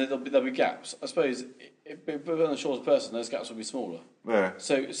 And there'll be gaps. I suppose if on a shorter person, those gaps will be smaller. Yeah.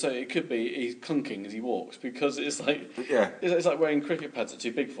 So it could be he's clunking as he walks because it's like it's like wearing cricket pads that are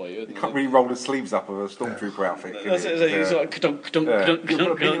too big for you. You can't really roll the sleeves up of a stormtrooper outfit. That's it. He's like ka-dunk. You have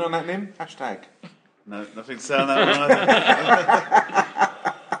an opinion on that, Nim? #. No, nothing to say on that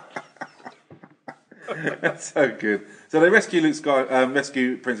one. That's so good. So they rescue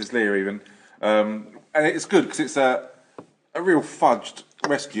rescue Princess Leia even, and it's good because it's a real fudged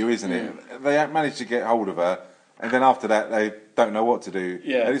rescue, isn't it? They managed to get hold of her, and then after that they don't know what to do.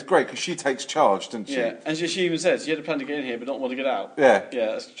 Yeah. And it's great because she takes charge, doesn't she? Yeah, and she even says, you had a plan to get in here, but not want to get out. Yeah. Yeah,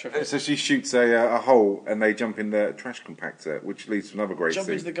 that's terrific. So she shoots a hole, and they jump in the trash compactor, which leads to another great Jump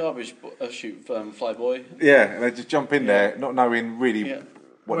scene. into the garbage chute, Flyboy. Yeah, and they just jump in there, not knowing really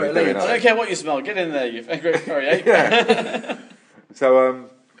what they're doing. I don't care what you smell, get in there, you great furry ape. Yeah. So,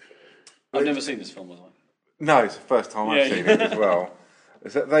 I've never seen this film, by the way. no, it's the first time I've seen it as well.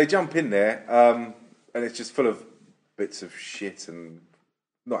 So they jump in there, and it's just full of bits of shit and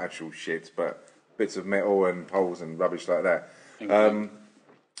not actual shit, but bits of metal and poles and rubbish like that. And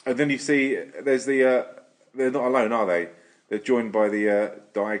then you see there's they're not alone, are they? They're joined by the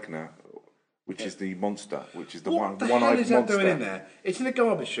Diagna, which is the monster, which is the What the one-eyed hell monster. is that doing in there? It's in a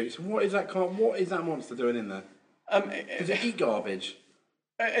garbage chute. So what is that monster doing in there? Does it eat garbage?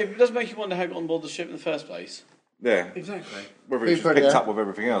 It does make you wonder how it got on board the ship in the first place. Yeah, exactly. Whether it's just picked up with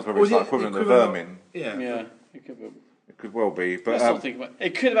everything else, whether it's like equivalent of vermin. Yeah, it could be. It could well be, but Let's not think about it.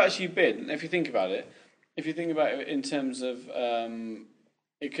 It could have actually been, if you think about it. If you think about it in terms of,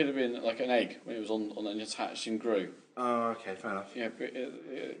 it could have been like an egg when it was on and just hatched and grew. Oh, okay, fair enough. Yeah,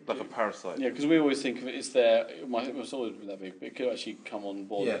 but like a parasite. Yeah, because we always think of it as there. It must always be that big, but it could actually come on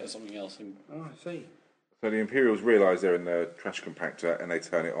board Yeah. as something else. Oh, I see. so the Imperials realise they're in the trash compactor and they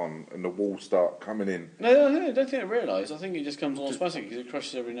turn it on, and the walls start coming in. No, I don't think they realise. I think it just comes on automatic because it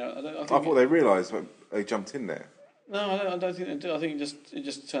crushes every now. I thought they realised when they jumped in there. No, I don't think they do. I think it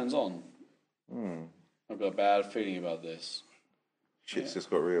just turns on. I've got a bad feeling about this. Shit's just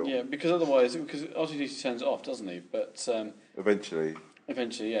got real. Yeah, because otherwise, because R2D2 turns it off, doesn't he? But Eventually,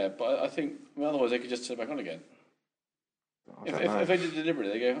 yeah. But I think otherwise they could just turn it back on again. If they did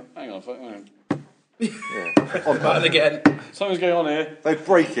deliberately, they go, hang on. Yeah. On button again. Something's going on here. They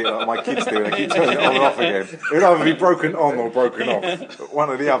break it like my kids do, and they keep turning it on and off again. It would either be broken on or broken off, one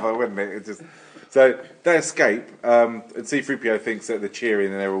or the other, wouldn't it? It just so they escape, and C-3PO thinks that they're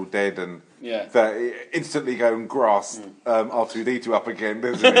cheering and they're all dead, and they instantly go and grasp R2D2 up again,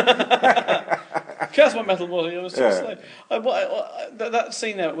 doesn't he? That's my metal body. I was so slow. That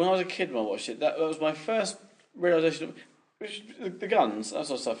scene there, when I was a kid, when I watched it, that was my first realisation of. The guns, that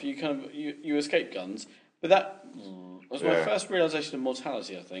sort of stuff, you escape guns, but that was my first realisation of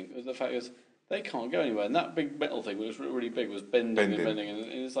mortality, I think, was the fact that they can't go anywhere, and that big metal thing, which was really big, was bending, and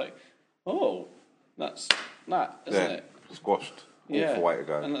it's like, oh, that's that, isn't it? Squashed awful way to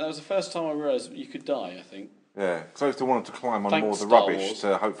go. And that was the first time I realised you could die, I think. Yeah, because I used to want to climb on more of the Star rubbish Wars.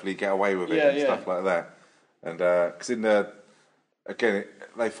 to hopefully get away with it and stuff like that. And because in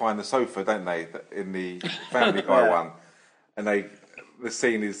they find the sofa, don't they, in the Family Guy one. And the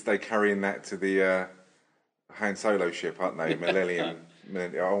scene is they carrying that to the Han Solo ship, aren't they? Millennium.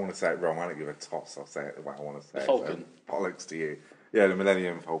 I want to say it wrong. I don't give a toss. I'll say it the way I want to say it. Falcon. So, bollocks to you. Yeah, the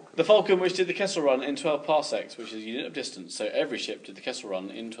Millennium Falcon. The Falcon, which did the Kessel Run in 12 parsecs, which is a unit of distance. So every ship did the Kessel Run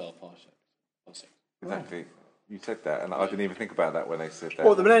in 12 parsecs. Exactly. You said that, and I didn't even think about that when they said that.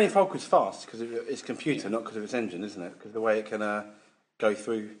 Well, the Millennium Falcon's fast because of its computer, not because of its engine, isn't it? Because of the way it can go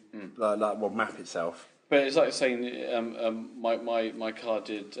through, map itself. But it's like saying my car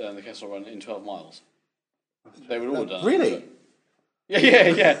did the Kessel Run in 12 miles. They would all done. Really? So.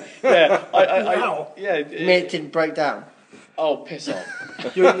 Yeah. Wow. It didn't break down. Oh, piss off.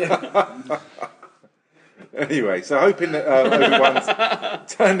 Anyway, so hoping that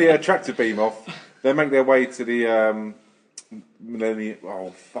Obi-Wan's turned the tractor beam off, they make their way to the Millennium. Oh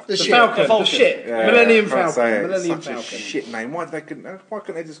fuck! The Falcon. The ship. Yeah, Millennium I can't Falcon. say it. Millennium Such Falcon. a shit name. Why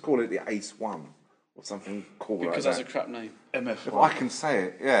couldn't they just call it the Ace One or something cool Because like that's that? a crap name. MF1. If I can say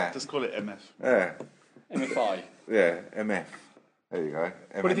it, yeah. Just call it MF. Yeah. MFI. Yeah, MF. There you go.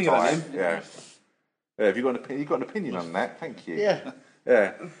 What do you think of that name? Yeah. Yeah. Have you got an opinion on that? Thank you. Yeah.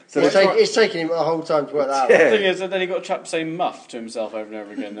 Yeah. So It's taken him the whole time to work that out. The thing is that then he got trapped saying muff to himself over and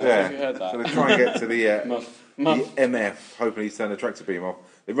over again. Have you heard that? So they try and get to the muff. The MF, hoping he's turned the tractor beam off.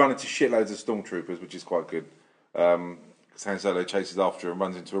 They run into shitloads of stormtroopers, which is quite good. Because Han Solo chases after him,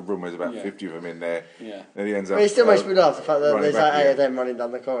 runs into a room where there's about 50 of them in there. Yeah. And he ends up. But it still makes me laugh the fact that running there's back like 8 again. of them running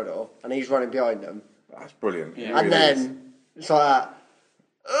down the corridor and he's running behind them. That's brilliant. Yeah. It And really then is. it's like that.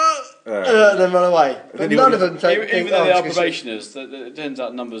 Then run away. But then he none would- of them take. Even though they are probationers, it turns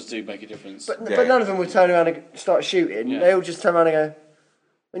out numbers do make a difference. But none of them would turn around and start shooting. Yeah. They all just turn around and go.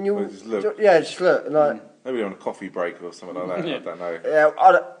 And you, Well, just look. just look. And like, Maybe on a coffee break or something like that. Yeah. I don't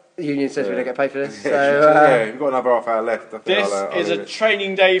know. the union says we don't get paid for this. So, Yeah, we've got another half hour left. I think This I'll is leave a it.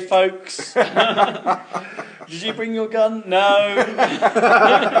 training day, folks. Did you bring your gun? No.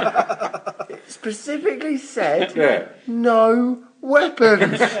 specifically said Yeah. no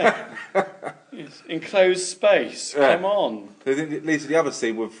weapons. Enclosed space. Yeah. Come on. It leads to the other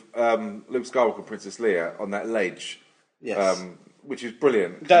scene with Luke Skywalker and Princess Leia on that ledge. Yes. Which is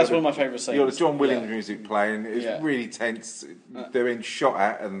brilliant. That's one of my favourite scenes. You got the John Williams music playing. It's really tense. They're being shot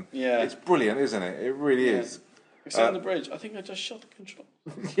at, and it's brilliant, isn't it? It really is. Except on the bridge. I think I just shot the control.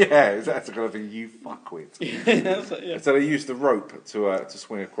 That's the kind of thing you fuck with. Yeah. So they used the rope to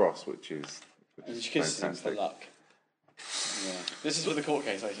swing across, which is And you can see for luck. Yeah. This is with the court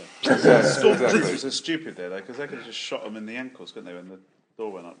case, I say. Stormtroopers are stupid there, though, because they could have just shot them in the ankles, couldn't they, when the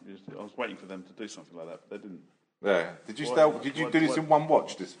door went up? I was waiting for them to do something like that, but they didn't. Yeah. Did you do this in one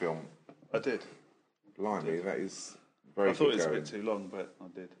watch, this film? I did. Blimey, that is very good. I thought it was going. a bit too long, but I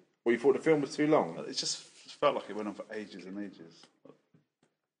did. Well, you thought the film was too long? It just felt like it went on for ages and ages.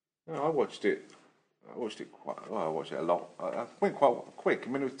 No, I watched it quite. Well, I watched it a lot. I went quite quick. I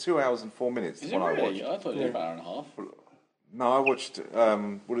mean, it was 2 hours and 4 minutes. Is it really? I thought it was about an hour and a half. No, I watched.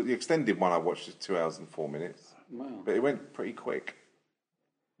 The extended one I watched is 2 hours and 4 minutes. Wow. But it went pretty quick.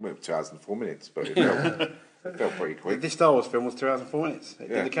 Well, 2 hours and 4 minutes, but it felt pretty quick. This Star Wars film was 2 hours and 4 minutes. It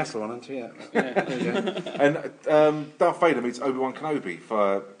did the Castle one, too, Yeah. There you go. And Darth Vader meets Obi-Wan Kenobi,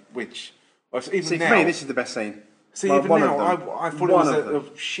 for which even See, now. for me, this is the best scene. See, Well, even one now, of them. I thought it One was of the them.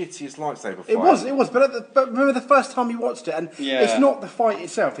 shittiest lightsaber fight. It was. But remember the first time you watched it, and it's not the fight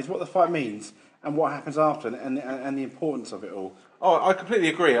itself; it's what the fight means and what happens after, and the importance of it all. Oh, I completely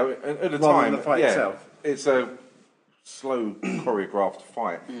agree. At the Rather time, than the fight itself. It's a slow, choreographed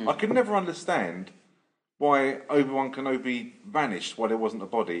fight. I could never understand why Obi-Wan Kenobi vanished while there wasn't a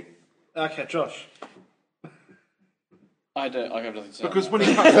body. Okay, Josh. I have nothing to say. Because when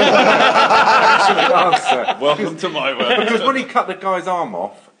he cut excellent answer. Welcome to my world. Because when he cut the guy's arm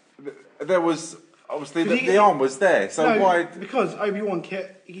off, there was obviously the arm was there. So why? Because Obi-Wan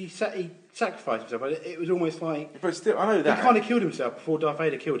he sacrificed himself. But it was almost like. But still, I know that He kind of killed himself before Darth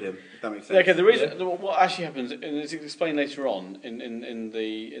Vader killed him. If that makes sense. Okay, the reason what actually happens, and it's explained later on in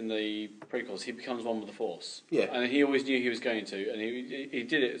the prequels, he becomes one with the Force. Yeah. And he always knew he was going to, and he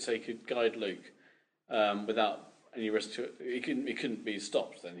did it so he could guide Luke without any risk to it. He couldn't be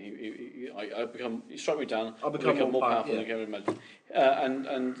stopped. Then he struck me down. I'll become more powerful yeah. than I can imagine.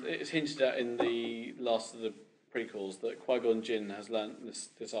 And it's hinted at in the last of the prequels that Qui-Gon Jinn has learnt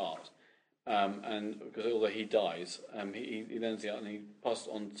this art. And because although he dies, he learns the art and he passes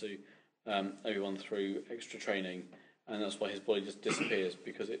it on to Obi-Wan through extra training, and that's why his body just disappears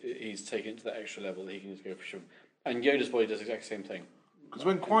because he's taken it to that extra level that he can just go for sure. And Yoda's body does the exact same thing. Because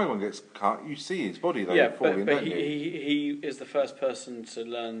when Qui-Gon gets cut, you see his body though. Yeah, falling, but don't you? he is the first person to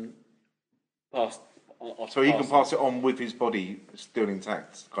learn past. So he can pass it on with his body still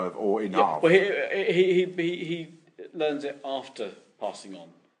intact, kind of, or in half. Well, he learns it after passing on,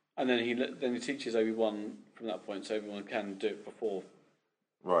 and then he teaches Obi-Wan from that point, so Obi-Wan can do it before.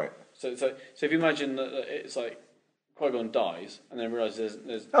 Right. So if you imagine that it's like Qui-Gon dies, and then realises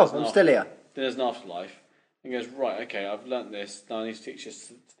there's I'm still here. Then there's an afterlife. And goes, right, okay, I've learnt this, now I need to teach this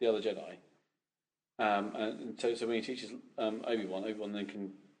to the other Jedi. And so when he teaches Obi-Wan then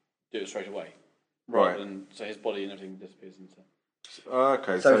can do it straight away. Right. So his body and everything disappears.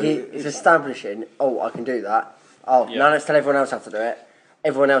 Okay. So he's establishing, I can do that. Now let's tell everyone else how to do it.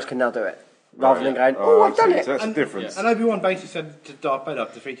 Everyone else can now do it. Rather than going, I've done it. So that's the difference. And Obi-Wan basically said to Darth Vader,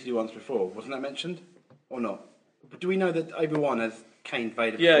 I've defeated you once before. Wasn't that mentioned? Or not? But do we know that Obi-Wan has caned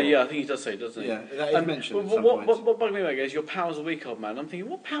Vader before? Yeah, I think he does say, doesn't he? Yeah, that is mentioned at some what point. bugged me about it is your powers are weak, old man. I'm thinking,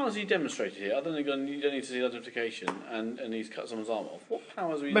 what powers have you demonstrated here? Other than you don't need to see identification and he's cut someone's arm off. What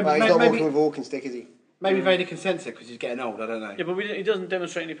powers are you... He's not walking with a walking stick, is he? Maybe Vader can sense it because he's getting old, I don't know. Yeah, but he doesn't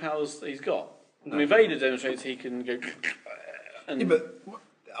demonstrate any powers that he's got. No. I mean, Vader demonstrates he can go... Yeah, but...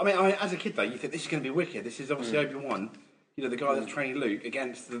 I mean, as a kid, though, you think this is going to be wicked. This is obviously Obi-Wan, the guy that's training Luke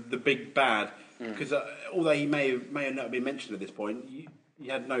against the big bad. Because although he may or not been mentioned at this point, he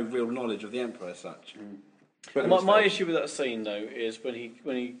had no real knowledge of the Emperor as such. But my issue with that scene, though, is when he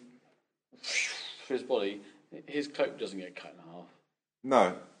for his body, his cloak doesn't get cut in half.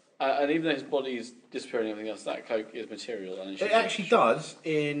 No. And even though his body is disappearing and everything else, that cloak is material. And it actually does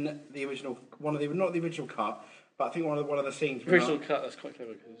in the original, not the original cut, but I think one of the scenes. Original cut, that's quite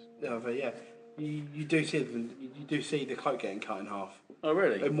clever. Yeah, you do see the cloak getting cut in half. Oh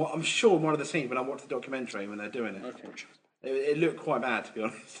really? I'm sure in one of the scenes when I watched the documentary when they're doing it. Okay. It looked quite bad, to be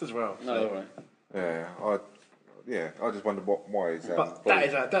honest, as well. No, all right. I just wonder why is that. But that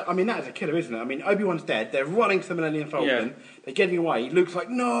is a killer, isn't it? I mean, Obi-Wan's dead. They're running to the Millennium Falcon. Yeah. They're getting away. Luke's like,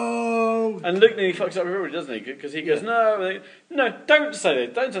 no. And Luke nearly fucks up everybody, doesn't he? Because he goes, no, don't say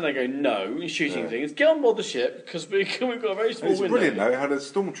that. Don't say they go no. He's shooting things. Get on board the ship because we've got a very small window. It's brilliant though how the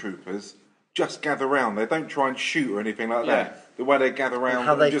stormtroopers just gather round. They don't try and shoot or anything like Yeah. that. The way they gather round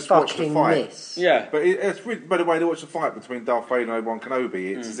How and they just watch the fucking fight. miss. Yeah. But it's really, by the way they watch the fight between Darth Vader and Obi-Wan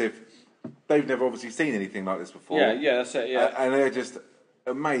Kenobi, it's as if they've never obviously seen anything like this before. Yeah, that's it. Yeah. And they're just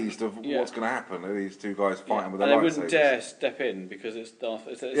amazed of Yeah. what's going to happen. These two guys fighting with and their they lightsabers. wouldn't dare step in because it's Darth.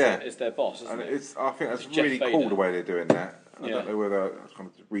 It's their boss, isn't And it? I think that's It's Jeff really Vader. cool the way they're doing that. I Yeah. don't know whether I kind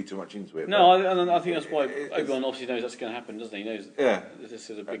of read too much into it. No, but I think that's why it's- Obi-Wan obviously knows that's going to happen, doesn't he? He knows Yeah. this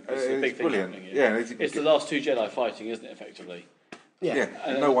is a big, It's thing brilliant. happening here. Yeah, it's the last two Jedi fighting, isn't it, effectively? Yeah,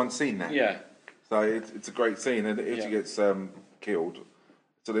 And no one's seen that. Yeah. So it's a great scene, and if Yeah. he gets killed,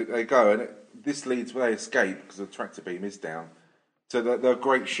 so they go, and this leads where they escape because the tractor beam is down. So the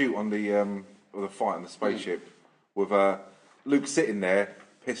great shoot on the fight on the spaceship with Luke sitting there,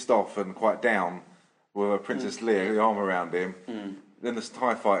 pissed off and quite down, with Princess Leia, the arm around him. Then the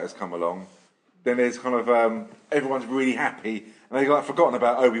TIE fighters come along. Then there's kind of everyone's really happy, and they've like forgotten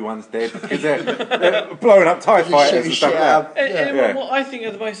about Obi-Wan's dead because they're blowing up TIE fighters and stuff like that. And what I think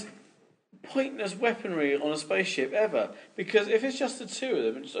are the most pointless weaponry on a spaceship ever, because if it's just the two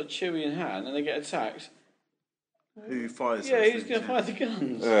of them, it's like Chewie and Han, and they get attacked, Who fires? yeah, those who's things, going to fire the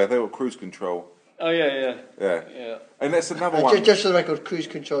guns? Yeah, they were cruise control. Oh yeah. Yeah. And that's another one. Just for the record, cruise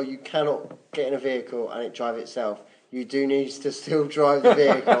control, you cannot get in a vehicle and it drive itself. You do need to still drive the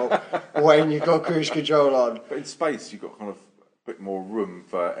vehicle when you've got cruise control on. But in space, you've got kind of a bit more room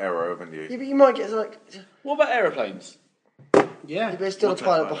for error, haven't you? Yeah, but you might get like... What about aeroplanes? Yeah. But there's still a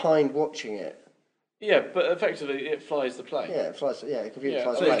pilot behind watching it. Yeah, but effectively it flies the plane. Yeah, it flies. Yeah, the computer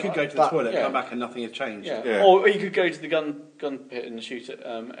flies So the you plane. could go to the But- toilet, yeah. come back, and nothing has changed. Yeah. Or you could go to the gun pit and shoot at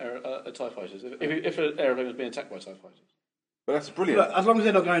TIE fighters if an aeroplane was being attacked by TIE fighters. But that's brilliant. But as long as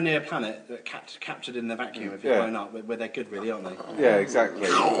they're not going near a planet that captured in the vacuum, if you're Yeah. blown up, where they're good, really, aren't they? Yeah, exactly.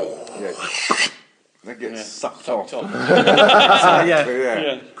 Yeah. They get sucked off.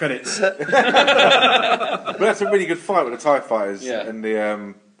 Yeah. Credits. But that's a really good fight with the TIE fighters and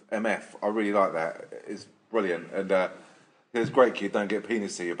the MF. I really like that. It's brilliant. And there's great kid, don't get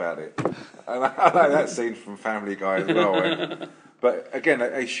penisy about it. And I like that scene from Family Guy as well. But again,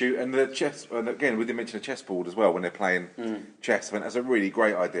 they shoot, and the chess, and again, we didn't mention the chessboard as well when they're playing chess. I mean, that's a really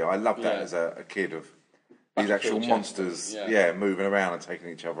great idea. I loved that as a kid of these actual chess, monsters, moving around and taking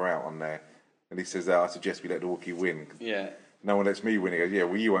each other out on there. And he says, I suggest we let the Wookiee win. Yeah. No one lets me win. He goes, yeah,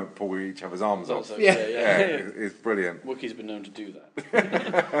 well, you won't pull each other's arms off. It's brilliant. Wookiees have been known to do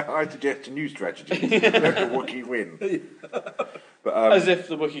that. I suggest a new strategy. Let the Wookiee win. But, As if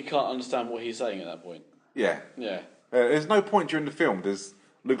the Wookiee can't understand what he's saying at that point. Yeah. Yeah. There's no point during the film does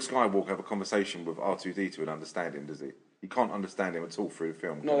Luke Skywalker have a conversation with R2-D2 and understand him, does he? He can't understand him at all through the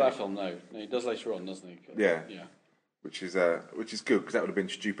film. Not that film, no. No, he does later on, doesn't he? Yeah. Yeah. Which is good because that would have been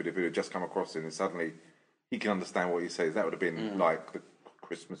stupid if it had just come across him and suddenly he can understand what he says. That would have been like the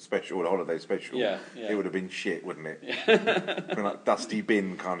Christmas special or the holiday special. Yeah. It would have been shit, wouldn't it? Been like Dusty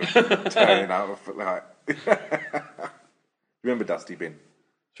Bin kind of turning out. Like, remember Dusty Bin?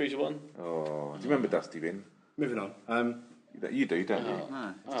 3 to 1. Oh, do you remember Dusty Bin? Moving on. You do, don't you?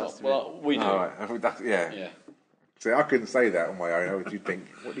 No, it's Oh, just well, we do. All right. Yeah. Yeah. See, I couldn't say that on my own. How would you think?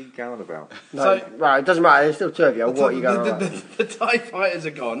 What are you going on about? No, right, it doesn't matter. There's still two of you. What are you going on? The TIE fighters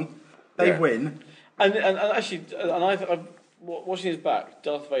are gone. They win. And actually, I've watching his back,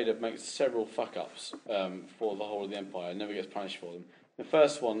 Darth Vader makes several fuck ups for the whole of the Empire and never gets punished for them. The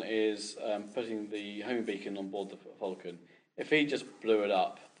first one is putting the homing beacon on board the Falcon. If he just blew it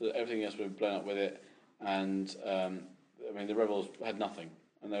up, everything else would have blown up with it, and the rebels had nothing,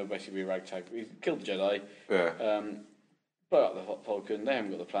 and they were basically ragtag. He killed the Jedi, blew up the Falcon. They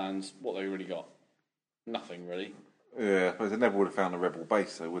haven't got the plans. What they really got? Nothing really. Yeah, but they never would have found a rebel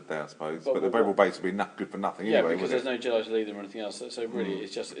base, though, would they? I suppose. But But the rebel base would be good for nothing Yeah, anyway. because would there's it? no Jedi to lead them or anything else. So really,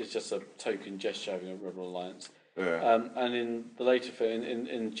 it's just a token gesture having a rebel alliance. Yeah. And in the later film,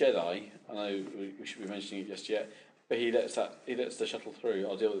 in Jedi, I know we should be mentioning it just yet, but he lets the shuttle through.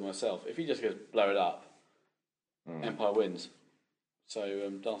 I'll deal with it myself. If he just goes blow it up, Empire wins. So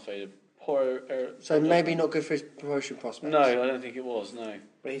Darth Vader. So maybe not good for his promotion prospects. No, I don't think it was. No,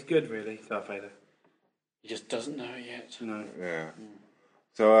 But he's good, really, Darth Vader. he just doesn't know it yet. No. Yeah.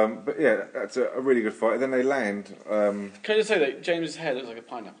 So, but yeah, that's a really good fight. Then they land. Can I just say that James's hair looks like a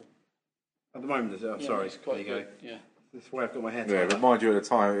pineapple? At the moment, is it? I'm Yeah, sorry. it's quite there you good. go. Yeah. This is where I've got my hair Yeah, tied up. remind you at the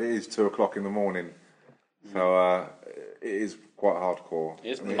time, it is 2:00 in the morning. So it is quite hardcore.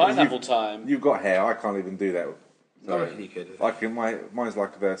 It's pineapple time. You've got hair. I can't even do that. I reckon you could. Mine's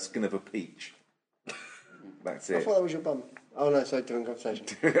like the skin of a peach. That's I it. thought that was your bum. Oh no, sorry, different conversation.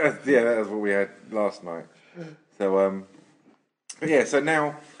 Yeah, that was what we had last night. So, but yeah, so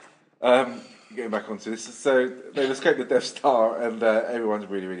now, getting back onto this, so they've escaped the Death Star and everyone's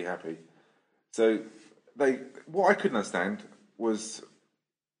really, really happy. So what I couldn't understand was,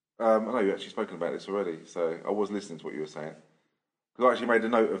 I know you've actually spoken about this already, so I was listening to what you were saying. Because I actually made a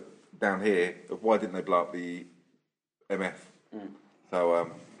note of down here of why didn't they blow up the MF.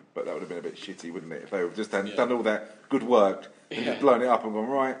 So, but that would have been a bit shitty, wouldn't it? If they would just done all that good work and just blown it up and gone,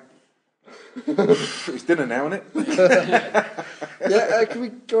 right, it's dinner now, isn't it? Can we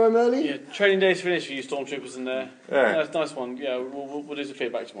go home early? Yeah, training day's finished for you stormtroopers in there. Yeah. That's a nice one. Yeah, we'll do some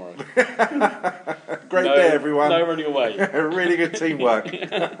feedback tomorrow. Great day, everyone. No running away. Really good teamwork.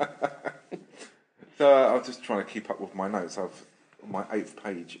 So I'm just trying to keep up with my notes. I've on my 8th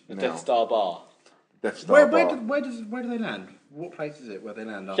page The now. Death Star Bar. Death Star Bar. Where do they land? What place is it where they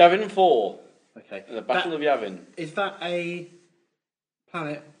land? Yavin 4. Okay. The Battle of Yavin. Is that a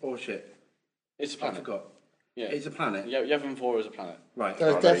planet or ship? It's a planet. I forgot. Yeah. It's a planet. Yeah, Yavin 4 is a planet. Right.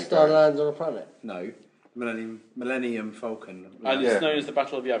 So Death Star lands on a planet? No. Millennium Falcon. And it's known as the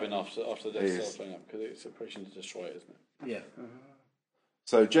Battle of Yavin after the Death It Star going up, because it's a operation to destroy it, isn't it? Yeah.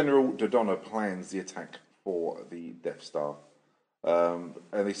 So General Dodonna plans the attack for the Death Star.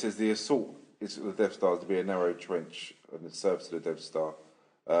 And he says the assault is the Death Star to be a narrow trench and it serves to the Death Star.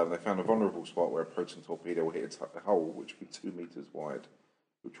 They found a vulnerable spot where a proton torpedo will hit a hole which will be 2 meters wide,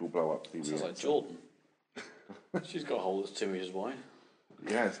 which will blow up the reactor. Sounds like Jordan. She's got a hole that's 2 meters wide.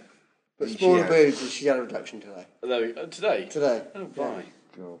 Yes. But smaller boobs, she had a reduction today. Today? Today. Oh, bye.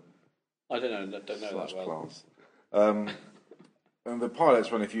 God. I don't know that well. Class. And the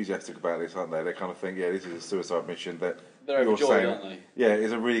pilots are enthusiastic about this, aren't they? They kind of think, yeah, this is a suicide mission that They're you're overjoyed, saying, aren't they? yeah,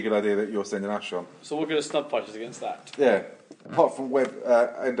 it's a really good idea that you're sending us on. So we're going to snub fighters against that. Yeah. Apart from Webb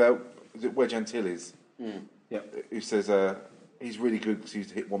is it Wedge Antilles? Who says he's really good because he used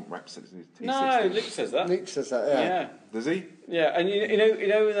to hit one rap since his T60. No, Luke says that. Luke says that, yeah. Does he? Yeah, and you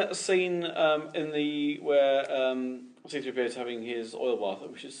know in that scene in the where C-3PO is having his oil bath,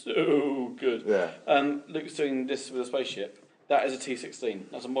 which is so good. Yeah. Luke's doing this with a spaceship. That is a T-16.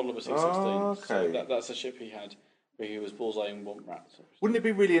 That's a model of a T-16. Oh, okay. So that's a ship he had where he was bullseyeing one rat. Wouldn't it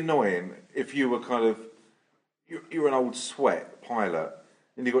be really annoying if you were kind of you're an old sweat pilot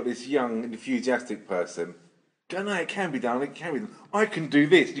and you've got this young enthusiastic person? Go, no, it can be done. It can be done. I can do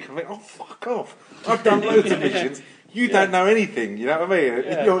this. And you can think, oh, fuck off. I've done loads of missions. You don't know anything. You know what I mean?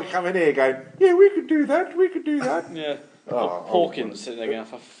 Yeah. You're coming here going, yeah, we could do that. We could do that. Yeah. Oh, Hawkins sitting there going,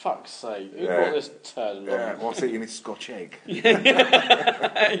 for fuck's sake, who brought this turd along? Yeah, whilst eating his Scotch egg.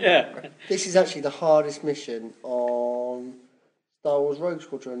 Yeah. This is actually the hardest mission on Star Wars Rogue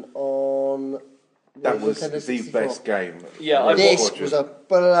Squadron on That was Nintendo the 64. best game. Yeah, This was a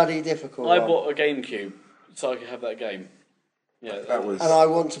bloody difficult I one. bought a GameCube so I could have that game. Yeah, that was. And I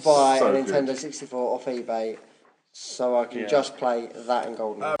want to buy so a Nintendo good. 64 off eBay so I can just play that and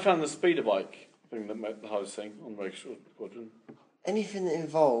GoldenEye. I found the speeder bike thing the hardest thing on Rogue Squadron. Anything that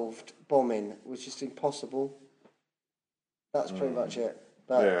involved bombing was just impossible. That's pretty much it.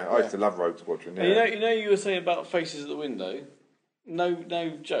 But, Yeah, I used to love Rogue Squadron. Yeah. And you were saying about faces at the window. No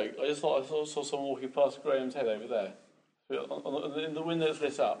joke. I saw someone walking past Graham's head over there. In the window that's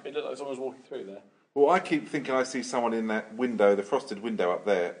lit up, it looked like someone was walking through there. Well, I keep thinking I see someone in that window, the frosted window up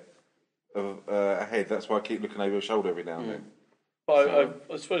there, ahead. That's why I keep looking over your shoulder every now and then. But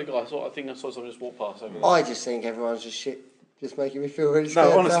I swear to God, I think I saw someone just walk past over there. I just think everyone's just making me feel really scared.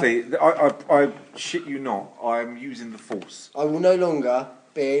 No, honestly, I shit you not. I'm using the force. I will no longer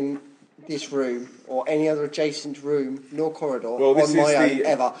be in this room or any other adjacent room nor corridor Well, this on my is own the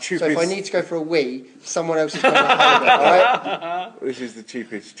ever. So if I cheapest- need to go for a wee, someone else is going to hold it, alright? This is the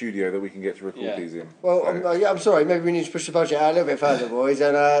cheapest studio that we can get to record these in. Well, So- I'm sorry, maybe we need to push the budget out a little bit further, boys,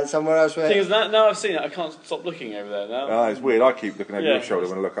 and somewhere else where... The thing is, now I've seen it, I can't stop looking over there now. Ah, it's weird. I keep looking over your shoulder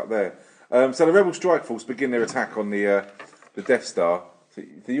when I look up there. So the Rebel Strike Force begin their attack on the Death Star. So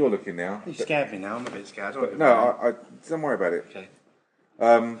you're looking now. You scared me now. I'm a bit scared. No, I don't worry about it. Okay.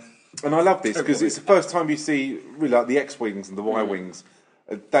 And I love this because it's the first time you see really like the X-wings and the Y-wings.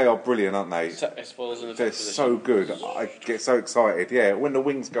 They are brilliant, aren't they? S-foils in the They're top position. so good. I get so excited. Yeah, when the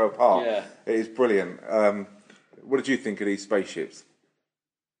wings go apart, Yeah. it is brilliant. What did you think of these spaceships?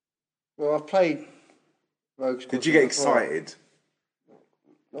 Well, I've played Rogue Squadron Did you get before. excited?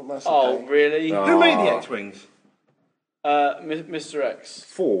 Not massively. Oh, really? Who made the X-wings? Mr. X.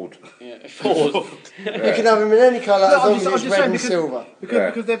 Ford. Yeah, Ford. You can have them in any colour as long as it's red and because, silver.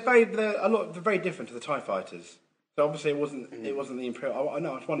 Because they're very different to the TIE fighters. So obviously it wasn't the Imperial. I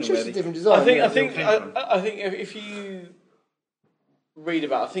know. I was wondering It's where just a the different design. I think if you read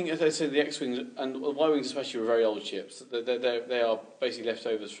about. I think as they say, the X-wings and the Y-wings especially were very old ships. They are basically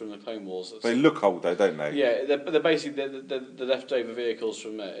leftovers from the Clone Wars. They look old though, don't they? Yeah, they're basically the leftover vehicles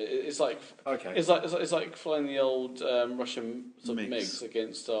from there. It's like it's like flying the old Russian sort of MiGs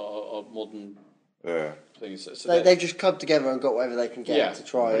against our modern things. So they've just clubbed together and got whatever they can get to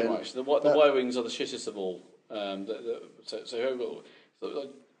try. Pretty much. The Y-wings are the shittest of all.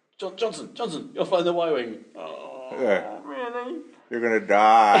 Johnson, you're flying the Y-wing. Oh, really? You're going to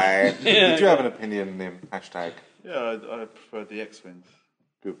die. Did you have an opinion on him? Hashtag. Yeah, I prefer the X-wings.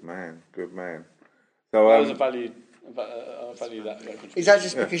 Good man. So I value that. Is that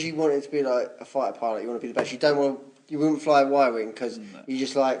just because you wanted to be like a fighter pilot? You want to be the best. You wouldn't fly a Y-wing because you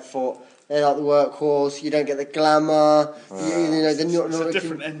just thought they're like the workhorse. You don't get the glamour. They're not. It's a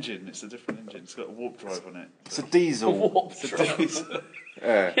different engine. It's got a warp drive on it. It's a diesel. Warp drive.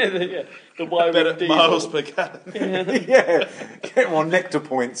 Yeah. The Y-wing diesel. Miles per gallon. Yeah. Get more nectar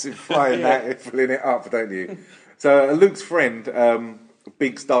points in flying that, filling it up, don't you? So Luke's friend,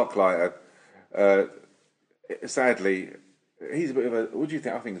 Big Starklighter, sadly, he's a bit of a. What do you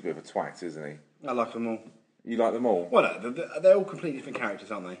think? I think he's a bit of a twat, isn't he? I like them all. You like them all? Well, no, they're all completely different characters,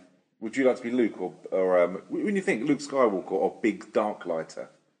 aren't they? Would you like to be Luke or when you think Luke Skywalker or Big Darklighter?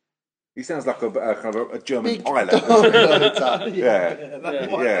 He sounds like a kind of a German Big pilot. Darklighter.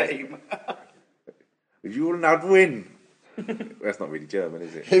 Yeah. You will not win. That's not really German,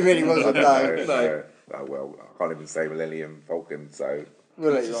 is it? It really wasn't. No. Oh, well, I can't even say Millennium Falcon, so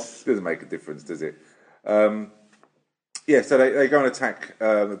Really doesn't make a difference, does it? So they go and attack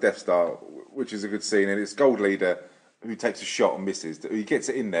the Death Star, which is a good scene, and it's Gold Leader who takes a shot and misses. He gets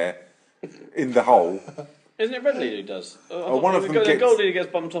it in there, in the hole. Isn't it Red Leader who does? One of them the gets... Gold Leader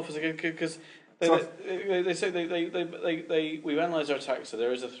gets bumped off because they say we analyse our attack, so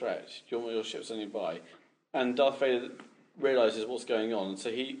there is a threat. Your ship's only by, and Darth Vader realises what's going on, and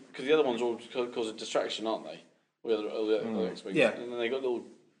so because the other ones all cause a distraction, aren't they? All the other X-wings, and then they got little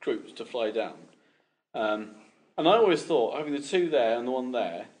groups to fly down. And I always thought having the two there and the one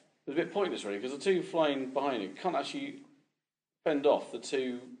there was a bit pointless, really, because the two flying behind it can't actually fend off the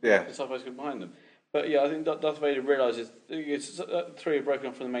two sci-fis behind them. But I think Darth Vader realises three are broken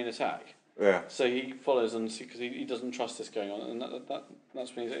off from the main attack. Yeah. So he follows them because he doesn't trust this going on, and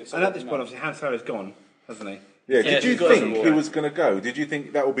that's when he's. And at this point, obviously, Han Solo's gone, hasn't he? Yeah. Did you think he was going to go? Did you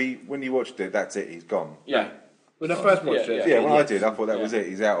think that will be when you watched it? That's it. He's gone. Yeah. When I first watched it. Yeah. When I did, I thought that was it.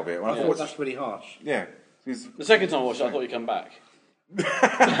 He's out of it. When I thought that's really harsh. Yeah. The second time I watched it, I thought he'd come back.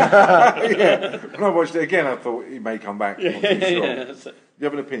 Yeah. When I watched it again, I thought he may come back. I'm not too sure. Do you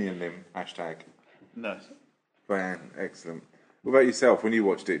have an opinion, Lim? Hashtag. No. Man, excellent. What about yourself? When you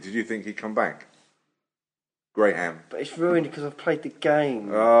watched it, did you think he'd come back? Graham. But it's ruined because I've played the game.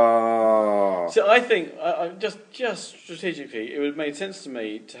 Oh. So I think, just strategically, it would have made sense to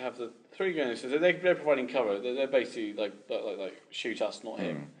me to have the three going. So they're providing cover. They're basically like shoot us, not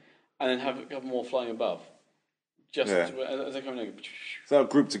him, and then have a couple more flying above. As they're coming in. So they're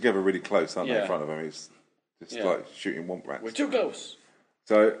grouped together really close, aren't they, in front of him? It's just like shooting womp rats. We're too close.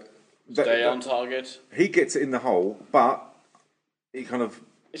 So stay on target. He gets it in the hole, but he kind of...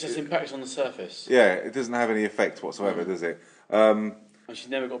 It just impacts on the surface. Yeah, it doesn't have any effect whatsoever, does it? And she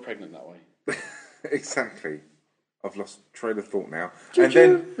never got pregnant that way. Exactly. I've lost train of thought now.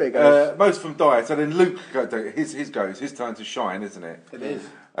 Then most of them die. So then Luke, his turn to shine, isn't it? It is.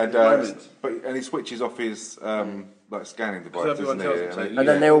 And he switches off his scanning device, doesn't he? And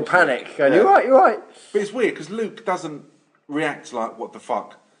then they all panic, going, "You're right." But it's weird because Luke doesn't react like "What the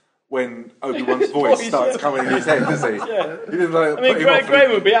fuck" when Obi-Wan's voice starts coming in his head, does he? Yeah. He didn't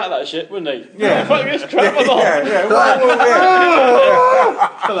Graham would be out of that shit, wouldn't he? Yeah. Fuck this crap on.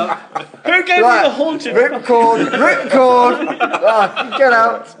 Who gave me the haunted? Ripcord. Get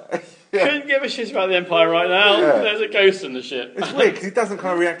out. Couldn't give a shit about the Empire right now. Yeah. There's a ghost in the ship. It's weird because he doesn't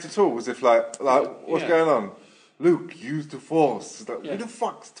kind of react at all, as if what's going on? Luke, use the Force. Who the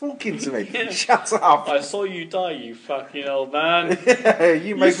fuck's talking to me? Shut up! I saw you die, you fucking old man.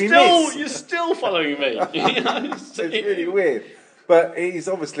 You made me miss. You're still following me. It's really weird, but he's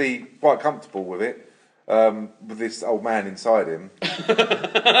obviously quite comfortable with it. With this old man inside him.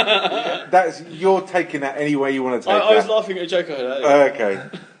 You're taking that any way you want to take I was laughing at a joke I heard earlier. Okay.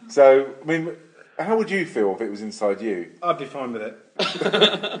 So, I mean, how would you feel if it was inside you? I'd be fine with it.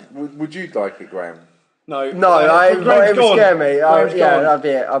 Would you like it, Graham? No, it would scare me. That'd be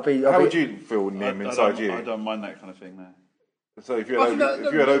it. How would you feel, Nim, inside you? I don't mind that kind of thing, no. So if you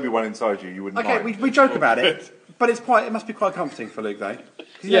had Obi-Wan inside you, you wouldn't mind? Okay, we joke about it, but it must be quite comforting for Luke, though.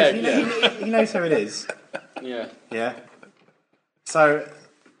 He knows who it is. Yeah. Yeah. So...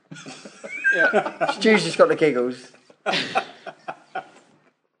 Stu's just got the giggles.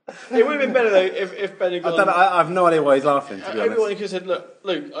 It would have been better though if Ben had gone. I have no idea why he's laughing. To be honest, Everyone could have said, "Look,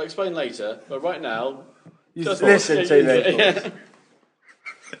 Luke, I'll explain later, but right now, just listen to me." Yeah.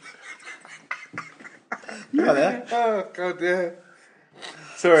 You got there. Oh God, yeah.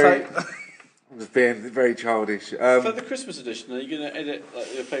 Sorry, I was being very childish. For the Christmas edition, are you going to edit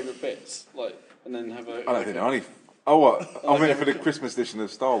like your favourite bits, like, and then have a? I don't think there are any. Oh, what? I meant for the Christmas edition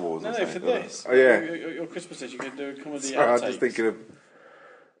of Star Wars. No, for this. Oh, yeah. Your Christmas edition, you can do a comedy. Sorry, I was just thinking of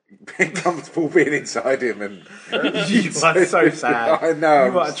being comfortable being inside him and. You are so sad. I know.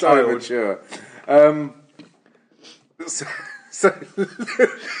 You are I'm a so child. mature.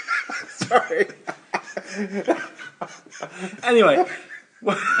 Sorry. Anyway.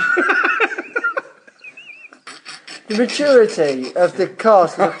 The maturity of the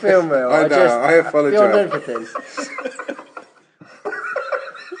cast of the film reel. I know, I apologise. Beyond everything.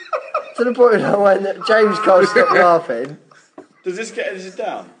 To the point now when James can't stop laughing. Does this get edited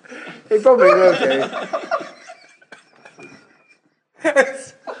down? It probably will do.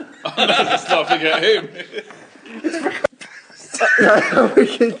 Let's not forget him.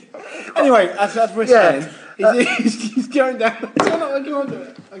 Anyway, as we're saying, he's going down. I can't do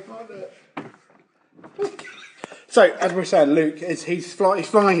it. So, as we're saying, Luke, he's flying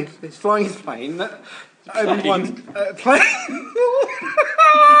his plane. Everyone's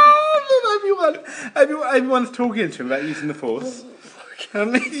everyone's talking to him about using the Force.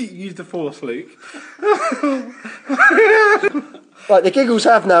 Use the Force, Luke. Right, the giggles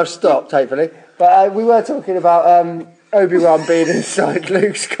have now stopped, hopefully. But we were talking about Obi-Wan being inside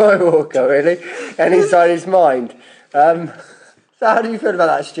Luke Skywalker, really, and inside his mind. So how do you feel about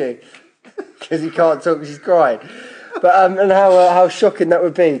that, Stu? Because he can't talk because he's crying. But and how shocking that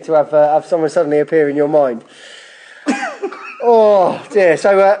would be to have someone suddenly appear in your mind. Oh dear.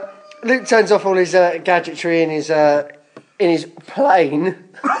 So Luke turns off all his gadgetry in his plane,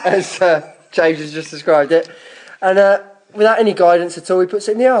 as James has just described it, and without any guidance at all, he puts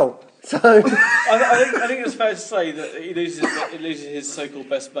it in the hole. So I think it's fair to say that he loses his so-called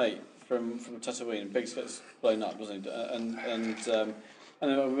best mate from Tatooine. Biggs gets blown up, doesn't he?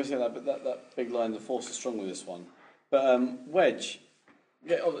 And I'm missing that big line. The Force is strong with this one. But Wedge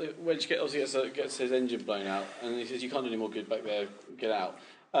obviously gets his engine blown out, and he says, "You can't do any more good back there. Get out."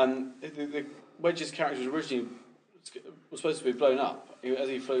 Wedge's character was originally supposed to be blown up. As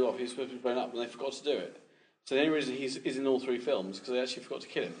he flew off, he was supposed to be blown up, and they forgot to do it. So the only reason he's in all three films because they actually forgot to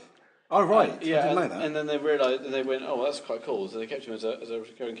kill him. Oh right, Yeah, I didn't know that. And then they realised, and they went, "Oh, well, that's quite cool." So they kept him as a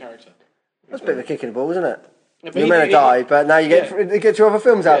recurring character. that's a bit of a kick in the ball, isn't it? Yeah, You're meant to die, but now you get 2 other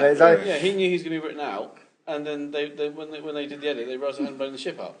films out of it. So yeah, he knew he was going to be written out, and then when they did the edit, they realised they hadn't blown the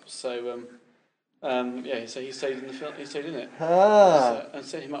ship up. So so he stayed in the film. He stayed in it, and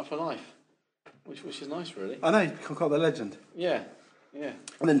set him up for life, which is nice, really. I know, got the legend. Yeah. And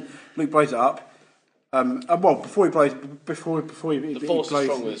then Luke blows it up. Well, before he blows, before he the Force is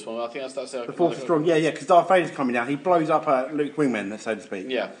strong with this one. I think that's the Force is strong. Yeah, because Darth Vader's coming down. He blows up Luke Wingman, so to speak.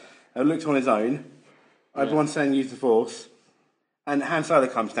 Yeah. Luke's on his own. Everyone's saying use the Force, and Han Solo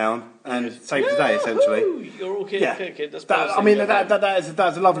comes down and saves the day essentially. You're all kid. That's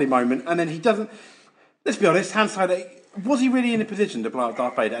that's a lovely moment. And then he doesn't. Let's be honest, Han Solo. Was he really in a position to blow up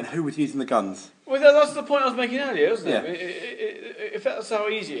Darth Vader, and who was using the guns? Well, that's the point I was making earlier, wasn't it? If that's how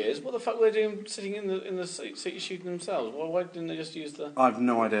easy it is, what the fuck were they doing sitting in the seat shooting themselves? Why didn't they just use the... I've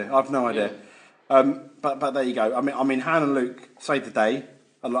no idea. But there you go. I mean, Han and Luke saved the day,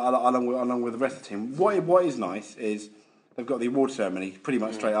 along with the rest of the team. What is nice is they've got the award ceremony pretty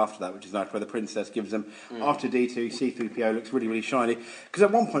much straight after that, which is nice, where the princess gives them R2-D2, C-3PO, looks really, really shiny. Because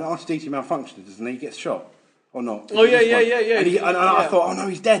at one point, R2-D2 malfunctions, doesn't he? He gets shot. Or not? Oh, yeah. And I thought, oh no,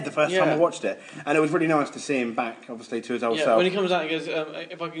 he's dead the first time I watched it. And it was really nice to see him back, obviously, to his old self. When he comes out and goes,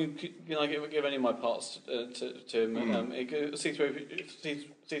 if I can give any of my parts to him,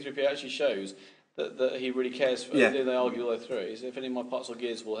 C-3PO actually shows that he really cares for it. They argue all the way through. He said, if any of my parts or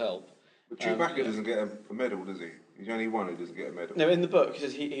gears will help. But Chewbacca doesn't get a medal, does he? He's the only one who doesn't get a medal. No, in the book, he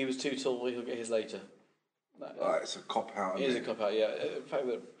says he was too tall, he'll get his later. It's a cop-out. It is a cop-out, yeah. The fact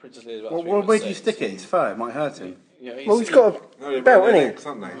that Princess Leia's about well, where do you stick it? His fur, it might hurt him. Yeah, he's got a belt, isn't he? Necks,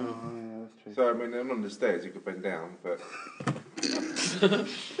 aren't they? Oh, yeah, that's true. So, I mean, I'm on the stairs, you could bend down, but...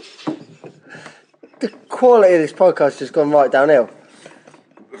 The quality of this podcast has gone right downhill.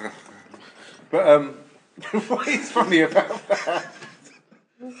 But, what is funny about that?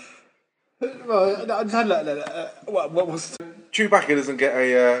 What was... Chewbacca doesn't get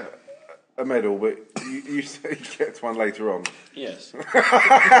a medal, but you say he gets one later on. Yes.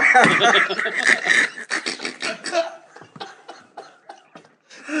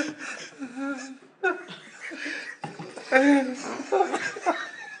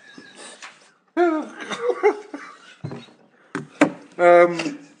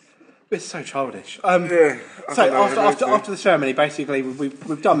 It's so childish. Yeah, I So don't know, after the ceremony, basically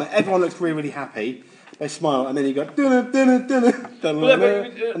we've done that. Everyone looks really, really happy. They smile, and then you go dinner. Well,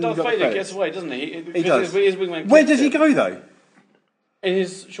 but Darth Vader gets away, doesn't he? He does. His wingman Where kicks does he him. go though? In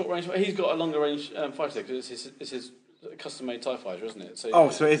his short range, he's got a longer range fighter because it's his custom made TIE fighter, isn't it? So,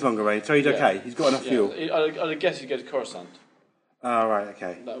 So it is longer range. So he's okay. He's got enough fuel. I'd guess he'd go to Coruscant. Oh right,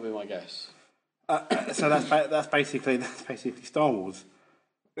 okay. That would be my guess. So that's basically Star Wars.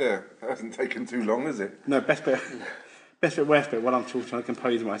 Yeah, it hasn't taken too long, has it? No, best bit, worst bit. While I'm trying to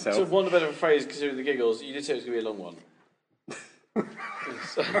compose myself. So, one better phrase considering the giggles, you did say it was going to be a long one.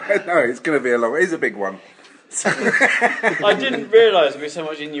 No, it's going to be a long. It is a big one. I didn't realise there'd be so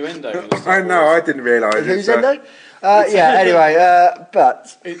much innuendo. In the I know, I didn't realise. Who's endo? Anyway,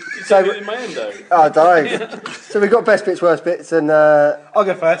 but It's in my endo. I don't know. So we've got best bits, worst bits, and I'll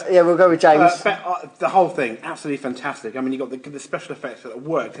go first. Yeah, we'll go with James. The whole thing, absolutely fantastic. I mean, you've got the special effects that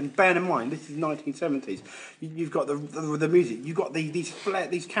worked, and bear in mind, this is 1970s. You've got the music, you've got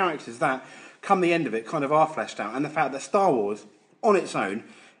these characters that, come the end of it, kind of are fleshed out, and the fact that Star Wars, on its own,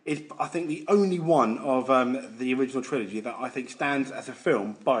 is, I think, the only one of the original trilogy that I think stands as a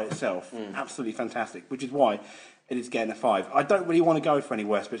film by itself. Absolutely fantastic, which is why it is getting a 5. I don't really want to go for any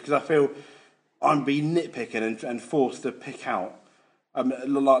worst bits because I feel I'm being nitpicking and forced to pick out,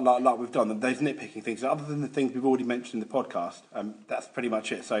 like we've done, those nitpicking things. Other than the things we've already mentioned in the podcast, that's pretty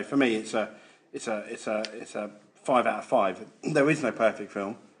much it. So for me, it's a 5 out of 5. There is no perfect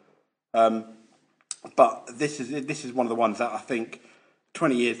film, but this is one of the ones that I think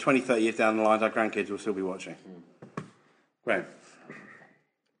 20, 30 years down the line, our grandkids will still be watching. Graham.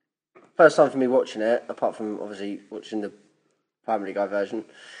 First time for me watching it, apart from obviously watching the Family Guy version.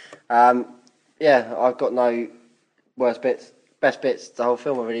 I've got no worst bits. Best bits, the whole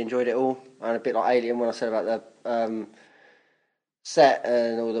film, I really enjoyed it all. And a bit like Alien when I said about the set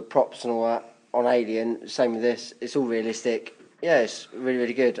and all the props and all that on Alien, same with this. It's all realistic. Yeah, it's really,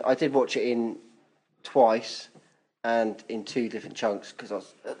 really good. I did watch it in twice and in 2 different chunks because I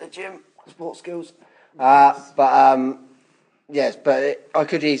was at the gym, sports skills. Yes, but I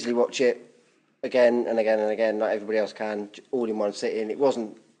could easily watch it again and again and again, like everybody else can, all in one sitting.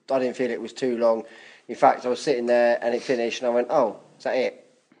 I didn't feel it was too long. In fact, I was sitting there and it finished, and I went, "Oh, is that it?"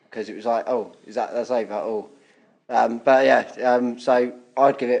 Because it was like, "Oh, that's over." Oh, so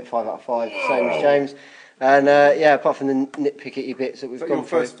I'd give it 5 out of 5, same as James. And apart from the nitpicky bits that we've gone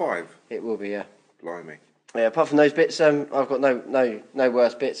through, your first 5? It will be, yeah. Blimey. Yeah, apart from those bits, I've got no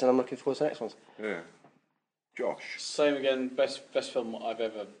worse bits, and I'm looking forward to the next ones. Yeah. Josh. Same again. Best film I've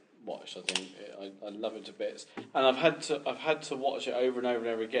ever watched. I think I love it to bits, and I've had to watch it over and over and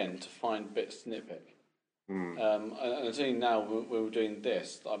over again to find bits to nitpick. And it's only now we were doing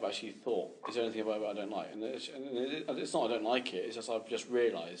this that I've actually thought, is there anything about it I don't like? And it's not I don't like it. It's just I've just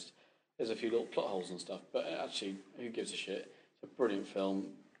realised there's a few little plot holes and stuff. But actually, who gives a shit? It's a brilliant film.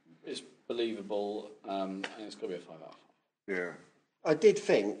 It's believable, and it's got to be a 5 out of 5. Yeah. I did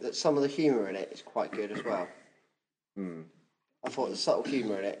think that some of the humour in it is quite good as well. I thought the subtle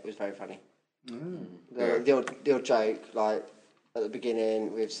humour in it was very funny. The odd joke, like at the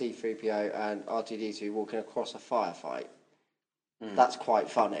beginning with C-3PO and R2-D2 walking across a firefight, that's quite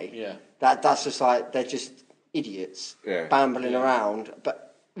funny. Yeah. That's just like, they're just idiots bambling around,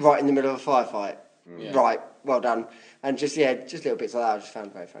 but right in the middle of a firefight. Right, well done. And just little bits like that I just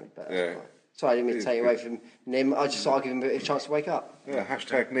found very funny. But sorry, I didn't mean to take away from Nim. I just thought I'd give him a chance to wake up. Yeah,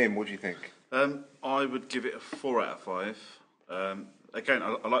 hashtag Nim, what do you think? I would give it a 4 out of 5. Again,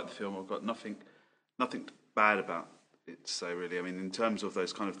 I like the film. I've got nothing bad about it to say, really. I mean, in terms of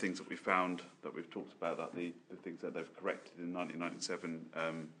those kind of things that we found, that we've talked about, that the things that they've corrected in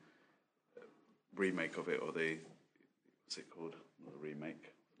 1997 remake of it, or what's it called? Not a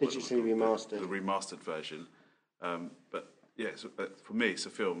remake. Digitally remastered. The remastered version. But yeah, for me, it's a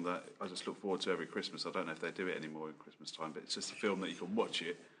film that I just look forward to every Christmas. I don't know if they do it anymore in Christmas time, but it's just a film that you can watch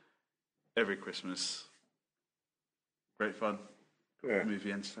it every Christmas. Great fun.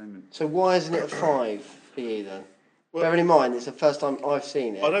 Movie entertainment. So why isn't it a 5 for you then? Well, bearing in mind, it's the first time I've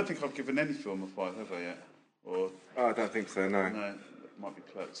seen it. I don't think I've given any film a 5, have I yet? Or I don't think so, no. No, it might be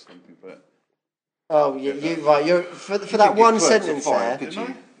Clerks or something, but... Oh, you're for that one sentence there. Did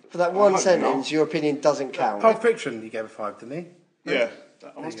you? For that one sentence, your opinion doesn't count. Pulp Fiction, you gave a 5, didn't he? Yeah,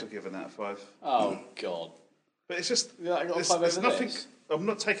 I must have given that a 5. Oh, God. But it's just... I got a 5 there's over nothing... this. I'm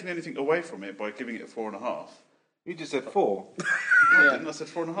not taking anything away from it by giving it a 4.5. You just said 4. I didn't. I said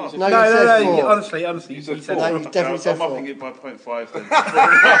 4.5. No, honestly, you said 4. No, you definitely said 4. I'm upping it by 0.5 then.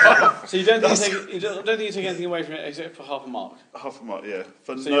 4.5. So you don't think you don't think you take anything away from it except for half a mark? Half a mark, yeah.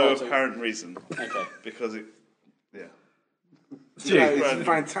 For So no you're apparent reason. Okay. Because it... Yeah. It's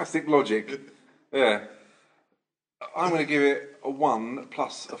fantastic logic. Yeah. I'm going to give it a 1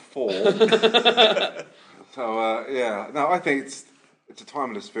 plus a 4. So, yeah. No, I think it's a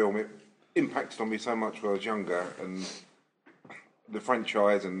timeless film. It impacted on me so much when I was younger, and the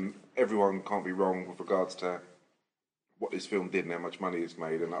franchise and everyone can't be wrong with regards to what this film did and how much money it's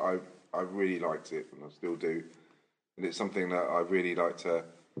made, and I really liked it, and I still do. And it's something that I really like to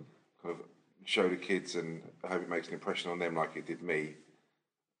kind of show the kids, and I hope it makes an impression on them like it did me.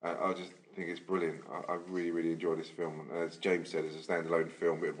 I just think it's brilliant. I really, really enjoy this film. And as James said, it's a standalone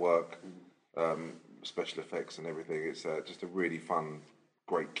film. It work, special effects and everything. It's just a really fun,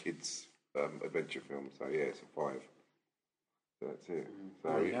 great kids adventure film. So yeah, it's a 5. So that's it.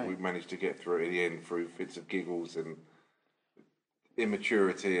 So we managed to get through it in the end through fits of giggles and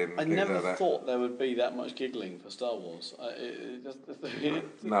immaturity and I things never like that. thought there would be that much giggling for Star Wars.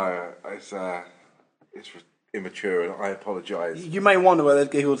 No, it's immature, and I apologise. You may wonder where those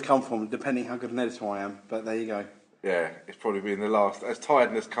giggles come from, depending how good an editor I am, but there you go. Yeah, it's probably been the last. As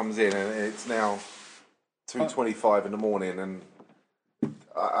tiredness comes in, and it's now 2:25 in the morning, and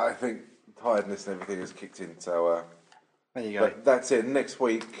I think tiredness and everything has kicked in. So there you go. But that's it. Next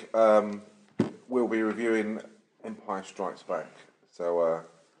week we'll be reviewing Empire Strikes Back. So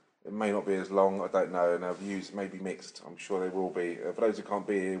it may not be as long. I don't know, and our views may be mixed. I'm sure they will be. For those who can't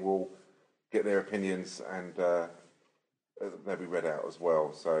be here, we'll get their opinions, and they'll be read out as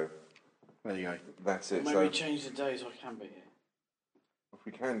well. So there you go. That's it. Maybe change the day so I can be here. If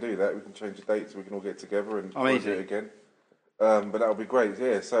we can do that, we can change the date so we can all get together and do Amazing. it again. But that'll be great.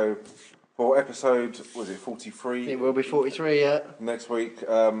 Yeah. So for episode, was it 43? It will be 43. Yeah. Next week.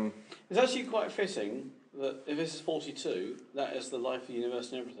 It's actually quite fitting that if this is 42, that is the life of the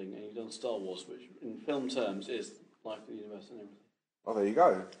universe and everything, and you've done Star Wars, which in film terms is life of the universe and everything. Oh, there you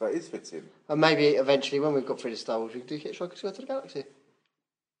go. That is fitting. And maybe eventually, when we've got through the Star Wars, we can do Hitchhiker's Guide to the Galaxy.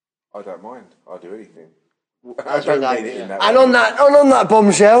 I don't mind. I'll do anything. I don't mean it in that and way. on that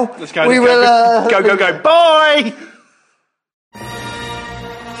bombshell, Let's go. we will Go. Bye.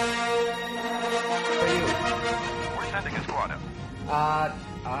 We're sending a squad up.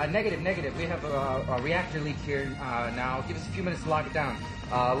 Negative. We have a reactor leak here now. Give us a few minutes to lock it down.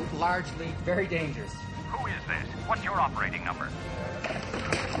 Large leak, very dangerous. Who is this? What's your operating number?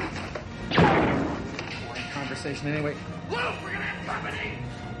 Boring conversation anyway. Luke, we're gonna have company!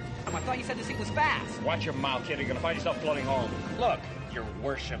 I thought you said this thing was fast. Watch your mouth, kid. You're gonna find yourself floating home. Look, your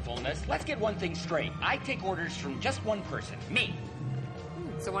worshipfulness, let's get one thing straight. I take orders from just one person, me.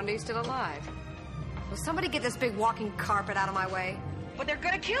 So one day you're still alive. Will somebody get this big walking carpet out of my way? But they're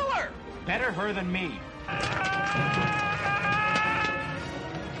gonna kill her! Better her than me.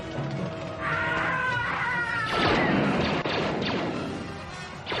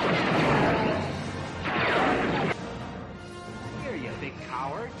 Here, you big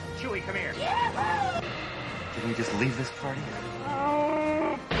coward. Chewie, come here. Did we just leave this party?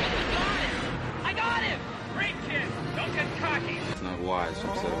 I got him! Great kid. Don't get cocky. It's not wise to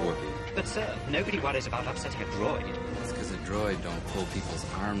upset a Wookiee. But sir, nobody worries about upsetting a droid. It's because a droid don't pull people's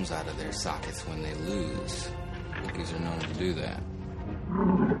arms out of their sockets when they lose. Wookiees are known to do that.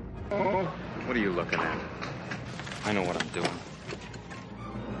 What are you looking at? I know what I'm doing.